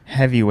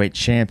 heavyweight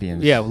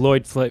champions.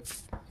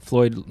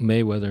 Floyd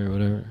Mayweather or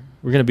whatever.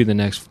 We're gonna be the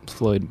next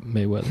Floyd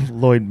Mayweather.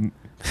 Lloyd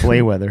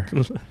Flayweather.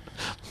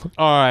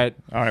 All right.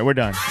 All right, we're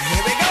done.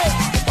 Here we go.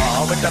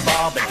 Ball with the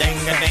ball, but ding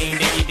a ding,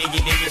 diggy diggy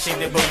diggy, shake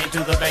the boogie to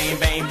the bang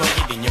bang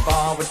boogie. Then you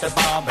ball with the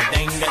ball, but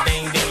ding a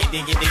ding, diggy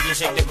diggy diggy,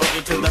 shake the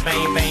boogie to the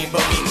bang bang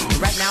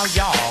boogie. Right now,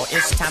 y'all,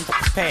 it's time to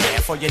prepare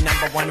for your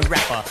 #1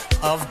 rapper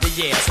of the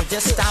year. So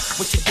just stop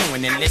what you're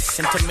doing and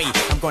listen to me.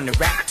 I'm gonna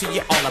rap to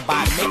you all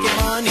about making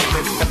money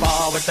with the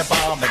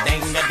ball, but ding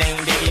a ding,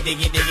 diggy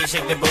diggy diggy,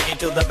 shake the boogie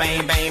to the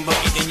bang bang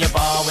boogie. Then you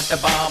ball with the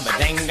ball, but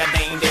ding a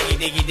ding, diggy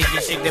diggy diggy,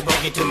 shake the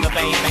boogie to the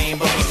bang bang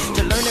boogie.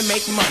 To learn to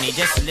make money,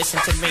 just listen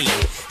to me.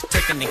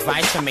 Taking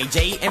advice from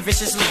AJ and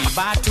Vicious Lee.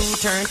 Buy 2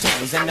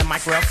 turntables and the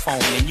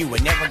microphone, and you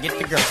will never get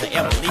the girls to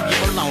ever leave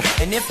you alone.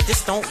 And if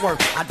this don't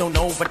work, I don't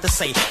know what to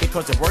say,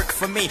 because it worked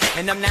for me,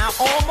 and I'm now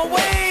on my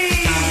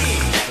way.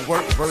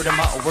 Work, word 'em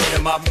up, word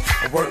 'em up,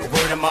 work,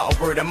 word 'em up,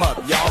 word 'em up,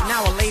 y'all.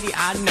 Now a lady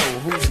I know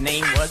whose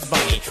name was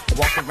Bunny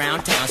walked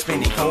around town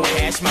spending cold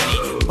cash money.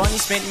 Bunny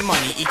spent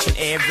money each and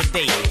every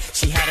day.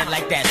 She had it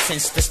like that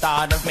since the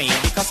start of May,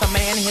 because a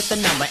man hit the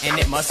number and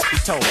it must be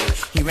told.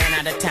 He ran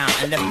out of town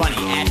and left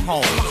Bunny at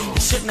home. He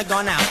shouldn't have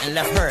gone out and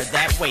left her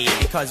that way,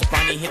 because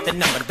Bunny hit the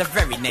number the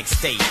very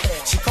next day.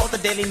 She called the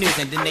Daily News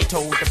and then they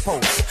told the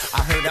Post.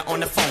 I heard her on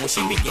the phone,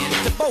 she began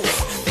to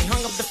boast. They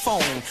hung up the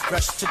phone,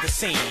 rushed to the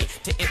scene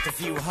to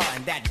interview her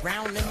in that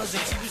brown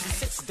limousine. She was a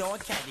 6-door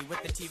caddy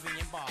with the TV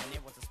and bar, and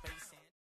there was a space.